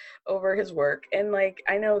over his work, and like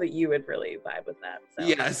I know that you would really vibe with that. So.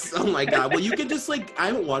 Yes. Oh my God. Well, you could just like I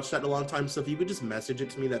haven't watched that in a long time, so if you could just message it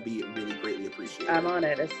to me, that'd be really greatly appreciated. I'm on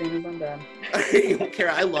it as soon as I'm done.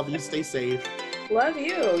 Kara, I love you. Stay safe. Love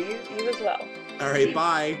you. You as well. All right.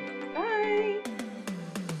 Bye. Bye.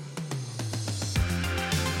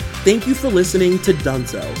 Thank you for listening to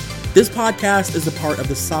Dunzo. This podcast is a part of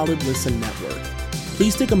the Solid Listen Network.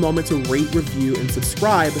 Please take a moment to rate, review, and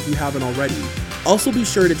subscribe if you haven't already. Also be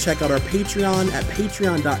sure to check out our Patreon at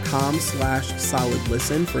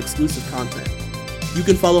patreon.com/solidlisten for exclusive content. You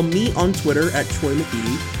can follow me on Twitter at Troy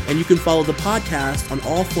McGee, and you can follow the podcast on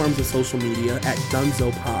all forms of social media at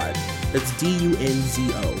DunzoPod. That's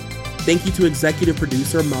DUNZO. Thank you to executive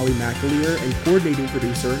producer Molly McAleer and coordinating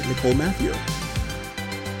producer Nicole Matthew.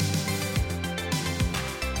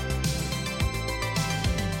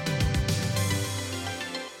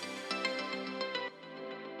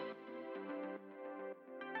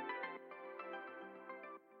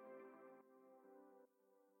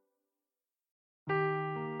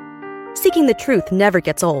 Seeking the truth never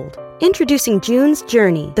gets old. Introducing June's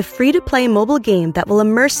Journey, the free-to-play mobile game that will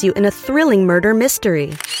immerse you in a thrilling murder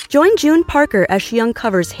mystery. Join June Parker as she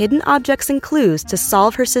uncovers hidden objects and clues to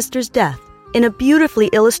solve her sister's death in a beautifully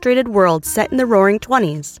illustrated world set in the Roaring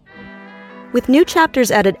 '20s. With new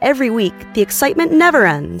chapters added every week, the excitement never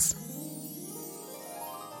ends.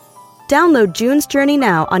 Download June's Journey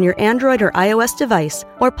now on your Android or iOS device,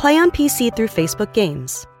 or play on PC through Facebook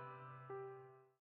Games.